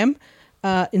Instagram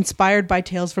inspired by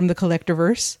Tales from the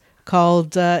Collectorverse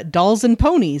called Dolls and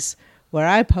Ponies, where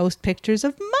I post pictures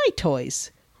of my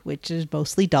toys, which is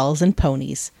mostly dolls and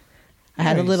ponies. I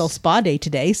had a little spa day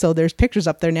today, so there's pictures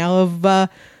up there now of the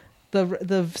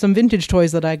some vintage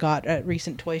toys that I got at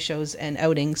recent toy shows and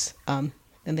outings, and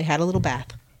they had a little bath.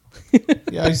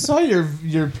 Yeah, I saw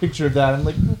your picture of that. I'm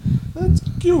like, that's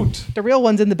cute. The real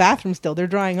one's in the bathroom still. They're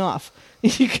drying off.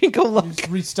 You can go look. You're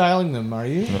just restyling them, are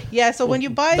you? Yeah, so when you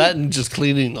buy That and just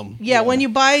cleaning them. Yeah, when you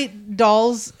buy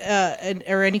dolls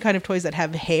or any kind of toys that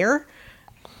have hair,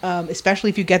 especially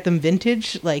if you get them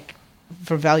vintage, like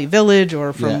from Value Village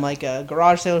or from like a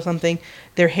garage sale or something,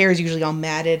 their hair is usually all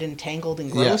matted and tangled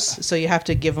and gross. Yeah. So you have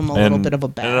to give them a little bit of a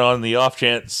bath. And on the off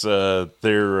chance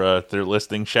they're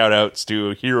listing shout outs to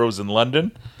Heroes in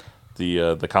London,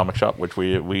 the comic shop, which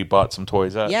we bought some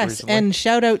toys at Yes, recently. and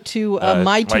shout out to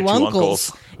my two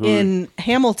uncles in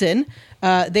Hamilton.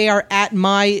 They are at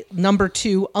my number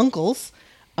 2 uncles.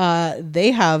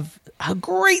 They have a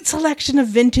great selection of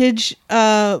vintage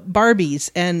Barbies,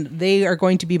 and they are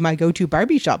going to be my go-to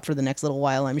Barbie shop for the next little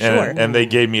while, I'm sure. And they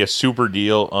gave me a super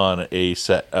deal on a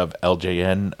set of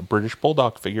LJN British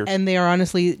Bulldog figures. And they are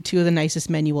honestly 2 of the nicest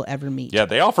men you will ever meet. Yeah,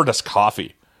 they offered us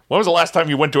coffee. When was the last time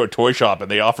you went to a toy shop and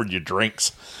they offered you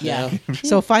drinks? Yeah.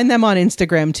 So find them on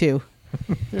Instagram too.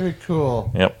 Very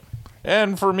cool. Yep.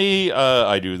 And for me,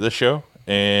 I do this show,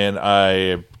 and I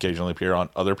occasionally appear on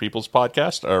other people's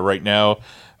podcasts. Right now,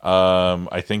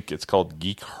 I think it's called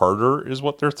Geek Harder is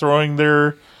what they're throwing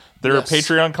their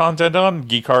Patreon content on.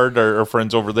 Geek Hard, our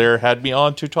friends over there, had me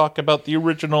on to talk about the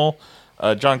original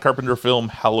John Carpenter film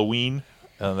Halloween.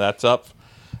 That's up.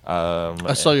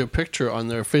 I saw your picture on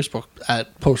their Facebook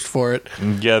post for it.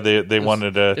 Yeah, they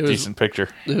wanted a decent picture.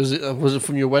 Was it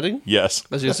from your wedding? Yes.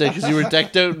 I was going to say, because you were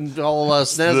decked out and all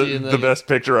snazzy. The best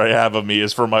picture I have of me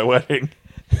is for my wedding.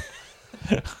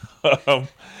 That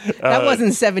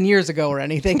wasn't 7 years ago or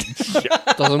anything.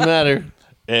 Doesn't matter.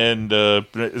 And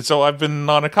so I've been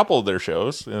on a couple of their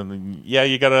shows. And yeah,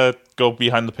 you got to go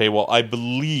behind the paywall. I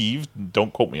believe,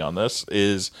 don't quote me on this,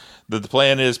 is that the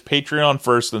plan is Patreon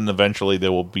first, and eventually they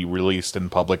will be released in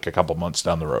public a couple months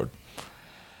down the road.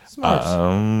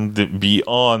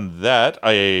 Beyond that,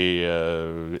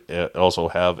 I also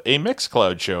have a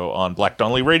Mixcloud show on Black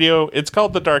Donnelly Radio. It's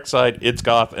called The Dark Side. It's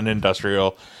goth and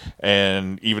industrial.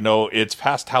 And even though it's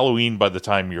past Halloween by the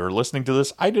time you're listening to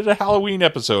this, I did a Halloween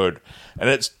episode. And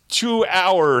it's 2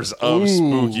 hours of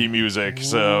spooky music.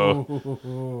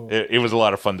 So it was a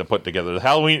lot of fun to put together. The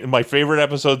Halloween, my favorite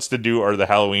episodes to do are the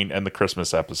Halloween and the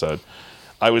Christmas episode.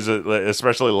 I was,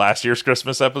 especially last year's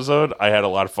Christmas episode, I had a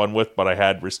lot of fun with, but I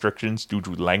had restrictions due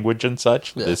to language and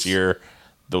such. Yes. This year,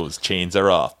 those chains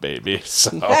are off, baby.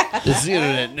 So It's the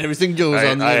internet. And everything goes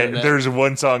on the internet. there's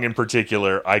one song in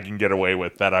particular I can get away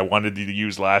with that I wanted to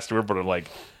use last year, but I'm like,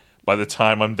 by the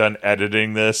time I'm done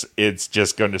editing this, it's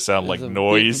just going to sound like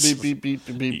noise. Beep, beep, beep,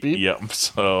 beep, beep, beep. Yep.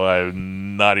 So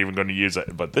I'm not even going to use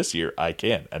it. But this year, I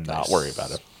can and not worry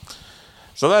about it.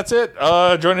 So that's it.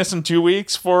 Join us in 2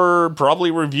 weeks for probably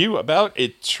review about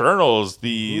Eternals,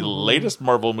 the latest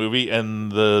Marvel movie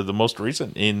and the most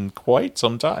recent in quite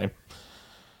some time.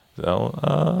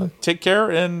 So take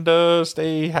care and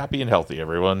stay happy and healthy,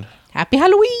 everyone. Happy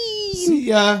Halloween! See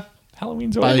ya.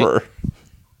 Halloween's Bye. over.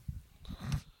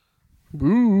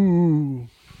 Boo.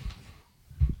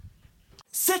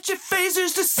 set your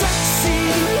phasers to sexy.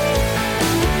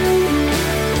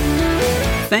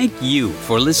 Thank you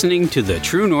for listening to the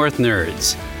True North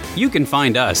Nerds. You can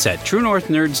find us at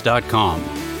truenorthnerds.com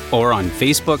or on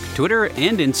Facebook, Twitter,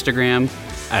 and Instagram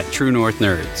at True North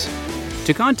Nerds.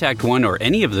 To contact one or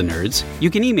any of the nerds, you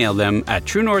can email them at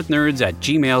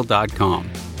truenorthnerds@gmail.com.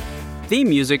 Theme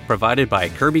music provided by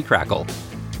Kirby Crackle.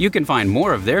 You can find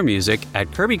more of their music at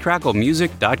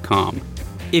kirbycracklemusic.com.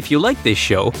 If you like this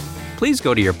show, please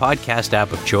go to your podcast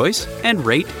app of choice and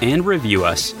rate and review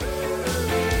us.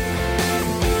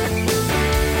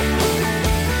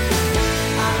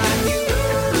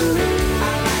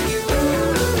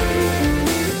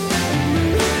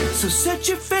 So set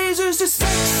your phasers to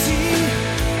sexy.